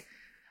like,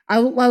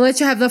 I'll let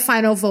you have the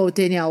final vote,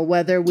 Danielle,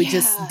 whether we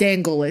just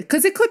dangle it.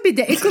 Because it could be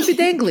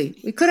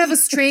dangly. We could have a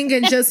string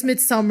and just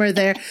Midsommar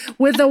there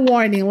with a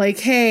warning like,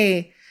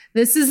 hey,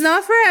 this is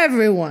not for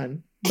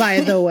everyone, by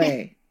the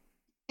way.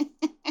 Yeah,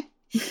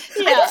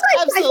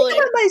 absolutely. I think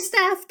about my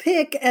staff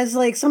pick as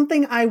like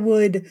something I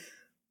would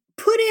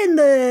put in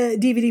the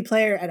DVD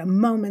player at a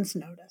moment's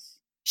notice.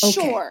 Okay,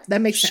 sure.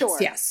 That makes sense.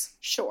 Yes.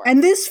 Sure.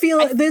 And this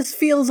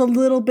feels a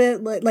little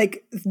bit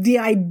like the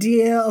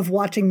idea of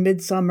watching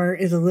Midsommar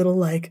is a little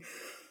like,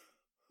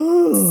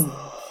 ooh.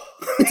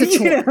 It's a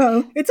chore. You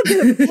know, it's a bit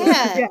of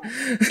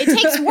It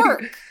takes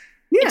work.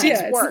 Yeah. It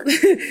takes work.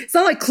 It's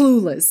not like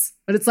Clueless,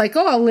 but it's like,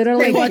 I'll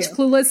literally watch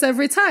Clueless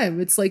every time.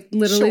 It's like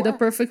literally the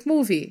perfect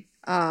movie.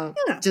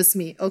 Just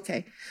me.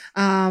 Okay.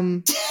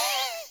 But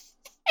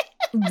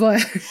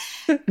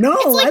no,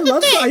 like I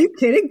love it. Are you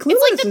kidding?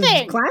 Clueless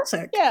is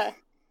classic. Yeah.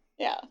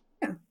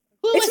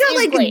 It's not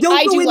like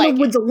don't go in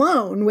the woods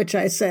alone, which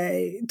I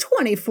say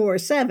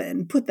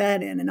 24/7. Put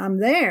that in, and I'm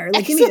there.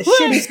 Like, give me a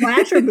shitty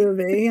slasher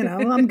movie, you know,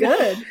 I'm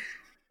good.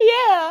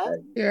 Yeah,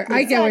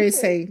 I get what you're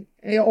saying.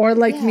 Or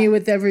like me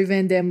with every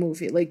Van Damme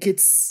movie, like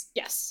it's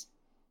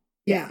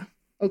yeah.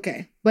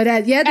 Okay, but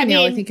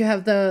Danielle, I think you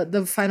have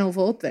the final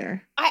vote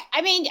there.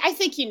 I mean, I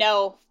think you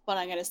know what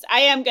I'm gonna say.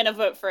 I am gonna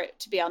vote for it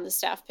to be on the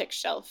staff pick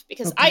shelf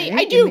because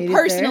I do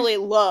personally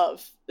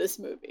love this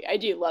movie. I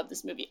do love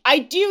this movie. I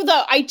do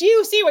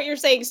see what you're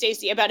saying,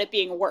 Stacey, about it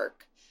being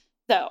work,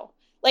 though.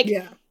 Like,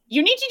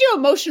 you need to do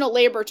emotional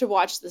labor to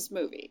watch this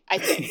movie. I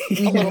think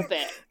a little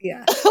bit,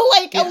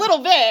 a little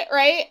bit,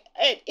 right?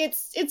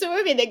 It's a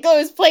movie that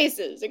goes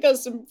places. It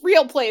goes some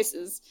real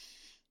places.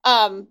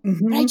 But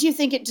I do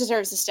think it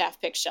deserves a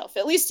staff pick shelf,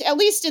 at least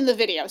in the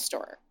video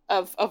store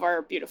of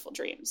our beautiful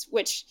dreams,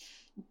 which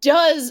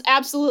does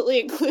absolutely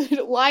include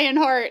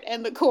Lionheart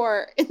and the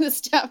core in the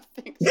staff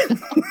pick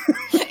shelf.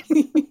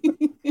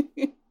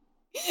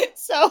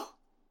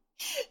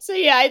 So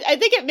yeah, I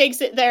think it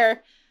makes it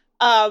there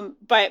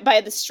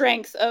by the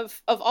strength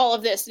of all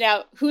of this.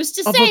 Now, who's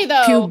to say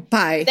though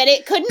that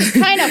it couldn't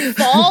kind of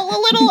fall a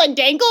little and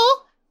dangle?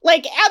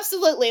 Like,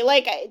 absolutely.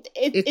 Like,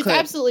 it's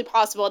absolutely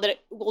possible that it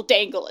will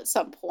dangle at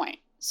some point.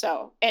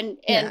 So, and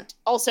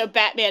also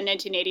Batman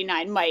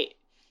 1989 might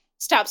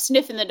stop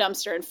sniffing the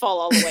dumpster and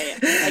fall all the way in.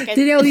 Like,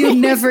 Danielle, you'll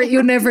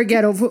never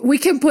get over. We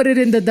can put it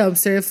in the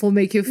dumpster if we'll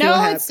make you feel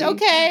happy. No, it's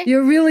okay.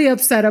 You're really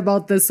upset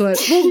about this one.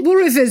 We'll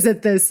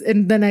revisit this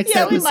in the next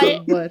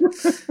episode.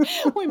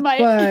 We might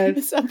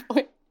at some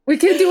point. We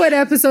can do an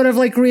episode of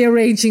like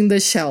rearranging the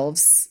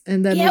shelves,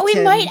 and then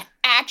we might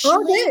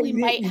actually. We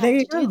might have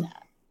to do that.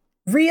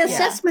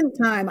 Reassessment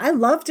time. I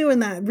love doing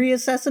that.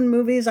 Reassessing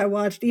movies I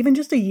watched even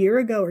just a year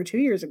ago or 2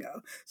 years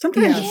ago.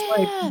 Sometimes it's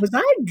like, was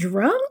I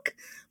drunk?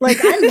 Like,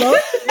 I love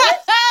this.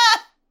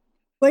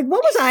 Like,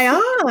 what was I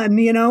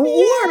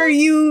on, Or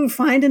you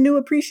find a new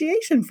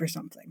appreciation for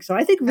something. So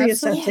I think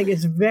reassessing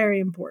is very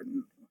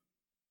important.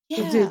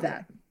 To do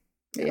that.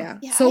 Yeah.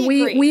 So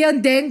we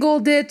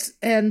undangled it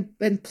and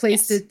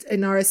placed it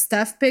in our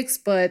staff picks,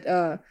 but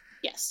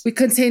we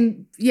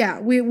contain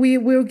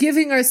we're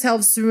giving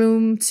ourselves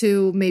room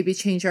to maybe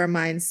change our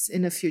minds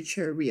in a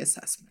future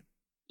reassessment.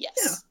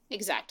 Yes,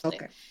 exactly.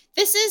 Okay.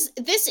 This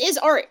is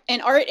art,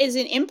 and art is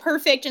an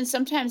imperfect and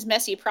sometimes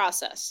messy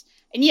process.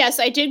 And yes,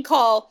 I did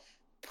call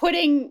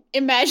putting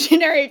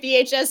imaginary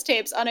VHS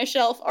tapes on a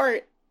shelf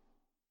art.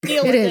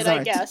 Deal with it,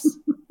 I guess.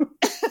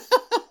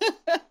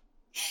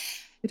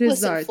 It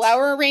is art.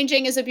 Flower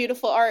arranging is a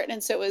beautiful art,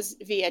 and so is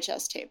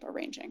VHS tape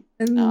arranging.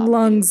 And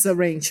lungs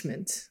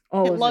arrangement.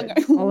 All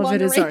of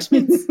it is art.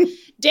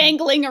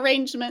 Dangling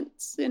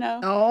arrangements,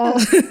 Oh.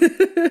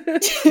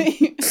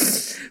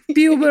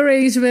 Pube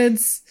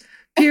arrangements,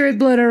 period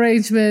blood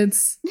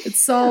arrangements.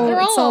 It's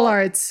all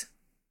art.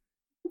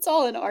 It's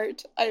all in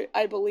art,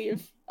 I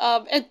believe.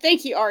 And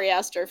thank you, Ari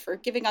Aster, for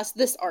giving us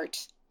this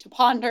art to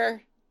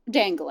ponder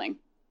dangling.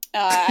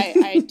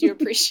 I do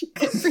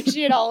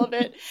appreciate all of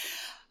it.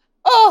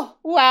 Oh,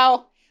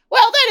 wow.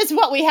 Well, that is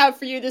what we have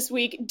for you this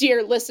week,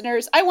 dear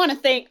listeners. I want to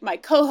thank my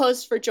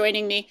co-hosts for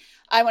joining me.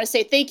 I want to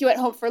say thank you at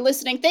home for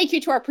listening. Thank you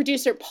to our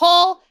producer,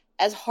 Paul,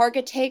 as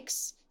Harga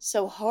takes,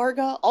 so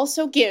Harga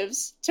also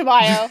gives to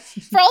Mayo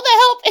for all the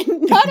help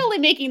in not only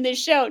making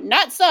this show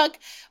not suck,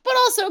 but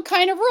also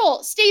kind of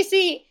rule.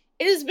 Stacey,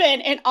 it has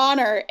been an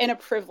honor and a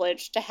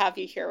privilege to have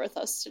you here with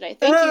us today.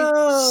 Thank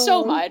you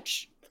so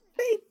much.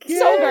 Thank you.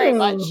 So very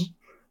much.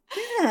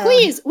 Yeah.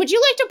 Please, would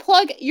you like to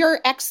plug your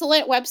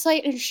excellent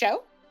website and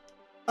show?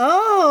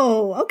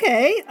 Oh,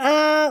 okay.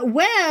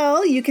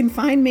 Well, you can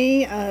find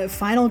me,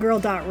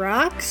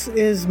 finalgirl.rocks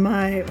is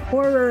my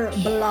horror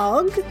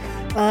blog.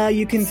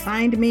 You can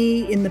find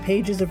me in the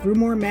pages of Rue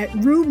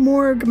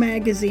Morgue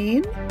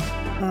magazine,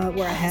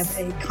 where I have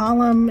a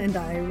column and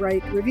I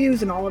write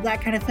reviews and all of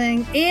that kind of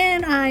thing.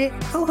 And I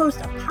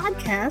co-host a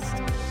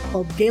podcast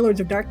called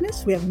Gaylords of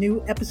Darkness. We have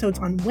new episodes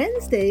on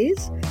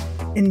Wednesdays.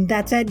 And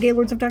that's at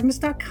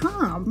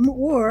gaylordsofdarkness.com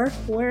or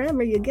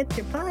wherever you get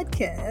your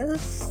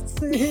podcasts.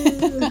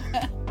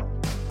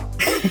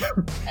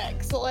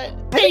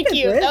 Excellent. Thank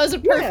you. That was a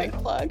perfect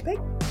plug.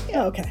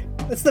 Okay.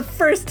 That's the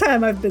first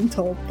time I've been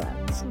told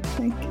that. So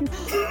thank you.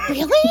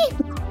 Really?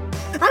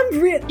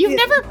 You've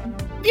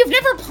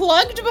never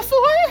plugged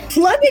before?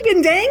 Plugging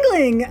and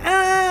dangling.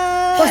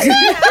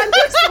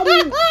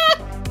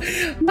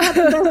 Not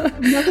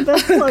the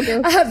best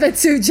plugger. I have the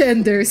two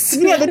genders.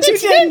 Yeah, the two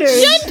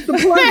genders. The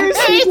pluggers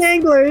and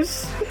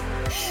danglers.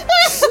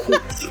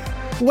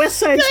 West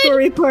Side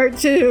Story Part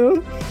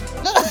 2.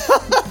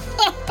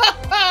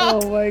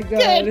 Oh my god.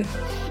 Good.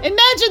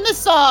 Imagine the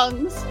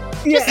songs.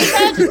 Just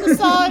imagine the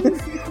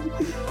songs.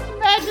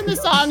 Imagine the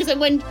songs, and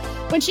when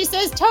she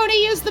says,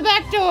 Tony used the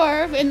back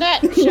door in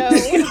that show,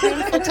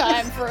 beautiful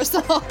time for us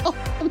all.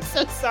 I'm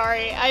so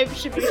sorry. I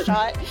should be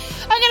shot.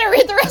 I'm going to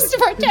read the rest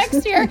of our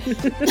text here.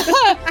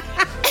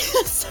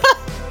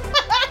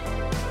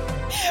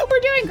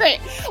 We're doing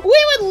great.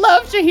 We would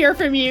love to hear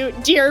from you,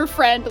 dear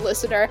friend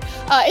listener.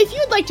 If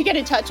you'd like to get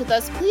in touch with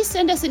us, please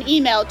send us an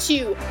email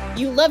to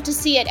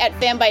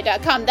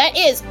youlovetoseeit@fanbyte.com. That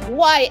is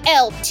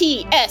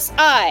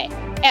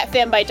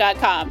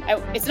YLTSI@fanbyte.com.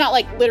 It's not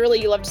like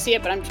literally you love to see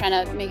it, but I'm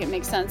trying to make it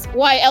make sense.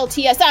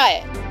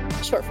 YLTSI,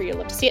 short for you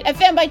love to see it,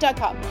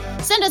 @fanbyte.com.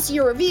 Send us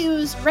your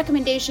reviews,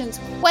 recommendations,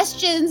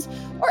 questions,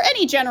 or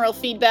any general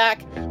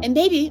feedback, and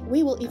maybe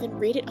we will even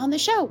read it on the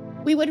show.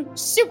 We would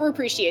super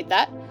appreciate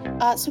that.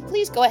 So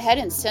please go ahead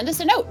and send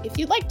us a note if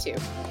you'd like to.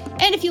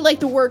 And if you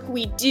like the work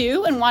we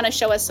do and want to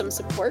show us some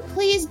support,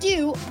 please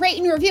do rate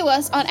and review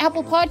us on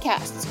Apple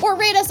Podcasts or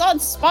rate us on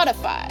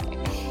Spotify.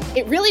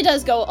 It really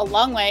does go a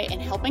long way in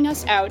helping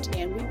us out,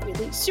 and we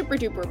really super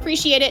duper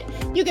appreciate it.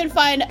 You can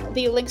find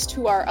the links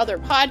to our other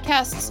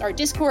podcasts, our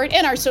Discord,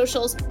 and our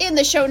socials in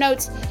the show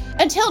notes.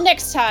 Until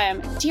next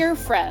time, dear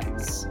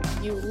friends,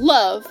 you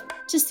love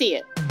to see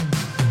it.